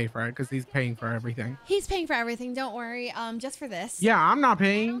 Rami can pay for it because he's paying for everything. He's paying for everything. Don't worry. Just for this. Yeah, I'm not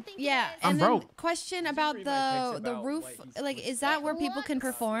paying. Yeah, I'm and then broke. question about the roof. Like, is that where people can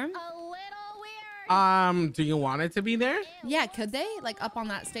perform? Do you want it to be there? Yeah, could they? Like up on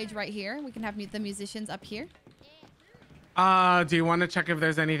that stage right here? We can have the musicians up here. Do you want to check if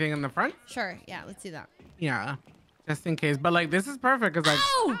there's anything in the front? Sure. Yeah, let's do that. Yeah, just in case. But like, this is perfect because like.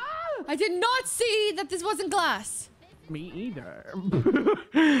 Ow! I did not see that this wasn't glass. Me either.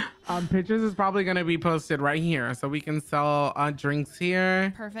 Pictures is probably gonna be posted right here, so we can sell drinks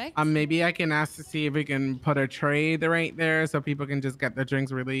here. Perfect. Maybe I can ask to see if we can put a tray right there so people can just get the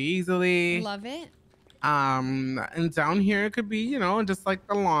drinks really easily. Love it. And down here it could be, you know, just like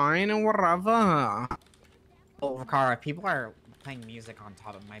the line and whatever. Well, Ricardo, if people are playing music on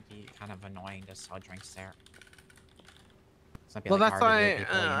top, it might be kind of annoying to sell drinks there. Well, that's why.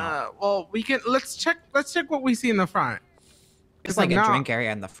 Well, we can. Let's check what we see in the front. It's like a drink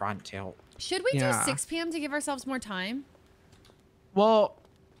area in the front too. Should we do 6 p.m. to give ourselves more time? Well,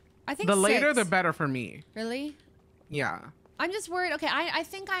 I think the later 6. the better for me. Really? Yeah. I'm just worried. Okay, I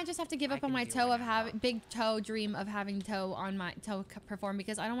think I just have to give up on my big toe dream of having toe on my toe perform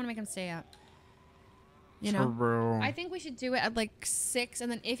because I don't want to make him stay up. You know, True. I think we should do it at like 6,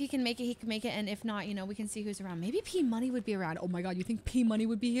 and then if he can make it, he can make it, and if not, you know, we can see who's around. Maybe P Money would be around. Oh my God, you think P Money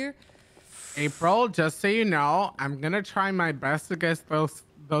would be here? April, just so you know, I'm gonna try my best to get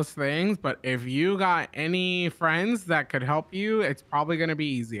those things, but if you got any friends that could help you, it's probably gonna be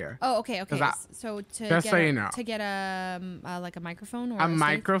easier. Oh, okay. So to just get so you know, to get like a microphone or a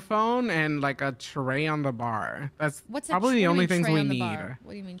microphone and like a tray on the bar. That's what probably the do you only mean things tray we on the need. bar?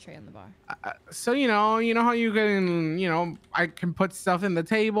 What do you mean tray on the bar? So you know how you can, you know, I can put stuff in the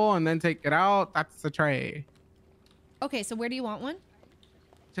table and then take it out. That's the tray. Okay, so where do you want one?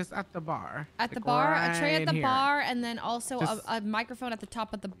 Just at the bar. At the bar, a tray at the here. bar, and then also Just- a microphone at the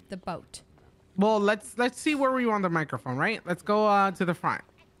top of the boat. Well, let's see where we want the microphone, right? Let's go to the front.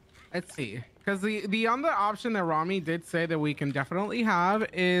 Let's see, because the other option that Rami did say that we can definitely have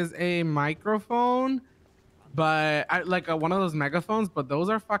is a microphone, but like one of those megaphones. But those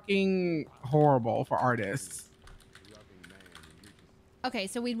are fucking horrible for artists. Okay,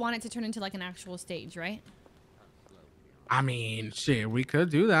 so we'd want it to turn into like an actual stage, right? I mean, shit, we could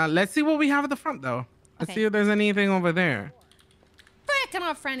do that. Let's see what we have at the front, though. Let's Okay. see if there's anything over there. Frick, I don't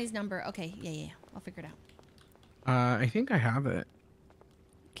have Franny's number. Okay, yeah. I'll figure it out. I think I have it.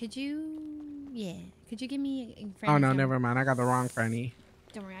 Could you? Yeah. Could you give me Franny's Oh, no, number? never mind. I got the wrong Franny.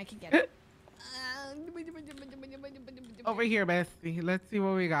 Don't worry, I can get it. Over here, bestie. Let's see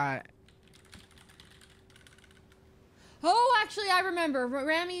what we got. Oh, actually, I remember.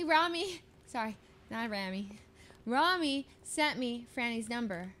 Rami. Sorry, not Rami. Rami sent me Franny's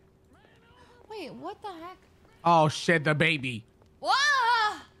number. Wait, what the heck? Oh, shit, the baby.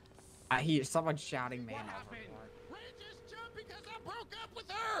 Whoa! Someone's shouting, man.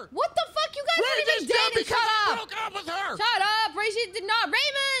 What the fuck? You guys didn't even date and shut up! broke up with her! Shut up! Reggie did not.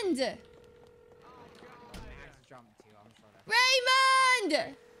 Raymond!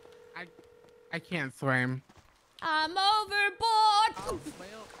 Raymond! I can't swim. I'm overboard!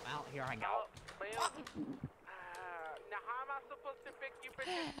 Well, here I go. Now how am I supposed to pick you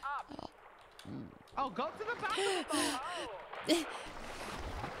up? Oh, go to the bathroom.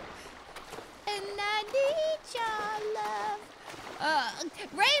 And I need your love.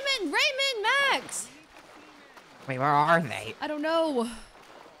 Raymond, Max! Wait, where are they? I don't know.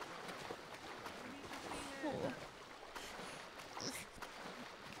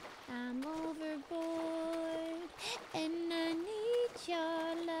 I'm overboard and I need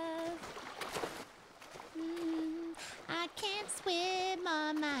your love. I can't swim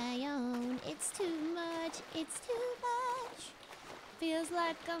on my own. It's too much. Feels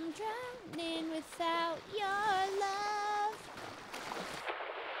like I'm drowning without your love.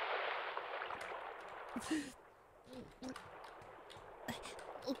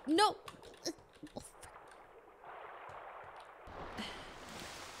 No.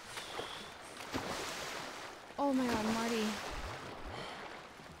 Oh my God, Marty.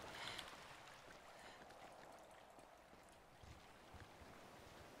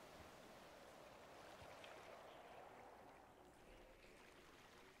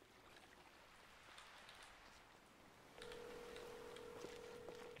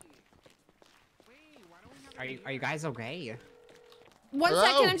 Are you guys okay? One Hello?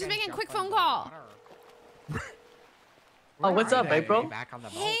 second, I'm just making a quick phone call. Oh, what's up, April? Back on the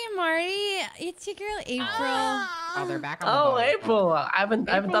boat. Hey, Marty. It's your girl, April. Oh, they're back on Oh, the boat. April. I haven't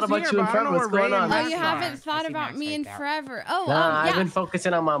thought about you in forever. What's going on? Oh, you haven't thought about me in forever. Oh, Nah, yeah. I've been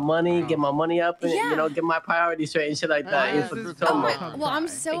focusing on my money, get my money up, and you know, get my priorities straight and shit like that. Well, I'm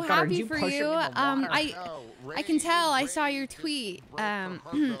so happy for you. I can tell. I saw your tweet. Or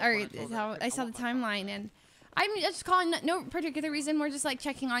I saw the timeline, and I'm just calling. No particular reason. We're just like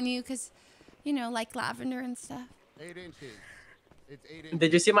checking on you because, you know, like lavender and stuff. 8 inches. It's 8 inches.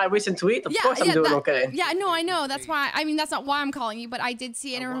 Did you see my recent tweet? Of course I'm doing okay. Yeah, no, I know. That's why. I mean, that's not why I'm calling you, but I did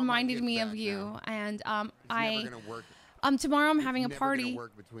see it and it reminded me of you. And tomorrow I'm having a party.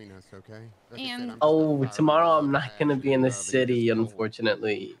 And oh, tomorrow I'm not gonna be in the city,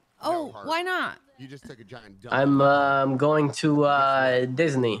 unfortunately. Oh, why not? You just took a giant dump. I'm going to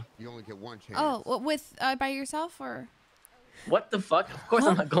Disney. You only get one chance. Oh, with by yourself or? What the fuck? Of course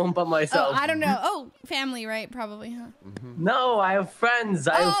I'm not going by myself. Oh, I don't know. Oh, family, right? Probably, huh? No, I have friends.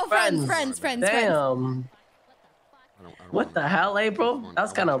 I have friends. Damn. What the hell, April?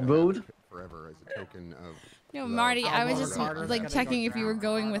 That's kind of rude. Forever as a token of. No, Marty, I was just like checking if you were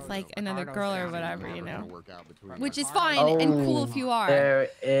going with like another girl or whatever, you know. Which is fine and cool if you are. There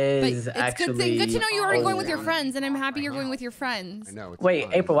is but it's actually. good to know you're already going with your friends, and I'm happy you're going with your friends. Wait,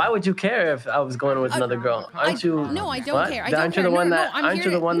 April, why would you care if I was going with another girl? Aren't you? No, I don't care. Aren't you the one that? Aren't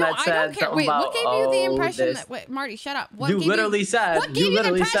you the one that said something about? Wait, what gave you the impression that? Wait, Marty, shut up. You literally said. What gave you the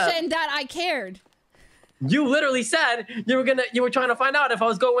impression that I cared? You literally said you were trying to find out if I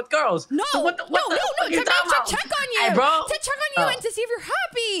was going with girls. No, so what no, to check on you. Hey, bro. To check on you and to see if you're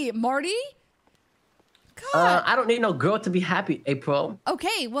happy, Marty. God. I don't need no girl to be happy, April.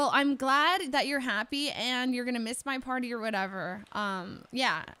 Okay, well, I'm glad that you're happy and you're gonna miss my party or whatever.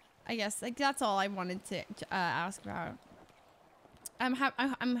 Yeah, I guess like that's all I wanted to ask about.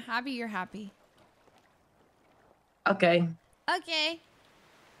 I'm happy you're happy. Okay. Okay.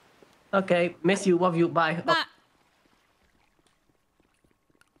 Okay, miss you, love you, bye. Bye. Oh.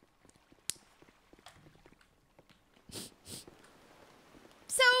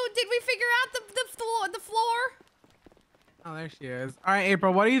 So, did we figure out the floor? Oh, there she is. All right,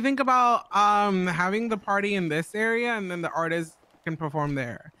 April, what do you think about having the party in this area and then the artists can perform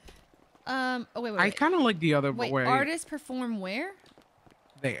there? Oh, wait. I kind of like the other way. way. Artists perform where?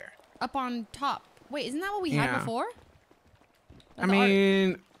 There. Up on top. Wait, isn't that what we had before? I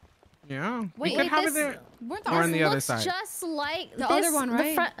mean, yeah. Wait, we could have it there. Weren't the or on the other looks side. just like the other one,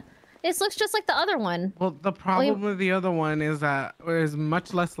 right? This looks just like the other one. Well, the problem with the other one is that it's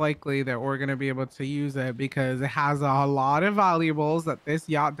much less likely that we're going to be able to use it because it has a lot of valuables that this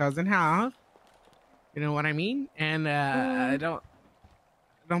yacht doesn't have. You know what I mean? And I don't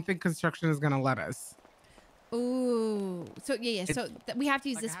think construction is going to let us. Ooh. So, yeah. So we have to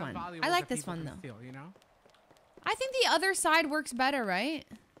use this one. I like this one, though. Steal, you know? I think the other side works better, right?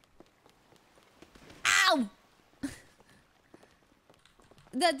 Ow!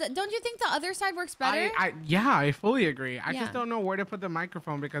 Don't you think the other side works better? Yeah, I fully agree. I just don't know where to put the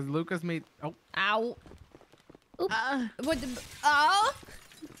microphone because Lucas made... Oh. Ow. What the... Oh!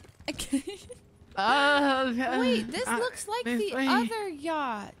 Wait, this looks like the other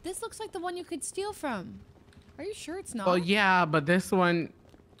yacht. This looks like the one you could steal from. Are you sure it's not? Well, yeah, but this one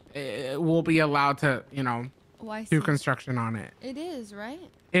will be allowed to, you know, do construction on it. It is, right?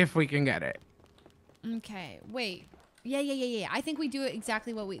 If we can get it. Okay, wait. Yeah. I think we do it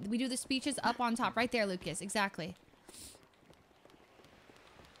exactly what we do the speeches up on top. Right there, Lucas. Exactly.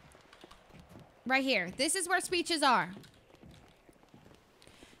 Right here. This is where speeches are.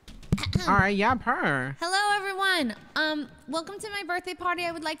 All right, yeah, per. Hello, everyone. Welcome to my birthday party.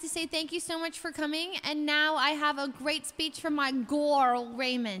 I would like to say thank you so much for coming. And now I have a great speech from my girl,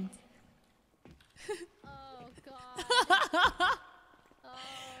 Raymond. Oh, God.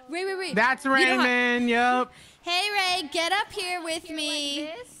 Wait. That's Raymond, yep. Hey, Ray, get up here with me.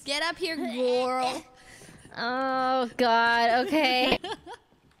 Like get up here, girl. Oh, God, okay.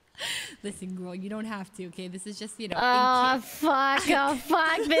 Listen, girl, you don't have to, okay? This is just, you know. Oh, fuck.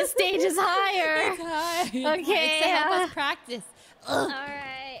 This stage is higher. It's high. Okay. It's to help us practice. All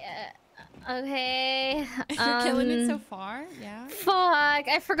right. Okay. You're killing it so far, yeah? Fuck,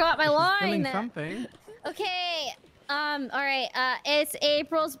 I forgot my line. Killing something. Okay. All right. It's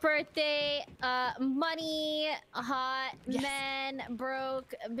April's birthday. Money, hot, men,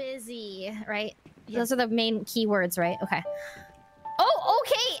 broke, busy. Right? Yes. Those are the main keywords, right? Okay. Oh,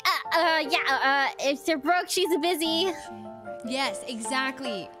 okay. If they're broke, she's a busy. Yes,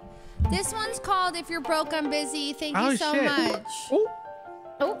 exactly. This one's called "If You're Broke, I'm Busy." Thank you so shit. much.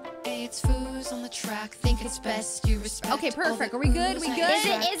 Oh. Hey, it's FOOOZE. on the track. Think it's best you respect. Okay, perfect. Are we good? We good?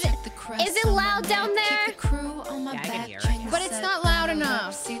 Is it loud down there? Yeah, I can hear it. But it's not loud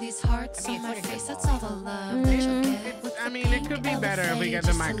enough. See these hearts on my face. That's all the love that you'll get. I mean, it could be better if we get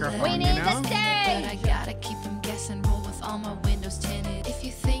the microphone. We need you the know? But stage. I gotta keep them guessing. Roll with all my windows tinted. If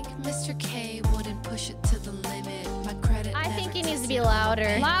you think Mr. K wouldn't push it to the limit, my credit. I think it needs to be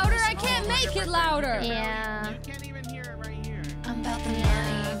louder. Louder? I can't make it louder. Yeah. You can't even hear it right here. I'm about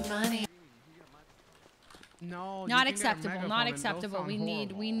the money. No, Not acceptable. Not acceptable. We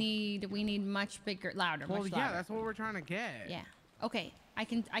need much bigger, louder, Well, much yeah, louder. that's what we're trying to get. Yeah. Okay. I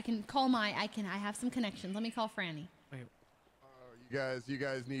can call I have some connections. Let me call Franny. Wait. You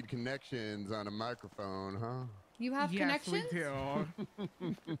guys need connections on a microphone, huh? You have connections? We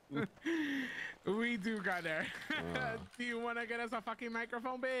do. We do, Gunner. Do you want to get us a fucking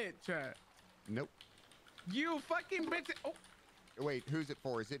microphone, bitch? Nope. You fucking bitch. Oh. Wait, who's it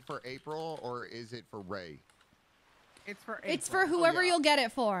for? Is it for April or is it for Ray? It's for April. It's for whoever you'll get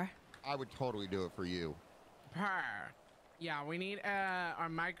it for. I would totally do it for you. Yeah, we need our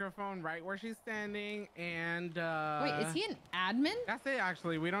microphone right where she's standing, and Wait, is he an admin? That's it,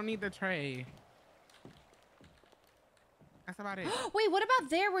 actually. We don't need the tray. That's about it. Wait, what about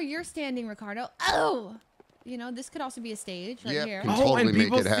there where you're standing, Ricardo? Oh! You know, this could also be a stage right here. Can totally and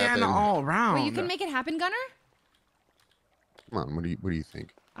people make it stand happen. all around. Wait, you can make it happen, Gunner? Come on, what do you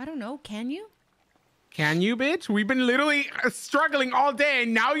think? I don't know. Can you? Can you, bitch? We've been literally struggling all day,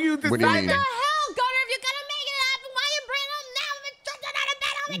 and now you decide. What do you mean? What the hell, Gunner? If you're gonna make it happen, why you bring them now?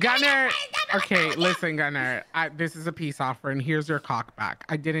 Gunner, okay, listen, Gunner. This is a peace offering. Here's your cock back.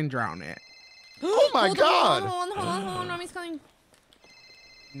 I didn't drown it. Oh my God! Hold on. Mommy's coming.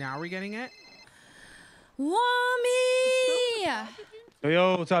 Now we're getting it? Wami!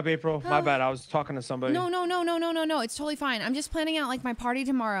 Yo, what's up, April? My bad. I was talking to somebody. No. It's totally fine. I'm just planning out like my party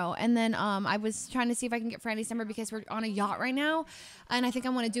tomorrow, and then I was trying to see if I can get Franny's number because we're on a yacht right now, and I think I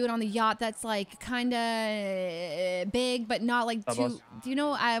want to do it on the yacht that's like kind of big, but not like too. Do you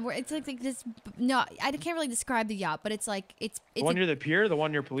know? It's like this. No, I can't really describe the yacht, but it's like it's The one near the pier, the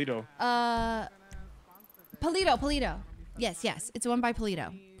one near Polito. Polito. Yes, it's the one by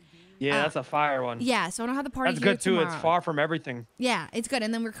Polito. Yeah, that's a fire one. Yeah, so I don't have the party. That's here good too. tomorrow. It's far from everything. Yeah, it's good.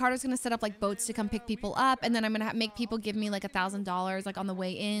 And then Ricardo's gonna set up like boats to come pick people up, and then I'm gonna make people give me like $1,000 like on the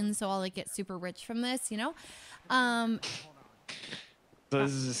way in, so I'll like get super rich from this, you know. So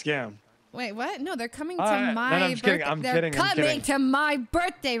this is a scam. Wait, what? No, they're coming to right. my No, I'm just birthday. kidding. I'm They're kidding. I'm coming kidding. to my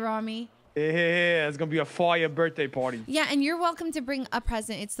birthday, Rami. Yeah, it's gonna be a fire birthday party. Yeah, and you're welcome to bring a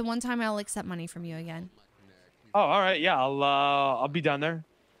present. It's the one time I'll accept money from you again. Oh, all right. Yeah, I'll be down there.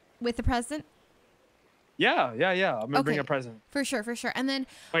 With the present? Yeah. I'm gonna bring Okay. a present. For sure. And then,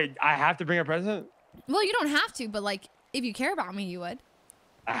 Wait, I have to bring a present? well, you don't have to, but like if you care about me, you would.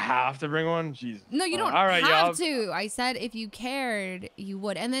 I have to bring one? Jesus. No, you don't all right, have to. I said if you cared, you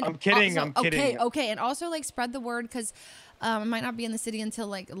would. And then I'm kidding. also- I'm kidding. Okay. And also like spread the word because I might not be in the city until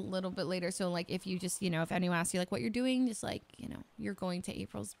like a little bit later. So like if you just, if anyone asks you like what you're doing, just like, you're going to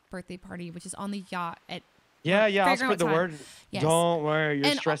April's birthday party, which is on the yacht at Yeah, I'll figure out spread the time. word. Yes. Don't worry, you're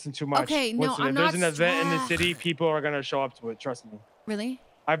And- stressing too much. okay, no, Listen, I'm if there's not an event in the stressed. city, people are gonna show up to it. Trust me. Really?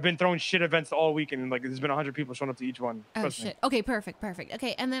 I've been throwing shit events all week, and like there's been 100 people showing up to each one. Oh Trust me. shit. Okay, perfect.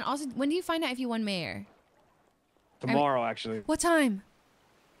 Okay, and then also when do you find out if you won mayor? Tomorrow, actually. What time?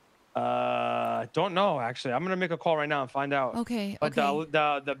 Don't know actually. I'm gonna make a call right now and find out. Okay. But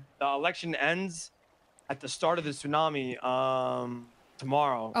the election ends at the start of the tsunami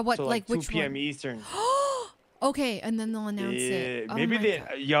tomorrow. What, so like, 2 which p.m. one? Eastern. Okay, and then they'll announce it. Oh Maybe my they.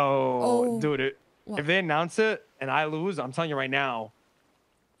 God. Dude, What? if they announce it and I lose, I'm telling you right now,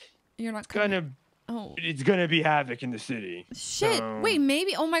 You're not it's gonna be havoc in the city. Shit. So- Wait,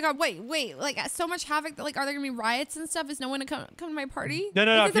 maybe. Oh my God. Wait. Like so much havoc. Like, are there gonna be riots and stuff? Is no one to come to my party? No.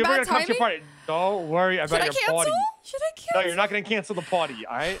 Is If it people are bad gonna come to your timing? party, don't worry about Should I your cancel? party. Should I cancel? No, you're not gonna cancel the party.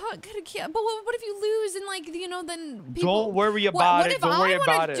 All right. But what if you lose and like then people? Don't worry about what it. if Don't worry I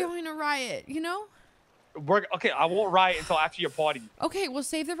about want it. to join a riot? Okay, I won't riot until after your party. Okay, we'll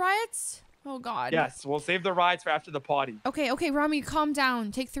save the riots. Oh God. Yes, we'll save the riots for after the party. Okay, Rami, calm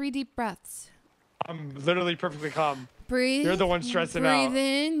down. Take 3 deep breaths. I'm literally perfectly calm. Breathe. You're the one stressing out. Breathe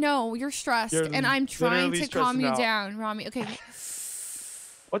in. No, you're stressed, You're and I'm trying literally to calm stressing you out. down, Rami. Okay.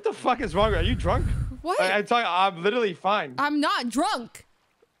 What the fuck is wrong? Are you drunk? What? I'm telling you, I'm literally fine. I'm not drunk.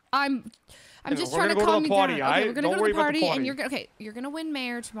 I'm just we're trying to gonna go to calm the you party, down. all Okay, right? we're gonna Don't go worry to the about the party, party. and you're gonna win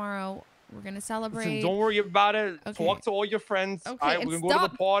mayor tomorrow. We're gonna celebrate. Listen, don't worry about it. Okay. Talk to all your friends. Okay, all right, and we're gonna go to the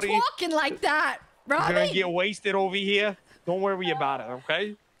stop party. talking like that, We're Rami. gonna get wasted over here. Don't worry about it,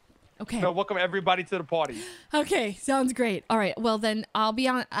 okay? Okay. No, welcome everybody to the party. Okay, sounds great. All right, well then I'll be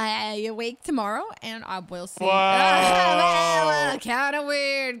on awake tomorrow, and I will see. Whoa. Kind of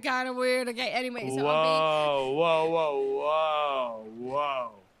weird, kind of weird. Okay, anyway, so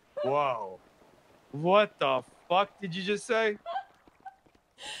Whoa. What the fuck did you just say?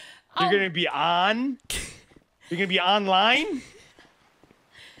 You're gonna be on? You're gonna be online?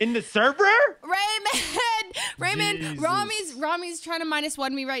 In the server? Raymond, Jesus. Rami's trying to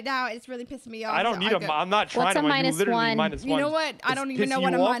 -1 me right now. It's really pissing me off. I don't need a. I'm not trying to. What's a literally -1? You know what? I don't even know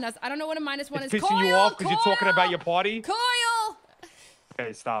what a minus. I don't know what a -1 is. It's pissing you off because you're talking about your party. Coil.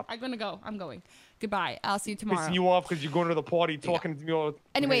 Okay, stop. I'm gonna go. I'm going. Goodbye. I'll see you tomorrow. Pissing you off because you're going to the party talking to me all.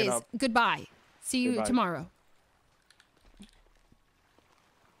 Anyways, goodbye. See you Goodbye. tomorrow.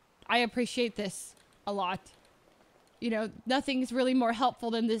 I appreciate this a lot. You know, nothing's really more helpful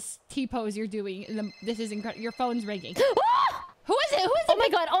than this T-pose you're doing. And this is incredible. Your phone's ringing. Who is it? Who is it? Oh my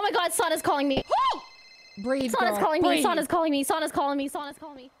god. Oh my god. Sana's calling me. Breathe, Sana's girl. calling me. Breathe. Sana's calling me. Sana's calling me. Sana's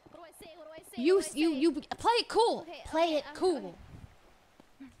calling me. What do I say? What do I say? You play it cool. Okay, play it cool.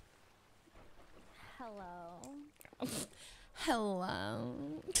 Hello.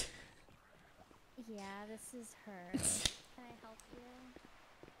 Hello. Yeah, this is her. Can I help you?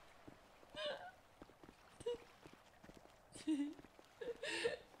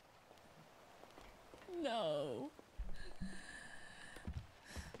 No.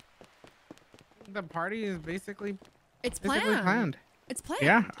 The party is basically. It's planned. It's planned.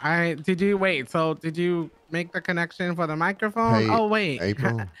 Yeah. Did you make the connection for the microphone? Hey, Oh wait.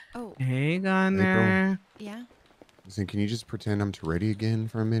 April. Oh. Hey, Gunner. Yeah. Listen, can you just pretend I'm Tourette again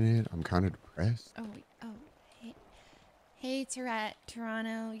for a minute? I'm kind of depressed. Hey,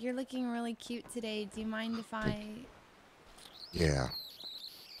 Toronto. You're looking really cute today. Do you mind if I? Yeah.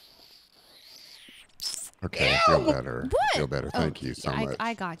 Okay, I feel better. What? I feel better. Thank you so much.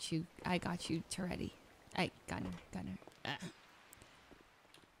 I got you. I got you, Tourette. Gunner.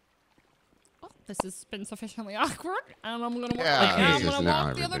 Well, this has been sufficiently awkward, and I'm gonna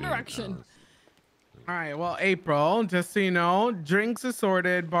walk the other direction. All right. Well, April, just so you know, drinks is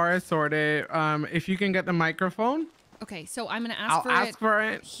sorted, bar is sorted. If you can get the microphone. Okay, so I'm gonna I'll ask for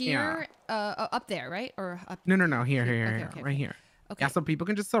it here, up there, right? Or up? No. Here, Okay. right here. Okay. Yeah, so people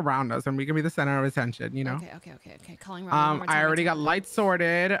can just surround us and we can be the center of attention, you know? Okay. Calling around. I already got lights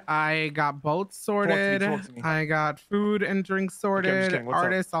sorted. I got boats sorted. Talk to me. I got food and drinks sorted.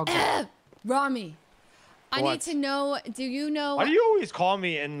 Artists, all good. Rami, I What? need to know, do you know? Why do you always call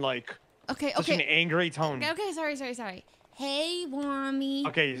me in like such an angry tone? Okay, sorry. Hey, Rami.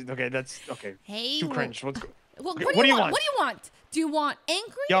 Okay, that's okay. Hey, Too cringe. What's Well, okay, what do you want? What do you want? Do you want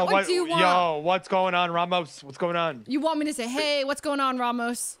angry or do you want... what's going on, Ramos? What's going on? You want me to say, hey, what's going on,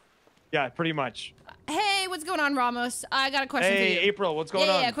 Ramos? Yeah, pretty much. Hey, what's going on, Ramos? I got a question for you. Hey, April, what's going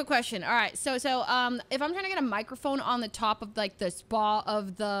on? Yeah, quick question. All right, so if I'm trying to get a microphone on the top of like the spa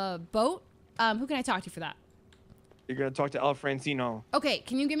of the boat, who can I talk to for that? You're gonna talk to El Francino. Okay,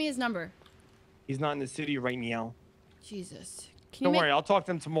 can you give me his number? He's not in the city right now. Jesus. Don't worry, I'll talk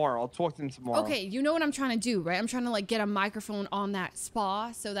to him tomorrow. Okay, you know what I'm trying to do, right? I'm trying to like get a microphone on that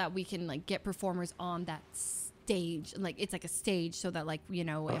spa so that we can like get performers on that stage. Like it's like a stage so that like, you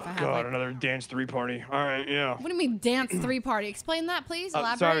know, if I have God, another dance 3 party. All right, yeah. What do you mean dance 3 party? Explain that, please.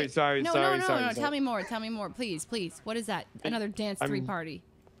 Elaborate. Sorry. No. Tell me more, please. What is that? Another dance 3 party.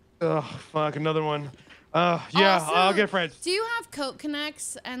 Ugh, fuck, another one. Yeah, Also, I'll get friends. Do you have Coke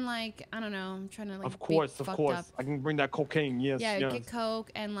Connects and like, I don't know, I'm trying to like Of course. Up. I can bring that cocaine, yes. Yeah, yes. get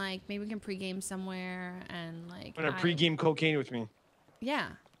Coke and like maybe we can pregame somewhere and like. I'm gonna pregame cocaine with me. Yeah.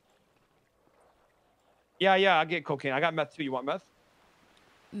 Yeah, I'll get cocaine. I got meth too. You want meth?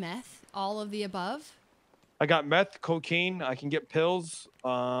 Meth? All of the above? I got meth, cocaine. I can get pills.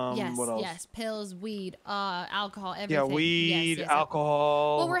 Yes, what else? yes. Pills, weed, alcohol, everything. Yeah, weed, yes.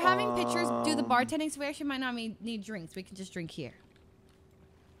 alcohol. Well, we're having pictures do the bartending, so we actually might not need drinks. We can just drink here.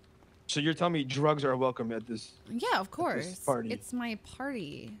 So you're telling me drugs are welcome at this? Yeah, of course. Party. It's my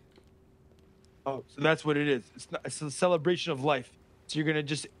party. Oh, so that's what it is. It's a celebration of life. So you're gonna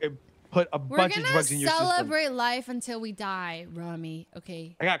just put a bunch of drugs in your system. We're gonna celebrate life until we die, Rami.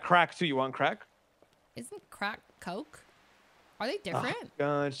 Okay. I got crack too. You want crack? Isn't crack Coke? Are they different? Oh,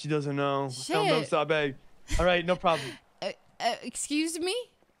 God, she doesn't know. Shit. No, sabe. All right, no problem. Excuse me?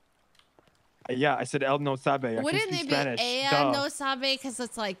 Yeah, I said El no sabe. I Wouldn't can it speak be Spanish. ella no sabe because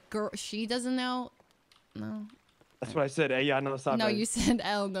it's like girl, she doesn't know? No. That's what I said. Ella no sabe. No, you said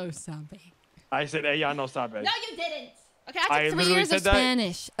el no sabe. I said ella no sabe. No, you didn't. Okay, I took 3 years of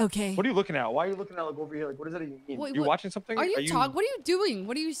Spanish. Okay. What are you looking at? Why are you looking at like over here? Like, what does that even mean? Wait, you watching something? Are you talking? What are you doing?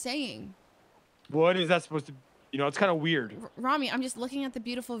 What are you saying? What is that supposed to? You know, it's kind of weird. Rami, I'm just looking at the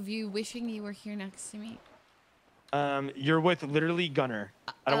beautiful view, wishing you were here next to me. You're with literally Gunner.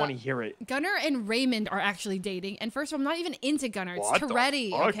 I don't want to hear it. Gunner and Raymond are actually dating. And first of all, I'm not even into Gunner. It's What the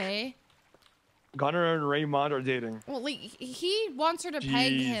Toretti, fuck? okay? Gunner and Raymond are dating. Well, like, he wants her to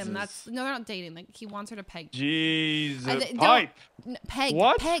peg him. Jesus. That's no, they're not dating. Like, he wants her to peg. Jesus. don't- Pipe. Peg.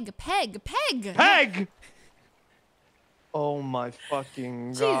 What? Peg. Peg. Oh my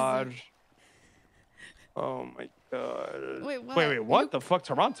fucking god. Oh my god. Wait, what? Wait, what the fuck?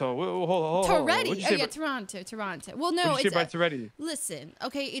 Toronto? Hold. Toretti. What'd you Oh say yeah, about- Toronto. Well, no, What'd you it's say about Toretti? Listen,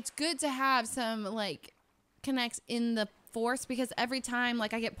 okay, it's good to have some like connects in the force because every time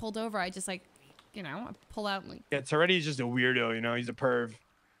like I get pulled over, I just like, you know, I pull out like. Yeah, Toretti's just a weirdo. You know, he's a perv.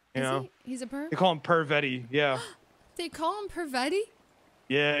 You know. He's a perv. They call him Pervetti. Yeah. They call him Pervetti?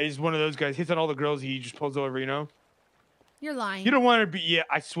 Yeah, he's one of those guys. Hits on all the girls he just pulls over. You know. You're lying. You don't want to be. Yeah,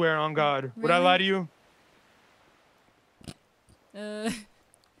 I swear on God. Would I Really? lie to you? Have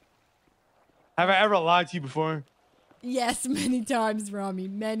I ever lied to you before? Yes, many times, Rami.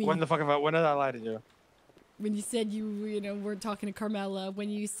 Many. When did I lie to you? When you said you know, were talking to Carmela. When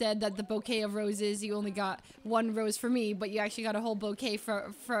you said that the bouquet of roses, you only got one rose for me, but you actually got a whole bouquet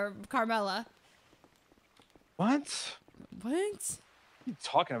for Carmela. What? What? What are you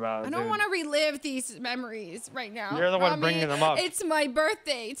talking about? I don't dude? want to relive these memories right now. You're the one Rami. bringing them up. It's my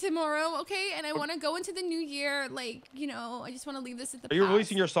birthday tomorrow, okay? And I want to go into the new year, like, you know, I just want to leave this at the Are you past.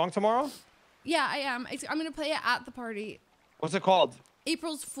 releasing your song tomorrow? Yeah, I am. I'm going to play it at the party. What's it called?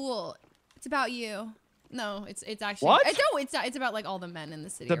 April's Fool. It's about you. No, it's actually. What? It's about like all the men in the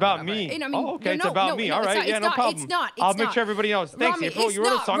city. It's or about whatever. me. You know, I mean, Oh, okay. no, It's about no, me. no, All it's right. not- Yeah, it's no not- problem. It's not. I'll It's make not. sure everybody knows. Thanks, Rami, April. it's You wrote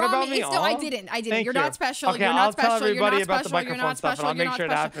a not. song Rami, about me? it's no, I Aw. didn't. Thank You're you. not special. Okay, You're I'll not tell special. You're everybody not about the special. You're microphone not stuff, and special. I'll You're make not sure it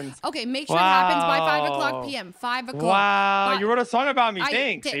special. happens. Okay, make sure it happens by 5 o'clock p.m. 5 o'clock. Wow, But- you wrote a song about me.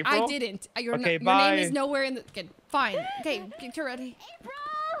 Thanks, April. I didn't. Your Okay, your bye. name is nowhere in the. Good. Fine. Okay, get Toretti.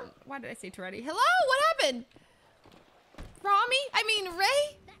 April. Why did I say Toretti? Hello. What happened? Rami? I mean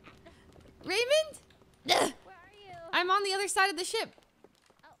Ray? Raymond? Where are you? I'm on the other side of the ship.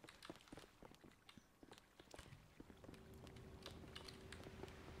 Oh.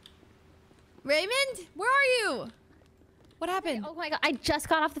 Raymond? Where are you? What happened? Oh my god, I just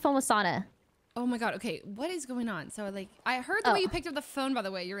got off the phone with Sana. Oh my god, okay. What is going on? So like, I heard the way you picked up the phone, by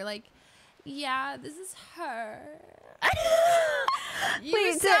the way. You were like, yeah, this is her. You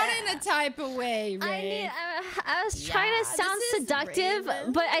Wait, sound in a type of way, Ray. I mean, I was trying to sound this is seductive,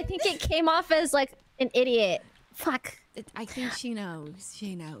 Raymond. but I think it came off as like an idiot. Fuck. I think she knows.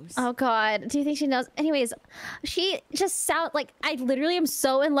 She knows. Oh god, do you think she knows? Anyways, she just sound like I literally am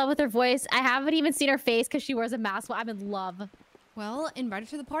so in love with her voice. I haven't even seen her face because she wears a mask. Well, I'm in love. Well, invite her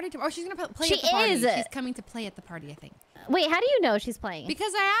to the party tomorrow. Oh, she's gonna play She at the party. is. She's coming to play at the party, I think. Wait, how do you know she's playing?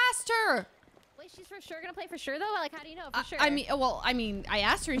 Because I asked her. Wait, she's for sure gonna play for sure though. Like, how do you know for sure? I mean, I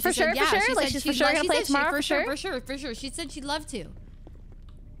asked her and For she said sure, yeah. for sure? She Like, said she's she'd for sure love- gonna she play said she- tomorrow, for for sure, sure? for sure. She said she'd love to.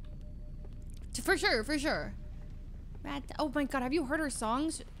 For sure. Oh my god, have you heard her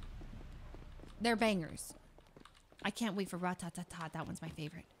songs? They're bangers. I can't wait for Ratatata. That one's my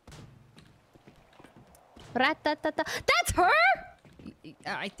favorite. Ratatata. That's her?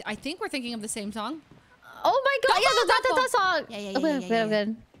 I think we're thinking of the same song. Oh my god, yeah, that song. Yeah. Okay,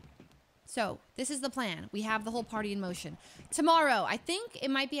 good. So, this is the plan. We have the whole party in motion. Tomorrow, I think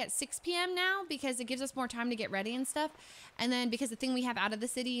it might be at 6 p.m. now because it gives us more time to get ready and stuff. And then because the thing we have out of the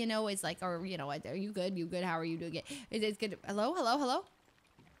city, you know, is like, or, you know, are you good? You good? How are you doing it? It's good. Hello?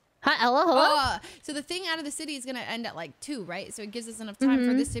 Hi, hello? So the thing out of the city is going to end at like 2, right? So it gives us enough time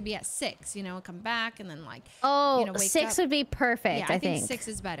for this to be at 6, you know, come back and then like, Oh, you know, wake 6 up. would be perfect, Yeah, I I think think. 6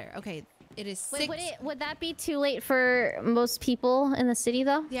 is better. Okay, it is 6. Wait, would that be too late for most people in the city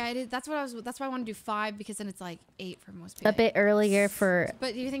though? Yeah, it is. That's why I want to do 5 because then it's like 8 for most people. A bit earlier for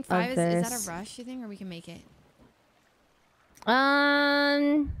But do you think 5 is that others. a rush, you think, or we can make it?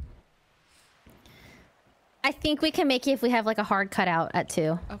 I think we can make it if we have like a hard cutout at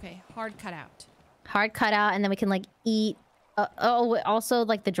 2. Okay, hard cutout. Hard cutout, and then we can like eat. Also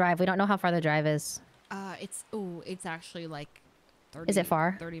like the drive. We don't know how far the drive is. It's actually like 30. Is it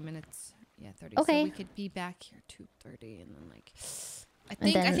far? 30 minutes. Yeah, 30. Okay. So we could be back here 2:30 and then like I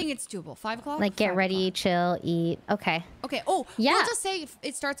think it's doable. 5 o'clock? Like get 5 ready, o'clock. chill, eat. Okay. Okay. Oh, Yeah. We'll just say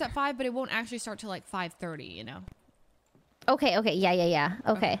it starts at 5, but it won't actually start till like 5:30, you know. Okay. Yeah.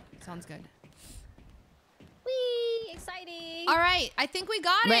 Okay. Sounds good. Whee! Exciting. All right, I think we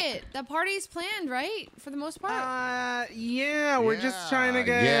got Right. it. The party's planned, right? For the most part. Yeah, we're just trying to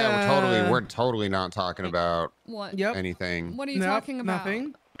get. Yeah, we're totally not talking about What? Yep. anything. What are you talking about?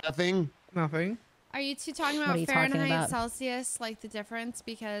 Nothing. Nothing. Are you two talking What about are you talking Fahrenheit, about? Celsius, like the difference?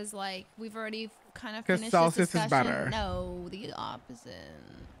 Because like we've already kind of 'Cause finished Celsius this is discussion. better. No, the opposite.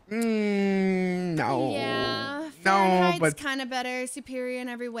 No. Yeah, No, Fahrenheit's but kind of better, superior in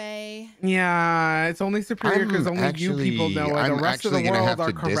every way. yeah, it's only superior because only you people know it. The I'm rest of the actually gonna world have are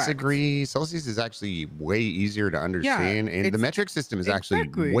to correct. disagree. Celsius is actually way easier to understand, and the it's- metric system is actually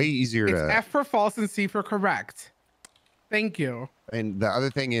exactly. way easier It's to. F for false and C for correct. Thank you. And the other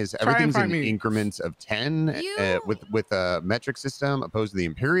thing is Try and everything's in find me. increments of 10 with a metric system opposed to the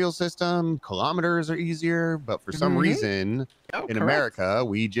imperial system. Kilometers are easier, but for some Mhm. reason Oh, in correct. America,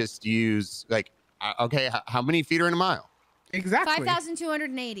 we just use like, okay, how many feet are in a mile? Exactly.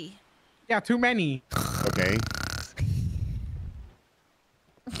 5,280. Yeah, too many. Okay.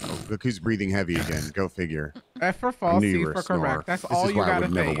 Oh, look who's breathing heavy again. Go figure. F for I false, knew you C were for a snorer. correct. That's This all is you why it gotta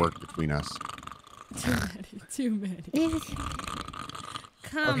would never say. work between us. Too many.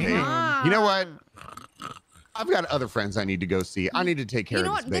 Come Okay. on. You know what? I've got other friends I need to go see. I need to take care You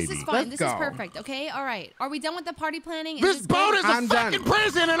know of what? this This baby. is fine. This is perfect. Okay. All right. Are we done with the party planning? Is This boat good? is a I'm fucking done.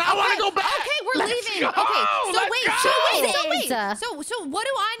 prison and I wanna go back. Okay, we're Let's leaving. go. Okay. So Let's wait. go. So what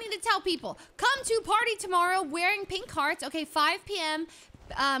do I need to tell people? Come to party tomorrow wearing pink hearts. Okay, 5 p.m.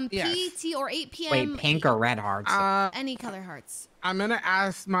 Yes. PT or 8 p.m. Wait, pink or red hearts? Any color hearts. I'm gonna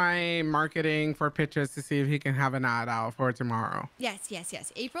ask my marketing for pictures to see if he can have an ad out for tomorrow. Yes.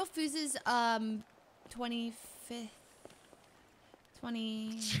 April FOOOZE's 25th.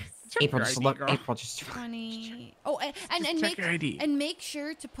 20. April just look. April just. 20. Oh, and Just check your ID. make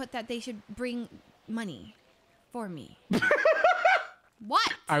sure to put that they should bring money for me.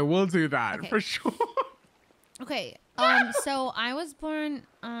 What? I will do that Okay. for sure. Okay. So I was born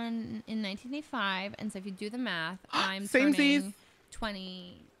in 1985, and so if you do the math, I'm Samesies. turning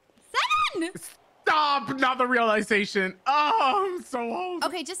 27. Stop! Not the realization. Oh, I'm so old.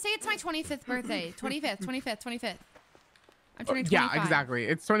 Okay, just say it's my 25th birthday. 25th. I'm turning 25. Yeah, exactly.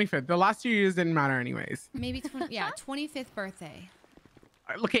 It's 25th. The last 2 years didn't matter anyways. Maybe 25th birthday.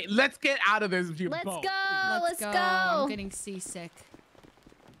 Okay, let's get out of this. Let's boat. go. Let's go. I'm getting seasick.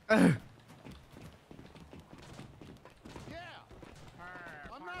 I'm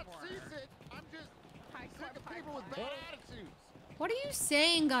not seasick. I'm just sick of people with bad attitudes. What are you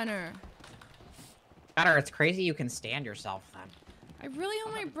saying, Gunner? Gunner, it's crazy you can stand yourself then. I really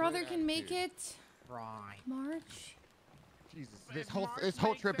hope my brother can make it. Right. March. Jesus, this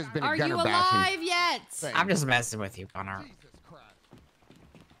whole trip has been Are a you Gunner alive bashing. yet? I'm just messing with you, Gunner.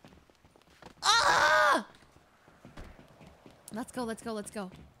 Ah! Let's go.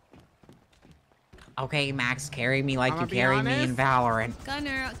 Okay, Max, carry me like I'ma you be carry me in honest. Valorant.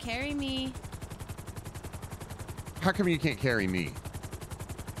 Gunner, carry me. How come you can't carry me?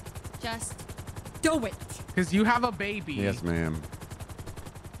 Just do it. Because you have a baby. Yes, ma'am.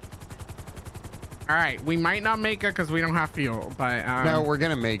 All right, we might not make it because we don't have fuel, but No, we're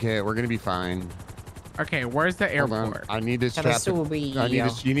gonna make it. We're gonna be fine. Okay, where's the Hold on. airport? I need to To the strap. I need studio.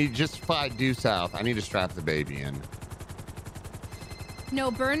 to. You need just fly due south. I need to strap the baby in.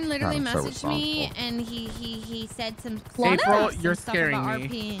 No, Burn literally God, I'm so messaged me responsible. and he said some April, some you're stuff scaring about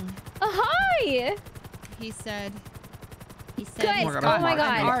me. RPing. Hi. He said Guys, my oh God, my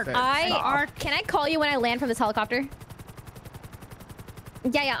Mark, god. stop. Can I call you when I land from this helicopter?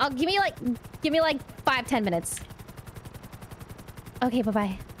 Yeah. I'll give me like 5-10 minutes. Okay,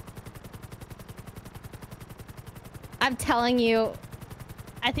 bye-bye. I'm telling you,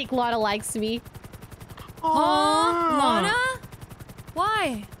 I think Lana likes me. Lana?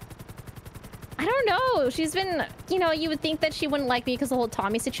 Why? I don't know. She's been, you would think that she wouldn't like me because of the whole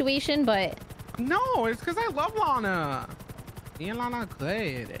Tommy situation, but No, it's because I love Lana. Me and Lana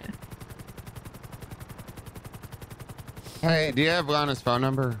good. Hey, do you have Lana's phone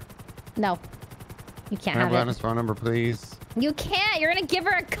number? no. You can't Can I have have Lana's it. phone number, please? You can't. You're gonna give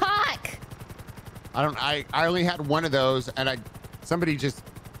her a cock. I only had one of those, and somebody just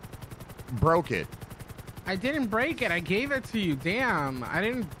broke it. I didn't break it. I gave it to you. Damn, I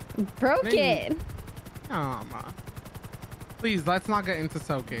didn't. Broke it. Please, let's not get into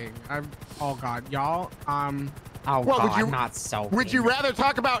soaking. Oh God, y'all. Oh Well, God, would you- not so. Would you rather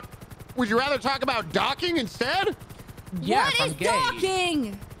talk about docking instead? Yes, What I'm is gay.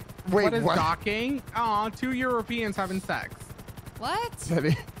 docking? Wait, What is what? docking? Oh, 2 Europeans having sex. What?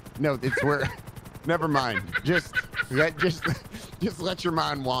 No, it's where. Never mind. Just let your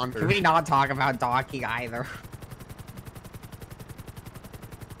mind wander. Can we not talk about docking either?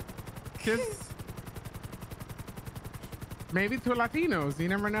 Just maybe to Latinos. You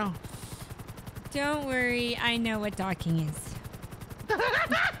never know. Don't worry, I know what docking is.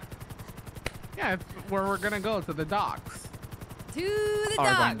 Yeah, it's where we're gonna go, to the docks. To the Or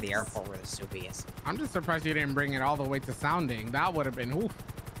dogs. going to the airport where the Subi is. I'm just surprised you didn't bring it all the way to Sounding. That would have been oof.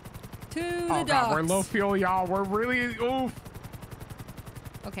 To the Oh dogs. god, we're low fuel, y'all. We're really oof.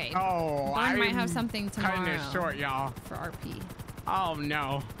 Okay. Oh, I might have I'm something tomorrow. cutting it short, y'all. For RP. Oh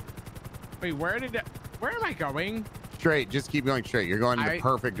no. Wait, where am I going? Straight. Just keep going straight. You're going in the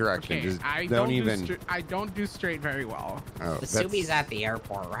perfect direction. Okay, Just I don't even. I don't do straight very well. Oh, The Subi's at the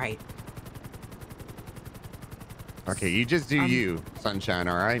airport, right? Okay, you just do you, Sunshine.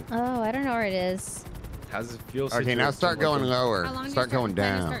 All right. Oh, I don't know where it is. How's it feel? Okay, now start going lower. How long Start do you going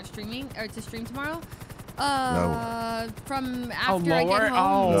plan to down. start streaming or to stream tomorrow? From Oh, after I get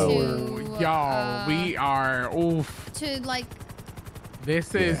home to y'all, we are oof. to like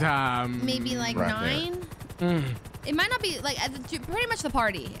This is maybe like right 9. It might not be like pretty much the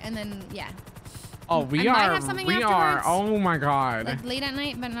party, and then yeah. Oh, we I are. might have something we are. afterwards. Oh my god. Like late at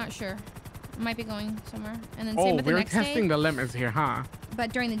night, but not sure. Might be going somewhere, and then Oh, same with the we're next testing day. the limits here, huh?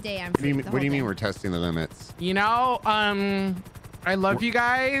 But during the day, I'm What do free. you, the what whole do you mean day. we're testing the limits? You know, I love you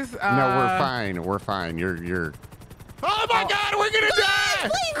guys. No, we're fine. We're fine. You're. Oh my God, we're gonna die!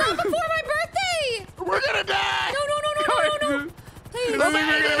 Please, not before my birthday! We're gonna die! No. Please. I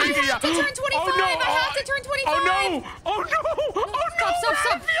have to turn 25. Oh, no. I have to turn 25. Oh no! Oh no! Oh no!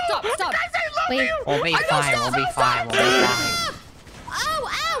 Stop. Guys, I love Wait. you. We'll be I know, fine. stop, We'll be stop, fine. We'll be fine. Ow!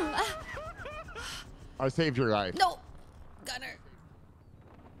 I saved your life. No, Gunner.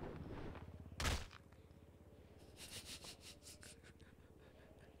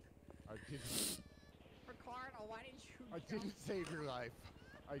 I didn't save your life.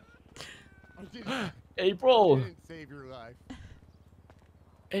 I didn't. April. I didn't save your life.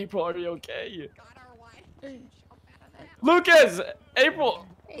 April, are you okay? Lucas! April!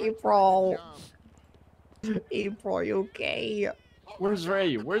 April, you okay? Where's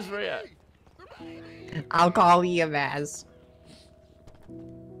Ray? Where's Ray at? I'll call EMS.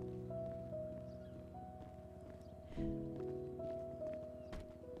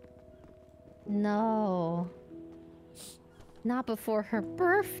 No. Not before her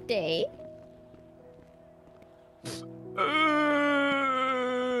birthday.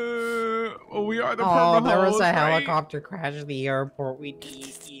 We are the Oh, there was hoes, a right? helicopter crash at the airport. We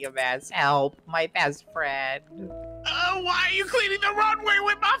need EMS help. My best friend. Why are you cleaning the runway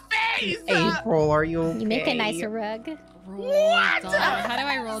with my face? April, are you okay? You make a nicer rug. What? How do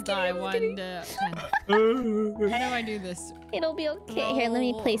I roll die? 1 to 10. How do I do this? It'll be okay. Here, let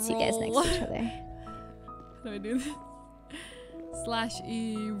me place you guys next to each other. How do I do this?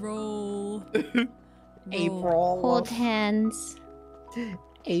 /E roll. April. Hold hands.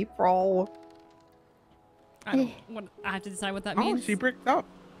 April. I have to decide what that Oh, means. she bricked up.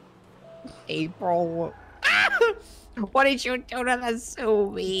 April. What did you do to the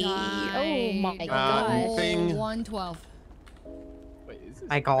Subi? Oh my Died. gosh. Thing. 112. Wait, is this,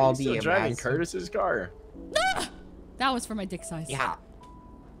 I are called you still EMS. driving Curtis's car? That was for my dick size. Yeah.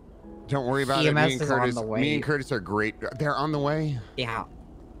 Don't worry about it. EMS Me and is Curtis. on the way. Me and Curtis are great. They're on the way. Yeah.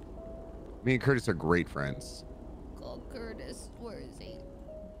 Me and Curtis are great friends. Call Curtis. Where is he?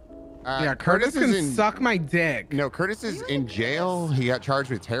 Yeah, Curtis can is in. suck my dick. No, Curtis is in jail. He got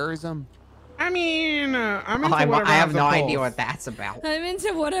charged with terrorism. I mean, I'm into I whatever have has no a idea pulse. what that's about. I'm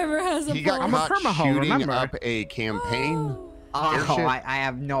into whatever has a He got pulse. I'm a caught permaho, shooting remember? up a campaign. Oh, Airship. I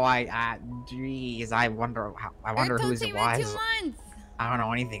have no idea. Jeez, I wonder whose it was. I don't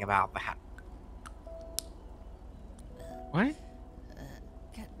know anything about that. What?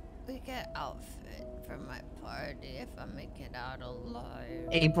 Can we get outfit for my party if I make it out alive?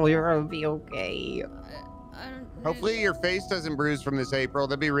 April, you're gonna be okay. I don't Hopefully your face doesn't bruise from this, April.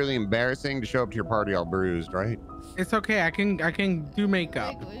 That'd be really embarrassing to show up to your party all bruised, right? It's okay. I can do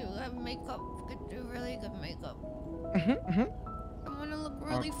makeup. Like, we have makeup. We could do really good makeup. Mm-hmm. I want to look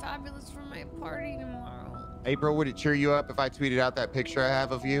really fabulous for my party tomorrow. April, would it cheer you up if I tweeted out that picture I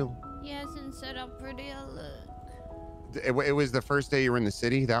have of you? Yes, and said how pretty I look. It was the first day you were in the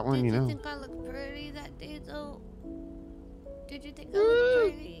city, that one, you Did you know? think I looked pretty that day, though? Did you think I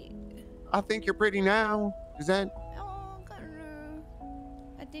looked pretty? I think you're pretty now. Is that? Oh, Gunner.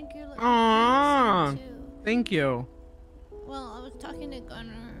 I think you look Aww. pretty, too. Thank you. Well, I was talking to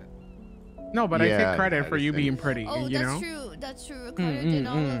Gunner. No, but I Yeah, take credit I for you just being think- pretty. Oh, you that's know? true. That's true. Ricardo did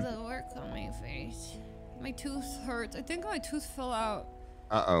all of the work on my face. My tooth hurts. I think my tooth fell out.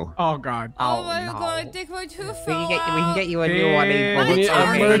 Uh-oh. Oh God. Oh, my god, I think my tooth We fell can get you a Big new one. April. We need It's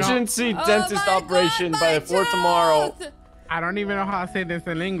okay. emergency dentist operation by 4 tomorrow. I don't even know how to say this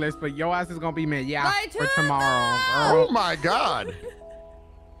in English, but your ass is gonna be made My for tooth tomorrow, Oh girl. my God.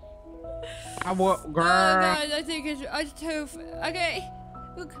 I will, girl. Oh god, I think it's a tooth. Okay.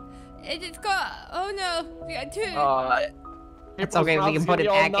 Look, it's got. Oh no. We got two. It's okay, we can put it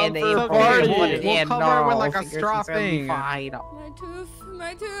back in. We'll cover it with like a straw thing. My tooth,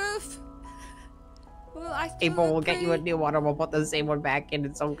 my tooth. Well, I still April, look we'll get you a pretty. new one and we'll put the same one back in.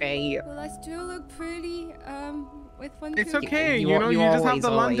 It's okay. Well, I still look pretty. With one. It's tooth. okay. You know, you just have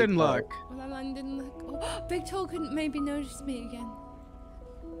the London look. Well, the London look. Oh, Big Toe couldn't maybe notice me again.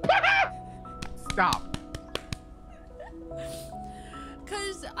 Stop.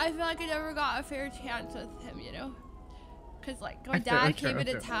 Cause I feel like I never got a fair chance with him, you know. Cause like my Okay, dad okay, came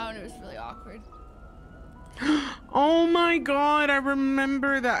into okay. town, it was really awkward. Oh my god, I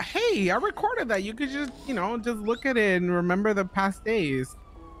remember that. Hey, I recorded that. You could just, you know, just look at it and remember the past days.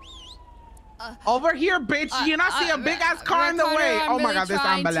 Over here, bitch. You not see a big ass car in the way. I'm Oh my really god, this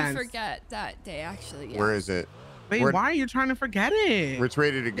trying ambulance. to forget that day, actually. Yeah. Where is it? Wait, why are you trying to forget it? It's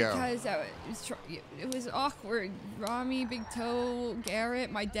ready to go. Because it was awkward. Rami, Big Toe,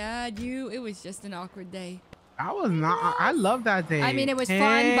 Garrett, my dad, you. It was just an awkward day. I was not. I love that day. I mean, it was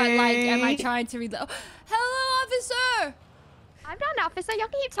fun, but like, am I trying to read? Hello, officer. I'm not an officer. Y'all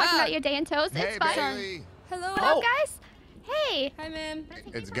can keep talking about your day in toes. Hey, It's fine. Bailey. Hello. What up, guys? Hey. Hi, ma'am.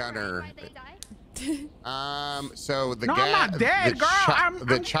 It's Gunner. So the No, I'm not dead, girl.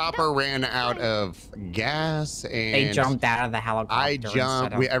 the chopper ran out of gas, and They jumped out of the helicopter. I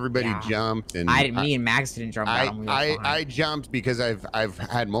jumped. Everybody jumped, and me and Max didn't jump out. And we were fine. I jumped because I've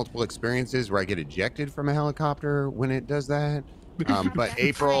had multiple experiences where I get ejected from a helicopter when it does that. But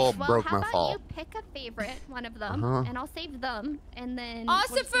April broke my fall. You pick a favorite, one of them, and I'll save them, and then.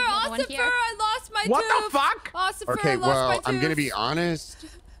 Ossifer, I lost my What tooth. the fuck? Ossifer, Okay, I lost my well, tooth. I'm gonna be honest.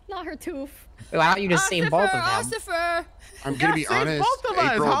 Not her tooth. Why don't you just save both of them? Ossifer. I'm gonna be honest. both of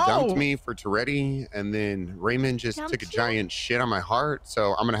us, April ho. dumped me for Toretti, and then Raymond just Dumped took a you? giant shit on my heart.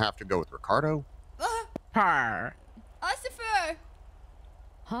 So I'm gonna have to go with Ricardo. Par. Ossifer.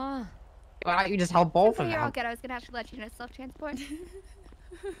 Huh. Why don't you just help both of You're all them? good. I was gonna have to let you know self-transport.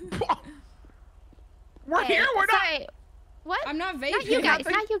 We're here. We're not. Sorry. What? I'm not vaping. Not you guys.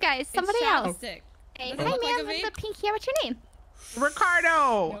 Not you guys. Somebody else. Chapstick. Hey, Does hi, it look like ma'am. a With vape? the pink hair. What's your name? Ricardo.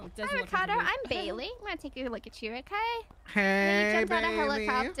 No, it doesn't Hi, look like a Ricardo. vape. I'm Bailey. I'm gonna take a look at you, okay? Hey, You jumped out of a baby.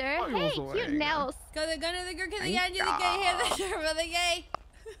 helicopter. Oh, Hey, you're cute so nails. Go to the girl, kill the guy, you're the gay, here the girl, the gay.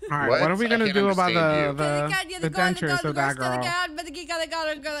 All right, what are we I gonna can't do about understand the dentures of that girl?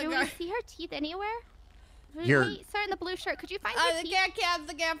 Do we see her teeth anywhere? Here. Hey, sir in the blue shirt, could you find her The teeth?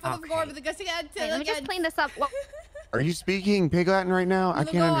 the gap full of gore, the guy, Hey, let me just clean this up. Are you speaking Pig Latin right now? I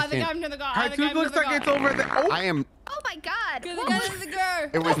can't understand. Her tooth looks like it's over there. Oh, I am. Oh my god. The guy is the girl.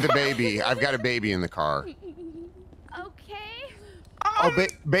 It was the baby. I've got a baby in the car. Okay. Oh,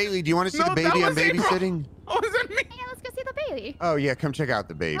 Bailey, do you want to see the baby I'm babysitting? Oh, is it me? Yeah, let's go see the baby. Oh yeah, come check out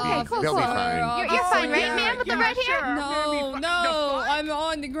the baby. Okay, cool, They'll cool. be fine. You're fine, right, yeah, ma'am, with the yeah, red hair? sure. No, I'm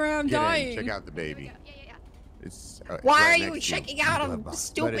on the ground Get in, dying. check out the baby. Yeah. It's, Why right are you next to checking out But a it's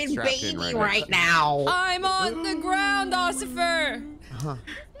stupid strapped in baby right right next now? I'm on the ground, Ossifer.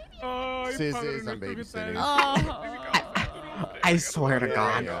 Oh, Sis is I'm babysitting. Oh, I swear to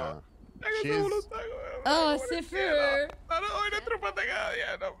God. She's Ossifer.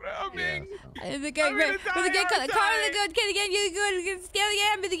 The guy, the gay, car, the good, kid again, you good, scale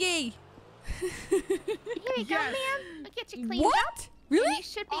again, the gay. Here you go, ma'am. We'll get you cleaned up. What? Really? You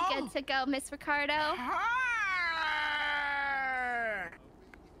should be good to go, Miss Ricardo.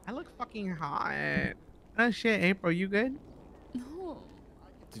 I look fucking hot. Oh shit, April, you good? No.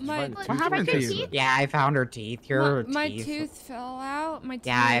 Did you find the What tooth? happened to you? Yeah, I found her teeth. Here are her My teeth. tooth fell out. My tooth.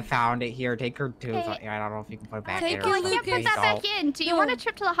 Yeah, I found it. Here, take her tooth. Hey. I don't know if you can put it back Take in. it, Oh, I or can't something. put that back in. Do you No. want a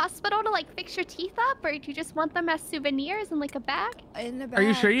trip to the hospital to like fix your teeth up, or do you just want them as souvenirs in like a bag? In the Are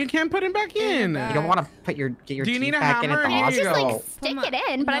you back. sure you can't put it back in? the You don't want to put get your Do you teeth need a back in at hammer? the Here You you just hospital. like stick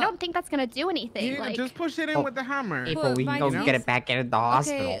it in, but I don't think that's gonna do anything. You Like, just push it in Oh. with the hammer. April, we my can go teeth- get it back in at the Okay,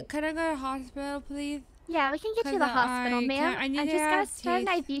 hospital. can I go to hospital, please? yeah, we can get you to the 'Cause hospital, I ma'am. I need I'm to just gonna have start an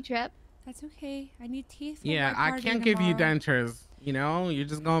teeth. IV drip. That's okay. I need teeth. for Yeah, my I party can't give you tomorrow. dentures. You know, you're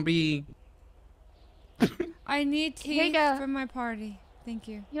just gonna be. I need Here you teeth go. for my party. Thank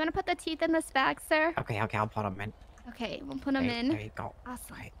you. You want to put the teeth in this bag, sir? Okay, I'll put them in. Okay, we'll put them There in. you go.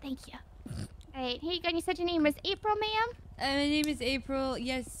 Awesome. Thank you. All right, here you go. You said your name was April, ma'am? My name is April.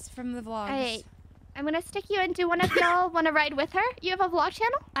 Yes, from the vlogs. All right. I'm going to stick you in. Do one of y'all want to ride with her? You have a vlog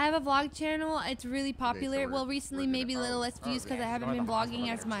channel? I have a vlog channel. It's really popular. we're- Well, recently we're maybe a gonna- little less views because I haven't been vlogging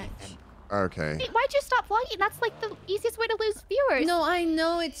as much. Okay. Wait, why'd you stop vlogging? That's like the easiest way to lose viewers. No, I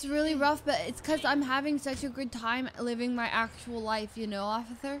know it's really rough, but it's because I'm having such a good time living my actual life, you know,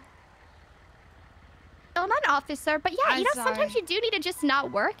 officer? No, not an officer, but yeah, I'm you know, sometimes sorry. you do need to just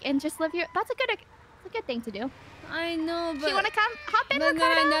not work and just live your... That's a good thing to do. I know, but... Do you want to come? Hop in, But then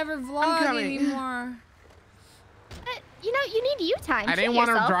I Ricardo? never vlog coming. anymore. You know, you need you time. I didn't want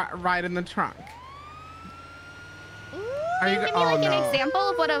to ride in the trunk. Can you give me like an example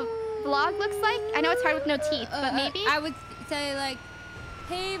of what a vlog looks like? I know it's hard with no teeth, but maybe I would say like,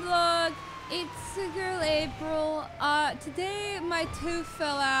 hey vlog, it's the girl April. Today my tooth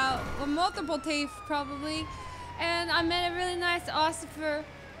fell out, or multiple teeth probably, and I met a really nice ossifer,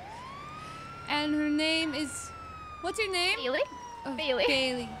 and her name is, what's your name? Bailey. Bailey.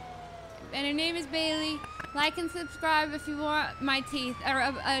 Bailey. And her name is Bailey. Like and subscribe if you want my teeth, or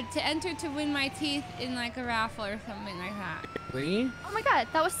to enter to win my teeth in like a raffle or something like that. Really? Oh my god,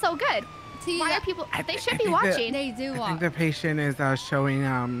 that was so good. Why are people? They should be watching. They do I watch. think the patient is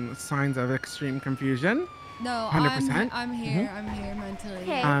showing signs of extreme confusion. No, 100%. I'm here. I'm here mentally.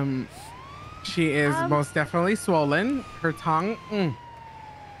 Okay. She is most definitely swollen. Her tongue.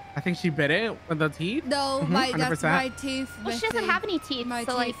 I think she bit it with the teeth. No, that's my teeth. Well, she doesn't have any teeth, My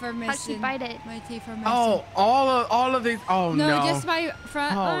so teeth like, are how'd she missing. bite it? My teeth are missing. Oh, all of these. Oh no. No, just my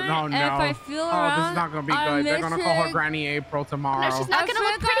front one. Oh no. If I feel Oh, around, this is not gonna be good. They're gonna call her Granny April tomorrow. No, she's not gonna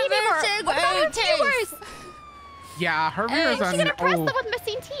look pretty anymore. What about her viewers? Yeah, her viewers She's are. gonna press Oh. them with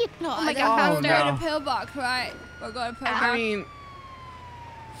missing teeth. No, oh my I god, got faster. a pill box, right? We're going to pill box. I mean.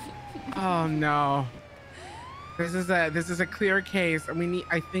 Oh no. This is a clear case.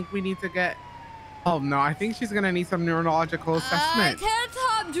 I think we need to get. Oh no, I think she's gonna need some neurological assessment. I can't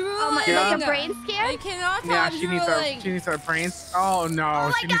stop drooling. Oh my, like a brain scan? I cannot Yeah, stop she drooling. needs a brain. Oh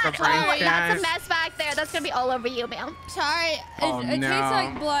no, she needs a brain Chloe, scan. that's a mess back there. That's gonna be all over you, ma'am. Sorry, Oh, it tastes no.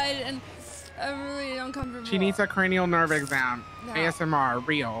 like blood, and I'm really uncomfortable. She needs a cranial nerve exam. No. ASMR,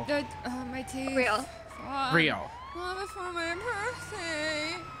 real. My teeth. Real. Real. Oh, before my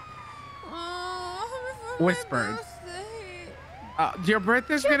birthday. Oh, before my Whispered. birthday. Your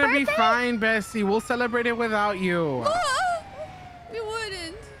birthday's Your gonna be birthday? fine, Bessie. We'll celebrate it without you. You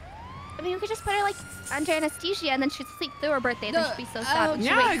wouldn't. I mean, we could just put her like under anesthesia and then she'd sleep through her birthday and then she'd be so sad when she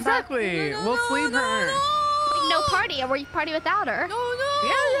Yeah, wakes exactly. up. We'll sleep her. Like, no party, or we party without her. No.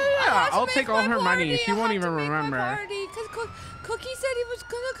 Yeah. I'll take all her money. She won't even remember. Because Cookie said he was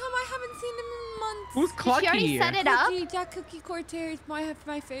gonna come. I haven't seen him in months. Who's Did she already Clucky? set it up? Cookie, Jack Cookie Cortez,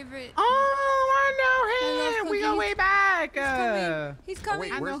 my favorite. Oh, I I know love him. We go Cookie. way back. He's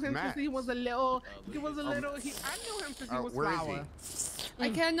coming. I know where's him Matt? since he was a little. I knew him since he was where is flower. I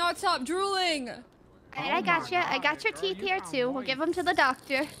cannot stop drooling. Alright, I got you. I got your teeth here too. We'll give them to the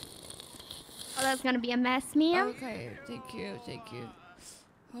doctor. Oh, that's gonna be a mess, ma'am. Okay, thank you.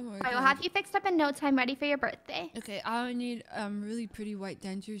 Oh my I will god. have you fixed up in no time, ready for your birthday. Okay, I need really pretty white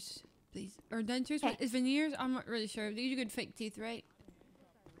dentures, please. Or dentures Okay. is veneers? I'm not really sure. These are good fake teeth, right?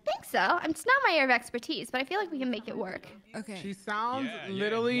 I think so. It's not my area of expertise, but I feel like we can make it work. Okay. She sounds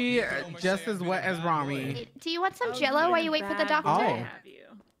literally just as wet as Rami. Do you want some Jello while you wait for the doctor?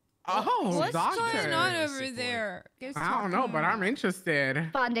 Oh, What's doctor. going on over there? I don't know, but I'm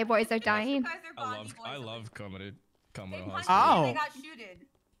interested. Bondi boys are dying. I love comedy. Oh.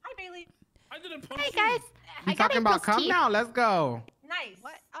 Hi, Bailey. I didn't punch Hey guys, You talking about come now? Let's go. Nice.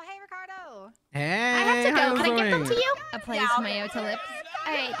 What? Oh, hey, Ricardo. Hey, I have to how go. you Can I give them to doing? you? A place mayo to lips.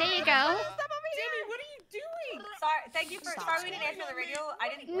 Alright, there you go. Jimmy, what are you doing? Sorry, thank you for. Sorry, we didn't answer the radio. I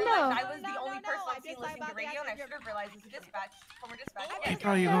didn't No. realize I was the only person on scene listening to radio, and I should have realized it's a dispatch, former dispatch. Hey,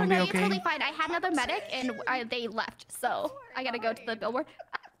 bro, you gonna be You're okay? totally fine. I had another medic and they left, so I gotta go to the billboard.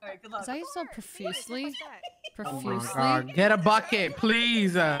 Alright, good luck. Is that so profusely? Oh my Profusely? God. Get a bucket,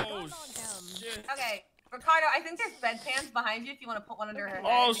 please. Okay, Ricardo, I think there's bedpans behind you if you want to put one under her head.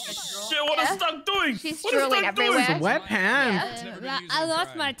 Oh because you drool. shit! What is Stuck doing? She's What is drooling Stuck doing? everywhere. Wet pants. I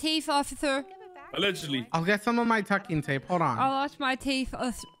lost my teeth, officer. Allegedly. I'll get some of my tucking tape. Hold I on. lost my teeth. 8,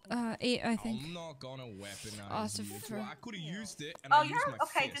 I think. I'm not gonna weaponize Awesome. you. I could have used it, and Oh, I used you're my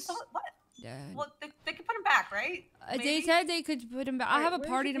okay. Did fist. someone what? Yeah. Well, they can put him back, right? They Maybe? said they could put him back. I have a where's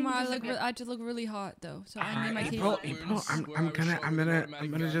party the thing tomorrow. just I just look really hot though, so I need my teeth. April, I'm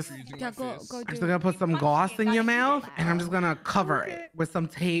gonna just. Yeah, go I'm do just it. gonna put some gloss in your mouth, and I'm just gonna cover it with some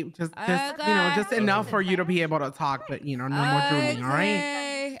tape, just just enough for you to be able to talk, but no more drooling, all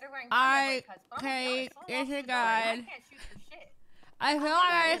right? Okay, it's a god. I feel like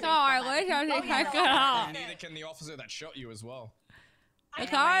I saw our relationship check it out. Neither can the officer that shot you as well.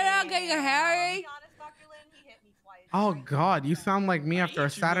 Ricardo, get your Harry. Oh God, you sound like me after a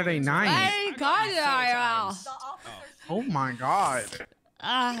Saturday night. Hey, God, I Oh my God.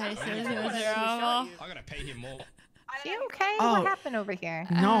 I gotta pay him more. You okay? Oh. What happened over here?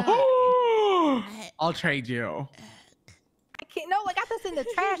 No. I'll trade you. I can't. No, I got this in the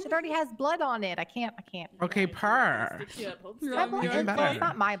trash. It already has blood on it. I can't. Okay, purr. My blood, Even it's better.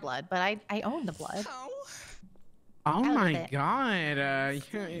 not my blood, but I own the blood. Oh I love my it. God.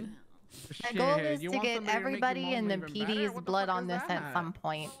 My goal Shit, is you to want get somebody to make your everybody in the moment even better? PD's What the blood fuck on is this that? at some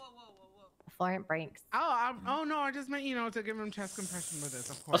point. Before it breaks. Oh no, I just meant, you know, to give him chest compression with this,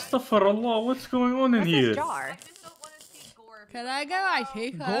 of course. Astaghfirullah, what's going on in What's here? this jar? Can I get my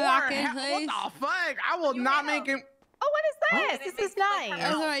teeth Gore, back in, what please? the fuck? I will not make him. Oh, what is this? This is nice.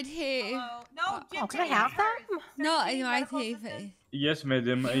 That's my teeth. No, Oh, can I have them? No, it's my teeth. Yes,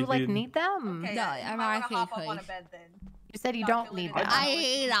 madam, Do you I like did. need them? Okay, No, you I'm might wanna actually hop up on a please. bed then. You said you don't need them.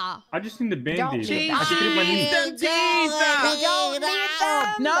 I just need the Don't band-aid. need I scraped my knee. You don't need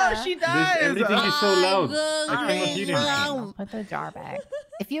them. No, she does. Everything is so loud. I cannot hear anything. I'll put the jar back.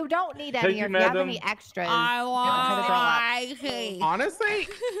 If you don't need any, Thank or you, if you have madam. any extras, I want my teeth. Honestly,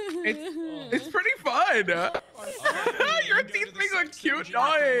 it's pretty fun. Your teeth make a cute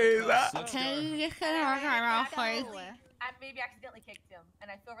noise. Can you just get my camera, please? I maybe accidentally kicked him,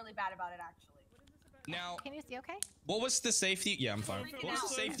 and I feel really bad about it actually. Now, can you see okay? what was the safety? Yeah, I'm fine. What was the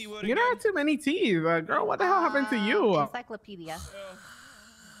safety word You again? don't have too many teeth, girl. What the hell happened to you? Encyclopedia.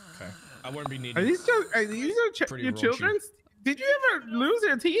 Okay, I wouldn't be needing. Are these Pretty your raunchy. children's? Did you ever lose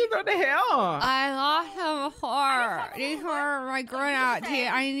your teeth? What the hell? I lost them before. These were my grown out teeth.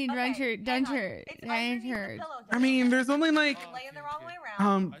 I need dentures. I mean, there's only like Laying the wrong way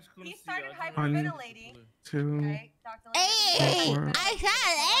around. He started hyperventilating. 2, Eight! 4, I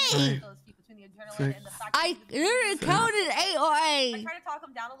said 8! 6, I literally counted 8 or 8. I tried to talk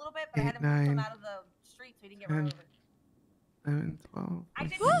him down a little bit, but I had 8, to move him 9, out of the street so he didn't get run 10, over. 11, 12. I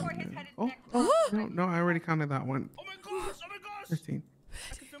did 13, record his head and neck. no, I already counted that one. 13.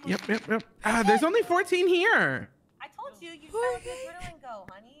 Yep. There's only 14 here. I told you, you start with the adrenaline go,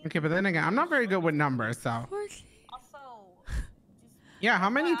 honey. Okay, but then again, I'm not very good with numbers, so. Also, Yeah, how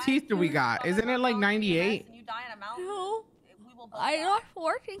many teeth do we got? Isn't it like 98? you die in a mountain. No. I lost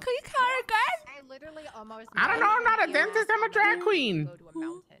 14. Can you count again? I literally almost. I don't know. I'm not a dentist. I'm a drag queen. Go to a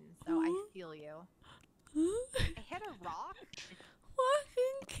mountain, so I feel you. I hit a rock.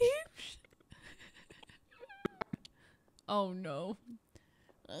 Fucking keeps. Oh no.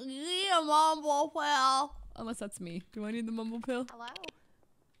 I need a mumble pill. Unless that's me. Do I need the mumble pill? Hello?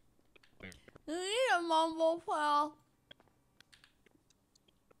 I need a mumble pill.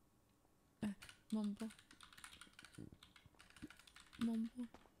 Mumble. Mumble.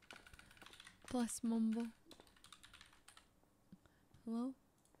 Plus mumble. Hello?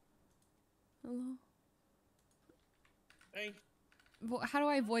 Hello? Hey. How do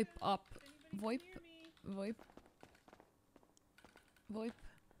I VoIP up? VoIP? VoIP? VoIP?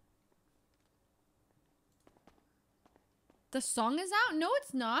 The song is out? No,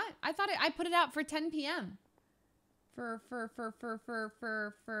 it's not. I thought I put it out for 10 p.m. For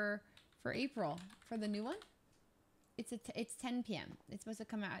April. For the new one? It's 10 p.m. It's supposed to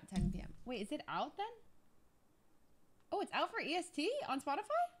come out at 10 p.m. Wait, is it out then? Oh, it's out for EST on Spotify?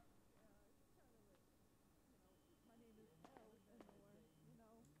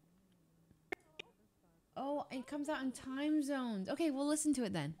 Oh, it comes out in time zones. Okay, we'll listen to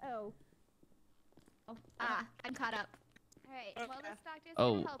it then. Oh. I'm caught up. All right. Well, this doctor's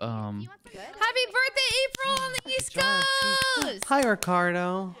Oh, gonna help you. Happy birthday, April on the East Coast! Hi,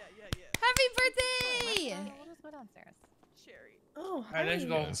 Ricardo. Happy birthday! We'll just go downstairs. Oh, All right, let's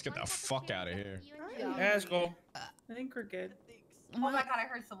go. Let's get the fuck out of here. Yeah, let's go. I think we're good. Oh my god, I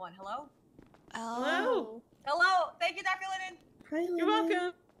heard someone. Hello? Hello. Hello. Thank you, Dr. Lennon. Hi, you're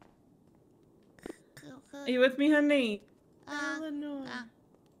welcome. Are you with me, honey? Eleanor.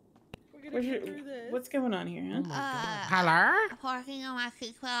 We're gonna get through this. What's going on here, huh? Hello? Working on my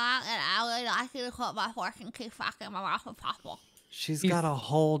teeth out, and I would like you to put my forking teeth back in my mouth if possible. She's got a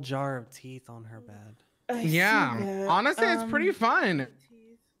whole jar of teeth on her bed. Yeah. Honestly, it's pretty fun.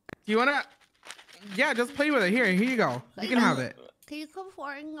 You wanna? Yeah, just play with it. Here you go. You can have it. Can you come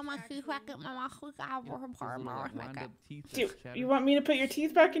forking on my teeth back in my mouth? We got more part more You want me to put your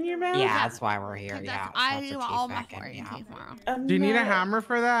teeth back in your mouth? Yeah, that's why we're here. Yeah. I need all my forking teeth now. Do you need a hammer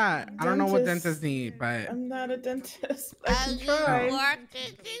for that? I don't know what dentists need, but. I'm not a dentist. I can try.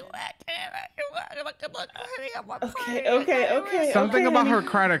 Okay. Something about her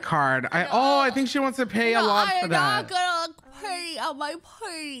credit card. I think she wants to pay a lot for that. I'm not gonna look pretty on my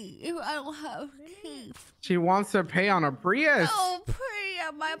party if I don't have teeth. She wants to pay on a Prius. Oh, pretty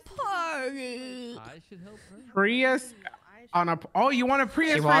at my party. I should help her. Prius on a. Oh, you want a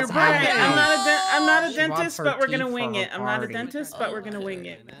Prius for your Okay, birthday? I'm not a She wants dentist, her but we're gonna teeth wing for it. her I'm not a party. dentist, but we're gonna wing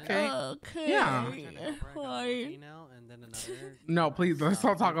it. Okay. Okay. Yeah. Fine. No, please, let's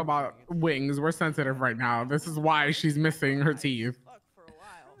not talk about wings. We're sensitive right now. This is why she's missing her teeth.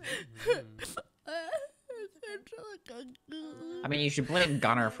 I mean, you should blame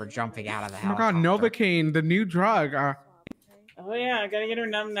Gunner for jumping out of the Oh my god, helicopter. Novocaine, the new drug. Oh yeah, I gotta get her her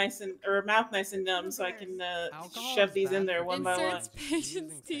mouth nice and numb so I can shove these in there one by one. Inserts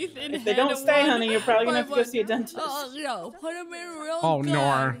patient's teeth in If they don't stay, honey, you're probably gonna have to go see a dentist. Oh no, put them in real Oh, good.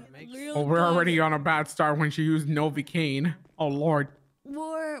 no. Real Oh, we're good. already on a bad start when she used Novocaine. Oh, Lord.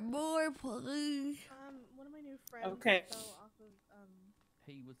 More, please. One of my new friends Okay. fell off of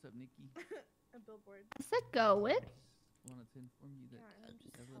Hey, what's up, Nikki? a billboard. What's that going? Wanted to inform you that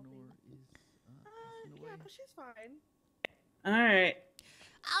Eleanor is Yeah, but she's fine. All right.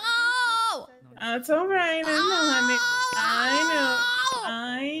 Oh! It's all right. I know, honey.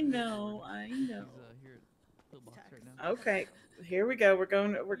 I know. Okay, here we go. We're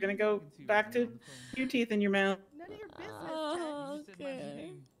gonna go back to your teeth in your mouth. None of your business. Oh,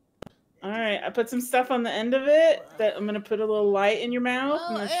 okay. All right, I put some stuff on the end of it that I'm gonna put a little light in your mouth,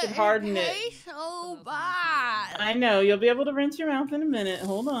 and that should harden it. So bad. I know. You'll be able to rinse your mouth in a minute.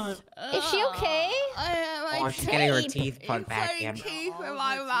 Hold on. Is she okay? Oh, she's getting her teeth put back in. Teeth in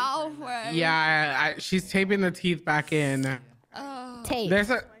my mouth. Yeah, she's taping the teeth back in. Tape.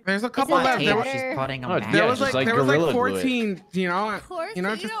 There's a couple Is it left. tape? There was, She's putting them there back. was like 14. You know,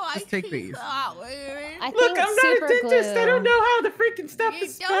 just take these. I Look, think I'm not a super dentist. glue. I don't know how the freaking stuff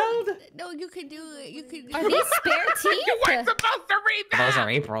is spelled. No, you can do it. You can. Are these spare teeth? You weren't supposed to read that. Those are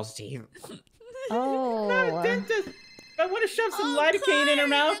April's teeth. Oh. I'm not a dentist. If I want to shove some lidocaine in her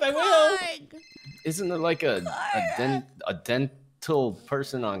mouth, I will. Isn't there like a dental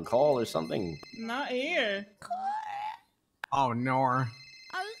person on call or something? Not here. Oh, no.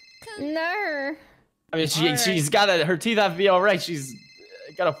 No. I mean, she's got her teeth have to be all right. She's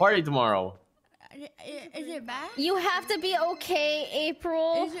got a party tomorrow. Is it back? You have to be okay,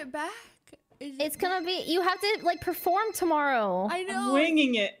 April. Is it back? It's gonna be. You have to like perform tomorrow. I know. I'm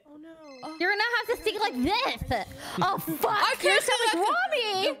winging it. Oh no. You're gonna have to think like this. Oh fuck! I You're can't sound like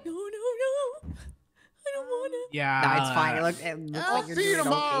Robbie. No. I don't wanna. Yeah. No, it's fine. It looks I'll like you're see you doing okay,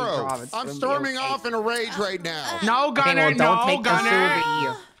 tomorrow. Rob. It's I'm gonna be storming okay. off in a rage right now. No, Gunner. Okay, well, don't take Gunner. the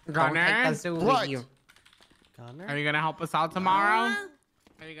Sylvie. Don't Gunner. take the Sylvie. What? Are you gonna help us out tomorrow?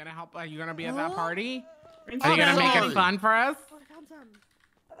 Are you gonna help? Are you gonna be at that party? Are you gonna make it fun for us? Oh, I found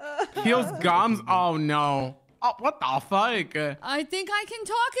some. Feels gums? Oh no. Oh, what the fuck? I think I can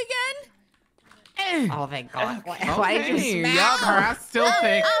talk again. Oh, thank God. Why did you smack Yup, her ass still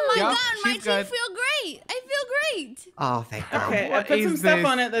thick. Oh my Yup, God, my she's good. teeth feel great. I feel great. Oh, thank God. Okay, I What put some is stuff this?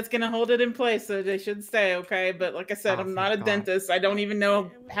 on it that's gonna hold it in place, so they should stay. Okay, but like I said, Oh, I'm not a thank God. dentist. I don't even know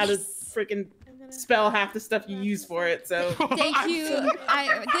how to freaking spell half the stuff you use for it. So Thank you.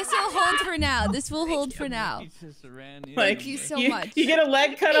 This will hold for now. This will hold for now. like, Thank you so you, much. you get a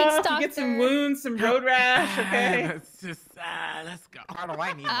leg cut Thanks, off, you get some doctor. wounds, some road rash. Okay. Let's just let's go. How do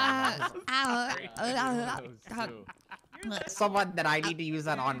I need that? Someone that I need to use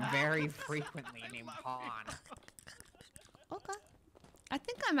that on very frequently named Pawn. Okay. I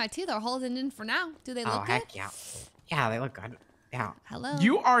think my teeth are holding in for now. Do they look Oh, good? heck yeah. Yeah, they look good. Yeah. Hello.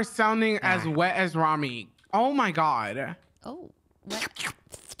 You are sounding as wet as Rami. Oh my God. Oh. What?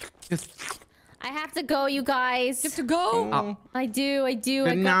 Just I have to go, you guys. You have to go. Oh. I do. good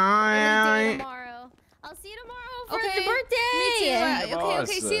I got night. a tomorrow. I'll see you tomorrow for Okay. the birthday. Me too. Okay.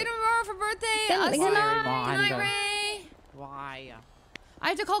 See you tomorrow for birthday. Good Good night. night, Ray. Why? I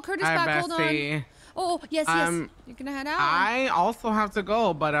have to call Curtis Hi, back. Hold on. bestie. Oh, yes. You're gonna head out? I also have to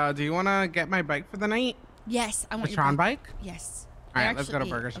go, but do you want to get my bike for the night? Yes, I want The your Tron bike? Yes. All I right, let's go to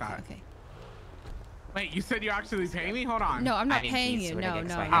actually- Burger Shot. Okay. Wait, you said you actually pay me? Hold on. No, I'm not I didn't paying keys you. to it No, again,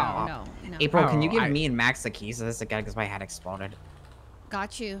 no, so I no, had no, it. no. April, can you Oh, give I- me and Max the keys to this again because my head exploded?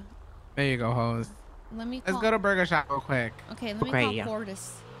 Got you. There you go, hose. Let me Let's call. go to Burger Shot real quick. Okay, let me Okay, call yeah.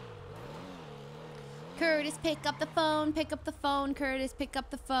 Curtis. Curtis, pick up the phone. Pick up the phone. Curtis, pick up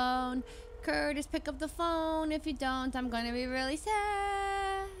the phone. Curtis, pick up the phone. If you don't, I'm gonna be really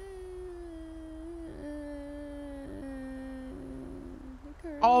sad.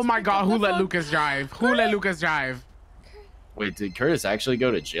 Curtis, Oh my pick God, up who the let phone. Lucas drive? Who let Lucas drive? Wait, did Curtis actually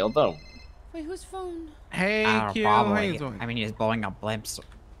go to jail though? Wait, whose phone? Hey, Q, Probably. how you doing? I mean, he's blowing up blimps.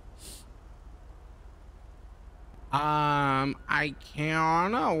 I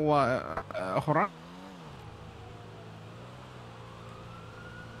can't. What? Hold on.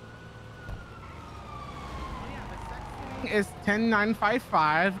 Is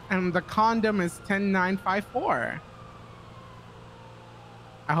 10955 and the condom is 10954.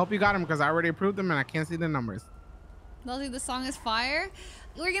 I hope you got them because I already approved them and I can't see the numbers. Leslie, the song is fire.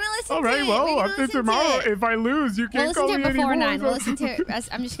 We're gonna listen All to right, it. well, We're gonna after listen to tomorrow, it. if I lose, you We'll can't listen call to me it before anymore. 9. We'll listen to it.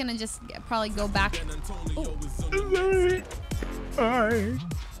 I'm just gonna probably go back. Ooh. Alright.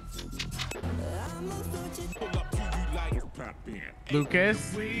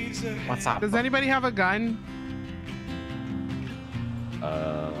 Lucas, What's up? does anybody have a gun?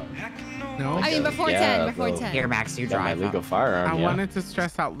 No. I mean, before 10. Before 10. Here, Max, you Got my drive. legal firearm. I yeah. wanted to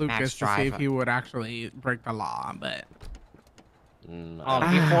stress out Lucas Max, to see drive. if he would actually break the law, but.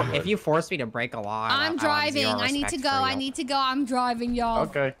 If you force me to break a law, I'm driving. zero I need to respect go. for I you. need to go. I'm driving, y'all.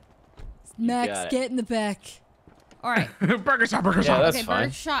 Okay. Max, got it. get in the back. All right. Burger shot, burger Yeah, shot. that's Okay, fine.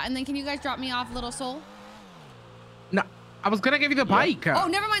 bird shot, and then can you guys drop me off, Little Soul? No, I was gonna give you the bike. Oh,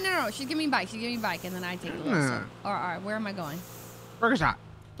 never mind. No. She's giving me a bike. She's giving me a bike, and then I take the Little Soul. All right. Where am I going? Burger shot.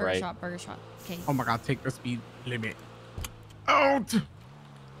 Burger Right. shot. Burger shot. Okay. Oh my god, take the speed limit. Out! Take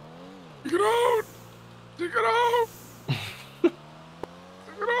it out! Take it out! Take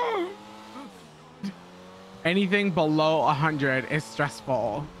it out! Anything below 100 is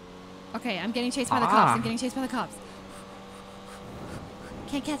stressful. Okay, I'm getting chased by the cops. I'm getting chased by the cops.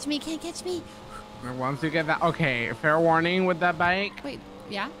 Can't catch me. Can't catch me. And once you get that, okay, fair warning with that bike. Wait,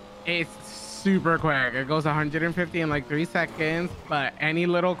 yeah? It's super quick. It goes 150 in like 3 seconds, but any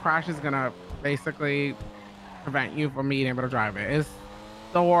little crash is gonna basically prevent you from being able to drive it. It's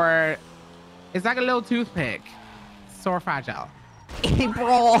sore. It's like a little toothpick. Sore fragile.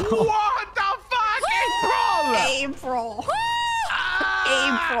 April. What the fuck, April? April.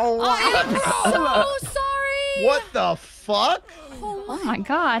 April, I'm so sorry. What the fuck? Oh my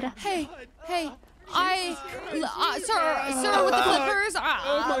god. Hey, sir with the clippers. Oh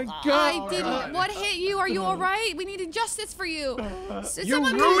my I God. didn't. What hit you? Are you all right? We needed justice for you. You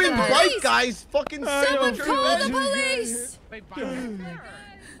Someone call the ruined police. bike guys. Fucking Someone signature. call the police.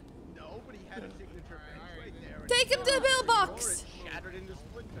 Take him to the mailbox.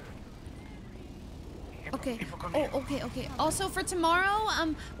 Okay. Oh, okay. Also for tomorrow,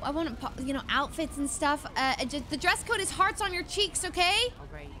 I want to, outfits and stuff. Just, the dress code is hearts on your cheeks, okay?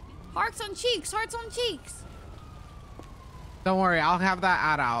 Hearts on cheeks. Hearts on cheeks. Don't worry, I'll have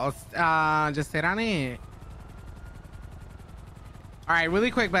that out. Just sit on it. All right, really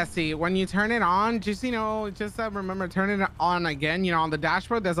quick, Bestie. When you turn it on, just remember turning it on again. On the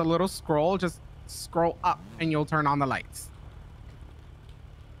dashboard, there's a little scroll. Just scroll up, and you'll turn on the lights.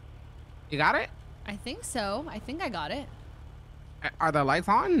 You got it? I think so. I think I got it. Are the lights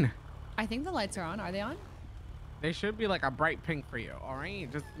on? I think the lights are on. Are they on? They should be like a bright pink for you. All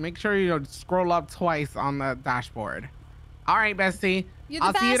right, just make sure you scroll up twice on the dashboard. All right, Bestie. You're the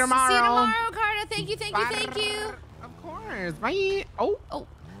I'll best. see you tomorrow. See you tomorrow, Carter. Thank you. Of course. Bye. Oh.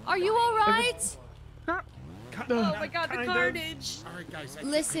 Are you all right? Oh my god, the carnage. All right, guys.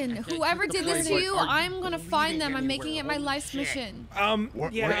 Listen, whoever did this to you, I'm gonna find them. I'm making it my life's mission. Were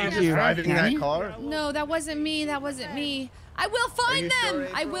you driving that car? No, that wasn't me. That wasn't me. I will find them.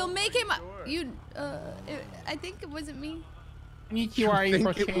 I will make him. I think it wasn't me. What do you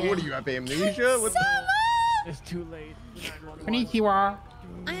have amnesia? What It's too late.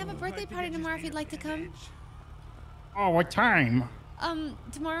 I have a birthday party tomorrow if you'd like to come. Oh, what time?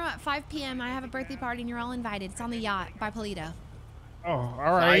 Tomorrow at 5 p.m. I have a birthday party and you're all invited. It's on the yacht by Polito. Oh,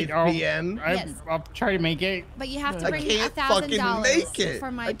 all right. 5 p.m. Yes. I'll try to make it. But you have to bring can't fucking make $1,000 it. for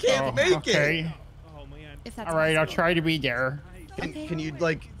my I can't make okay. it. If that's All right, I'll possible. try to be there. Can you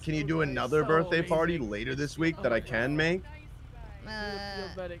do another birthday party later this week that I can make?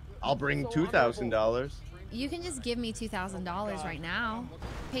 I'll bring $2,000. You can just give me $2,000 right now.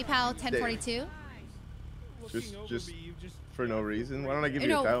 PayPal 1042. Just for no reason. Why don't I give you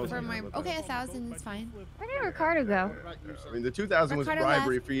No, 1,000? for my 1,000 is fine. Where did Ricardo go? I mean, the 2,000 was Ricardo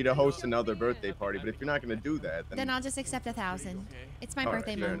bribery left. for you to host another birthday party. But if you're not going to do that, Then I'll just accept 1,000. It's my All right,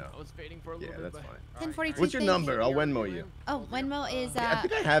 birthday fair month. enough. Yeah, that's fine. 1042. What's your thank number? you. I'll Venmo you. Oh, Venmo is I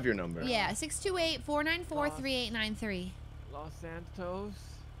think I have your number. yeah, 628-494-3893. Los Santos.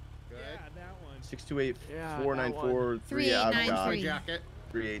 Yeah, that one. 628-494-3893. Jacket.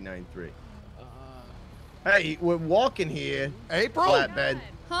 3893. Hey, we're walking here. April? Flatbed.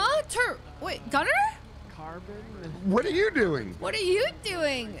 Huh? Wait, Gunner? Carbon. What are you doing? What are you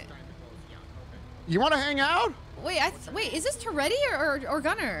doing? You want to hang out? Wait, wait, is this Toretti or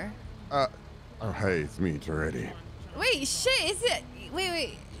Gunner? Oh, hey, it's me, Toretti. Wait, shit, is it?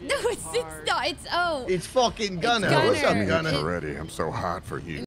 Wait. No, it's not. It's It's fucking Gunner. Gunner. What's up, Me, Gunner? Toretti. I'm so hot for you.